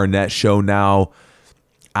Scott Barnett show now.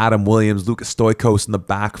 Adam Williams, Lucas Stoikos in the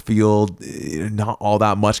backfield, not all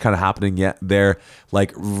that much kind of happening yet there.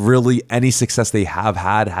 Like, really, any success they have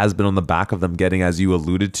had has been on the back of them getting, as you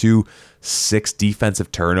alluded to, 6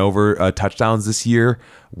 defensive touchdowns this year,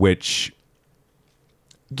 which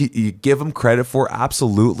you give them credit for,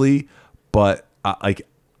 absolutely. But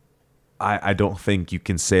I don't think you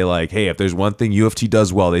can say, like, hey, if there's one thing U of T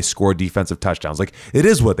does well, they score defensive touchdowns. Like, it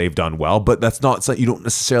is what they've done well, but that's not something you don't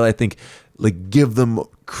necessarily, I think, like, give them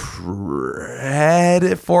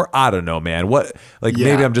credit for. I don't know, man.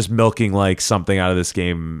 Maybe I'm just milking like something out of this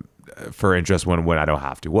game for interest when I don't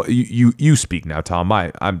have to. What you speak now, Tom.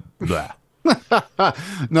 I'm blah.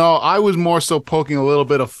 No, I was more so poking a little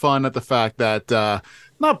bit of fun at the fact that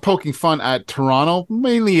not poking fun at Toronto,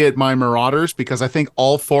 mainly at my Marauders, because I think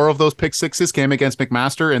all 4 of those pick sixes came against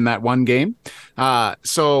McMaster in that one game.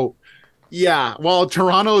 So yeah, while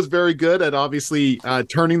Toronto is very good at obviously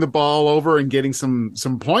turning the ball over and getting some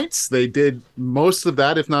points, they did most of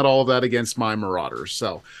that, if not all of that, against my Marauders.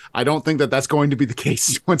 So I don't think that that's going to be the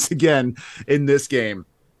case once again in this game.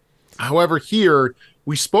 However, here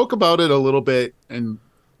we spoke about it a little bit in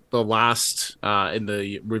the last in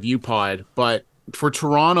the review pod, but for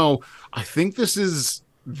Toronto, I think this is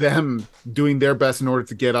them doing their best in order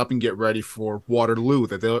to get up and get ready for Waterloo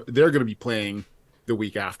that they're going to be playing the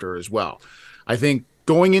week after as well. I think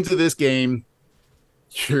going into this game,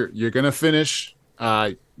 you're going to finish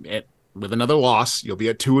with another loss. You'll be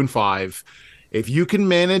at 2-5. If you can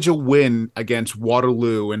manage a win against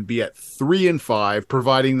Waterloo and be at 3-5,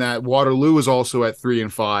 providing that Waterloo is also at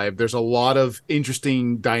 3-5, there's a lot of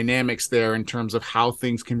interesting dynamics there in terms of how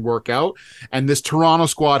things can work out. And this Toronto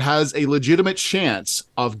squad has a legitimate chance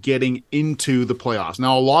of getting into the playoffs.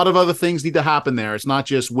 Now, a lot of other things need to happen there. It's not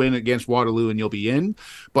just win against Waterloo and you'll be in,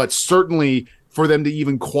 but certainly for them to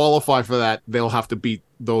even qualify for that, they'll have to beat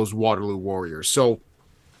those Waterloo Warriors. So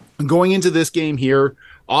going into this game here,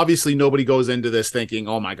 obviously, nobody goes into this thinking,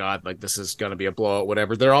 oh, my God, like this is going to be a blowout,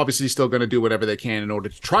 whatever. They're obviously still going to do whatever they can in order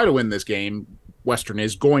to try to win this game. Western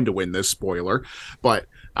is going to win this, spoiler. But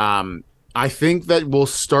I think that we'll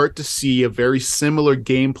start to see a very similar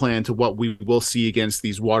game plan to what we will see against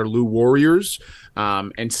these Waterloo Warriors,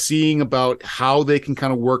 and seeing about how they can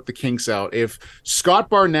kind of work the kinks out. If Scott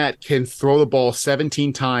Barnett can throw the ball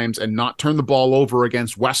 17 times and not turn the ball over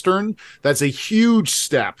against Western, that's a huge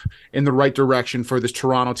step in the right direction for this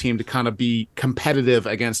Toronto team to kind of be competitive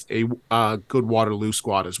against a good Waterloo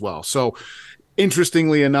squad as well. So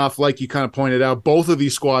interestingly enough, like you kind of pointed out, both of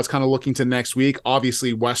these squads kind of looking to next week.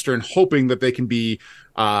 Obviously, Western hoping that they can be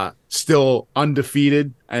still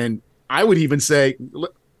undefeated. And I would even say,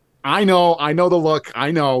 I know the look,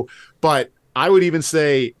 but I would even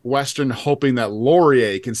say Western hoping that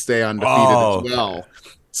Laurier can stay undefeated as well,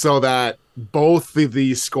 so that both of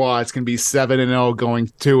these squads can be 7-0 going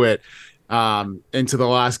to it into the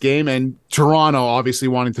last game. And Toronto obviously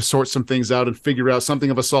wanting to sort some things out and figure out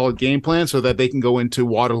something of a solid game plan so that they can go into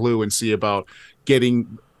Waterloo and see about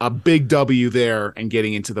getting a big W there and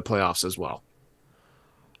getting into the playoffs as well.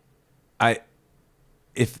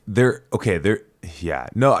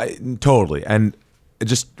 Totally. And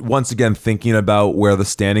just once again, thinking about where the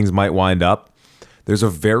standings might wind up, there's a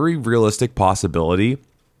very realistic possibility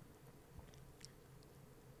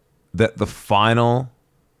that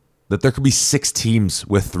there could be 6 teams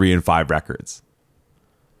with 3-5 records.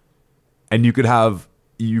 And it could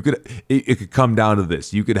come down to this.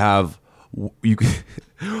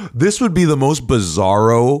 This would be the most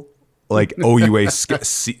bizarro, like, OUA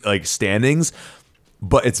standings,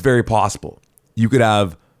 but it's very possible. You could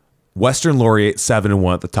have Western Laureate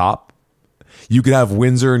 7-1 at the top. You could have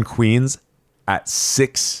Windsor and Queens at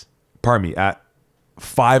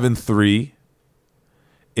 5-3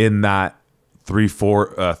 in that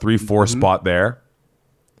 3-4 spot there.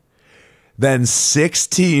 Then 6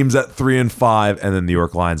 teams at 3-5, and then New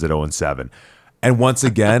York Lions at 0-7. And once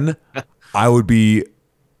again, I would be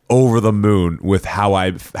over the moon with how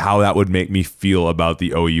that would make me feel about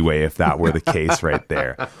the OUA if that were the case right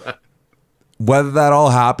there. Whether that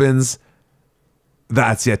all happens,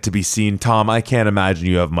 that's yet to be seen. Tom, I can't imagine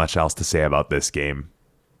you have much else to say about this game.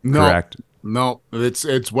 No, correct? No,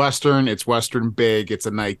 it's Western. It's Western big. It's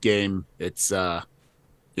a night game. It's yeah.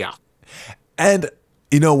 And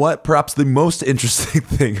you know what? Perhaps the most interesting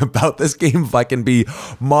thing about this game, if I can be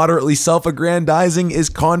moderately self-aggrandizing, is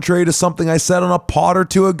contrary to something I said on a pod or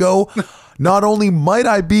two ago. Not only might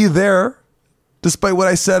I be there, despite what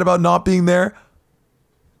I said about not being there,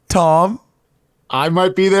 Tom, I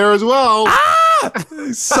might be there as well.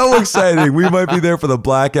 So exciting. We might be there for the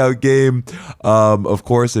blackout game. Of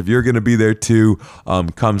course, if you're going to be there too,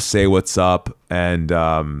 come say what's up. And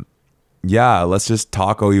yeah, let's just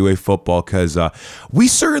talk OUA football because we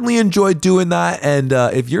certainly enjoy doing that. And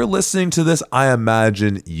if you're listening to this, I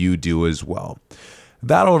imagine you do as well.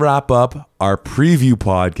 That'll wrap up our preview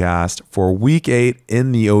podcast for week 8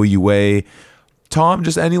 in the OUA. Tom,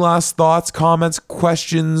 just any last thoughts, comments,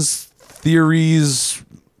 questions, theories,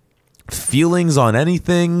 feelings on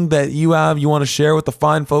anything that you want to share with the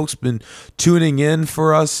fine folks been tuning in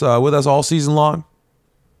for us with us all season long?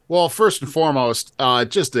 Well, first and foremost,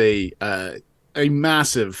 just a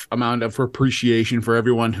massive amount of appreciation for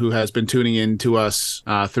everyone who has been tuning in to us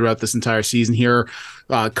throughout this entire season here,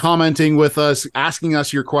 commenting with us, asking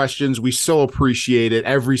us your questions. We so appreciate it.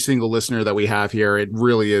 Every single listener that we have here, it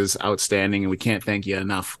really is outstanding, and we can't thank you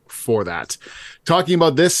enough for that. Talking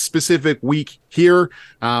about this specific week here,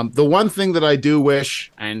 the one thing that I do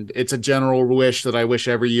wish, and it's a general wish that I wish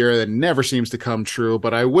every year that never seems to come true,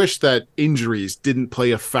 but I wish that injuries didn't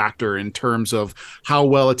play a factor in terms of how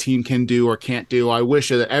well a team can do or can't do. I wish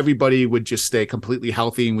that everybody would just stay completely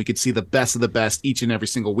healthy and we could see the best of the best each and every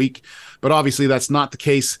single week. But obviously that's not the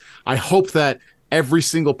case. I hope that every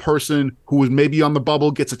single person who was maybe on the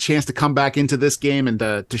bubble gets a chance to come back into this game and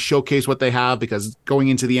to showcase what they have, because going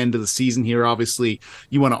into the end of the season here, obviously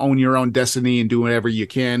you want to own your own destiny and do whatever you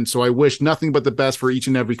can. So I wish nothing but the best for each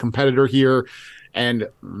and every competitor here. And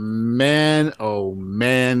man, oh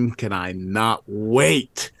man, can I not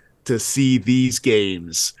wait to see these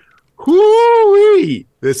games. Whoo-wee!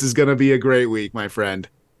 This is going to be a great week, my friend.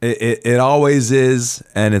 It always is,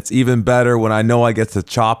 and it's even better when I know I get to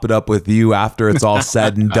chop it up with you after it's all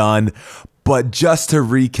said and done. But just to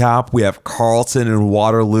recap, we have Carleton and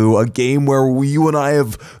Waterloo, a game where you and I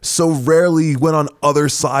have so rarely went on other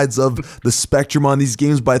sides of the spectrum on these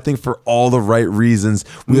games, but I think for all the right reasons.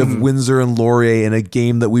 We have Windsor and Laurier in a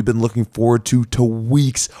game that we've been looking forward to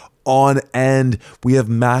weeks on end. We have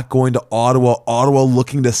Mac going to Ottawa. Ottawa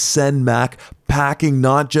looking to send Mac packing,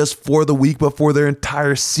 not just for the week, but for their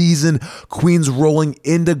entire season. Queens rolling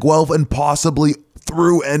into Guelph and possibly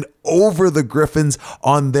through and over the Griffins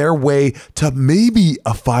on their way to maybe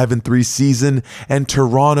a 5-3 season. And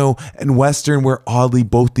Toronto and Western, where oddly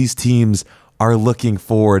both these teams are looking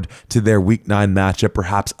forward to their week 9 matchup,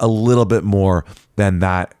 perhaps a little bit more than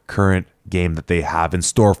that current game that they have in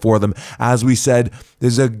store for them. As we said,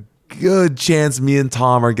 there's a good chance me and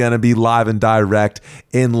Tom are going to be live and direct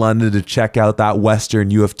in London to check out that Western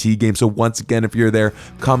U of T game. So once again, if you're there,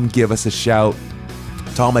 come give us a shout.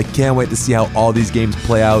 Tom, I can't wait to see how all these games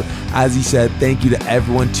play out. As he said, thank you to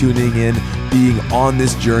everyone tuning in, being on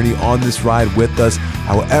this journey, on this ride with us.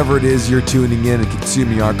 However it is you're tuning in and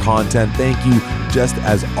consuming our content, thank you just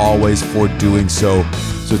as always for doing so.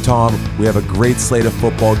 So Tom, we have a great slate of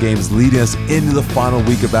football games leading us into the final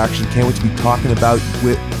week of action. Can't wait to be talking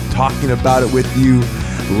about it with you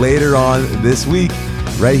later on this week,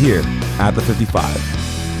 right here at the 55.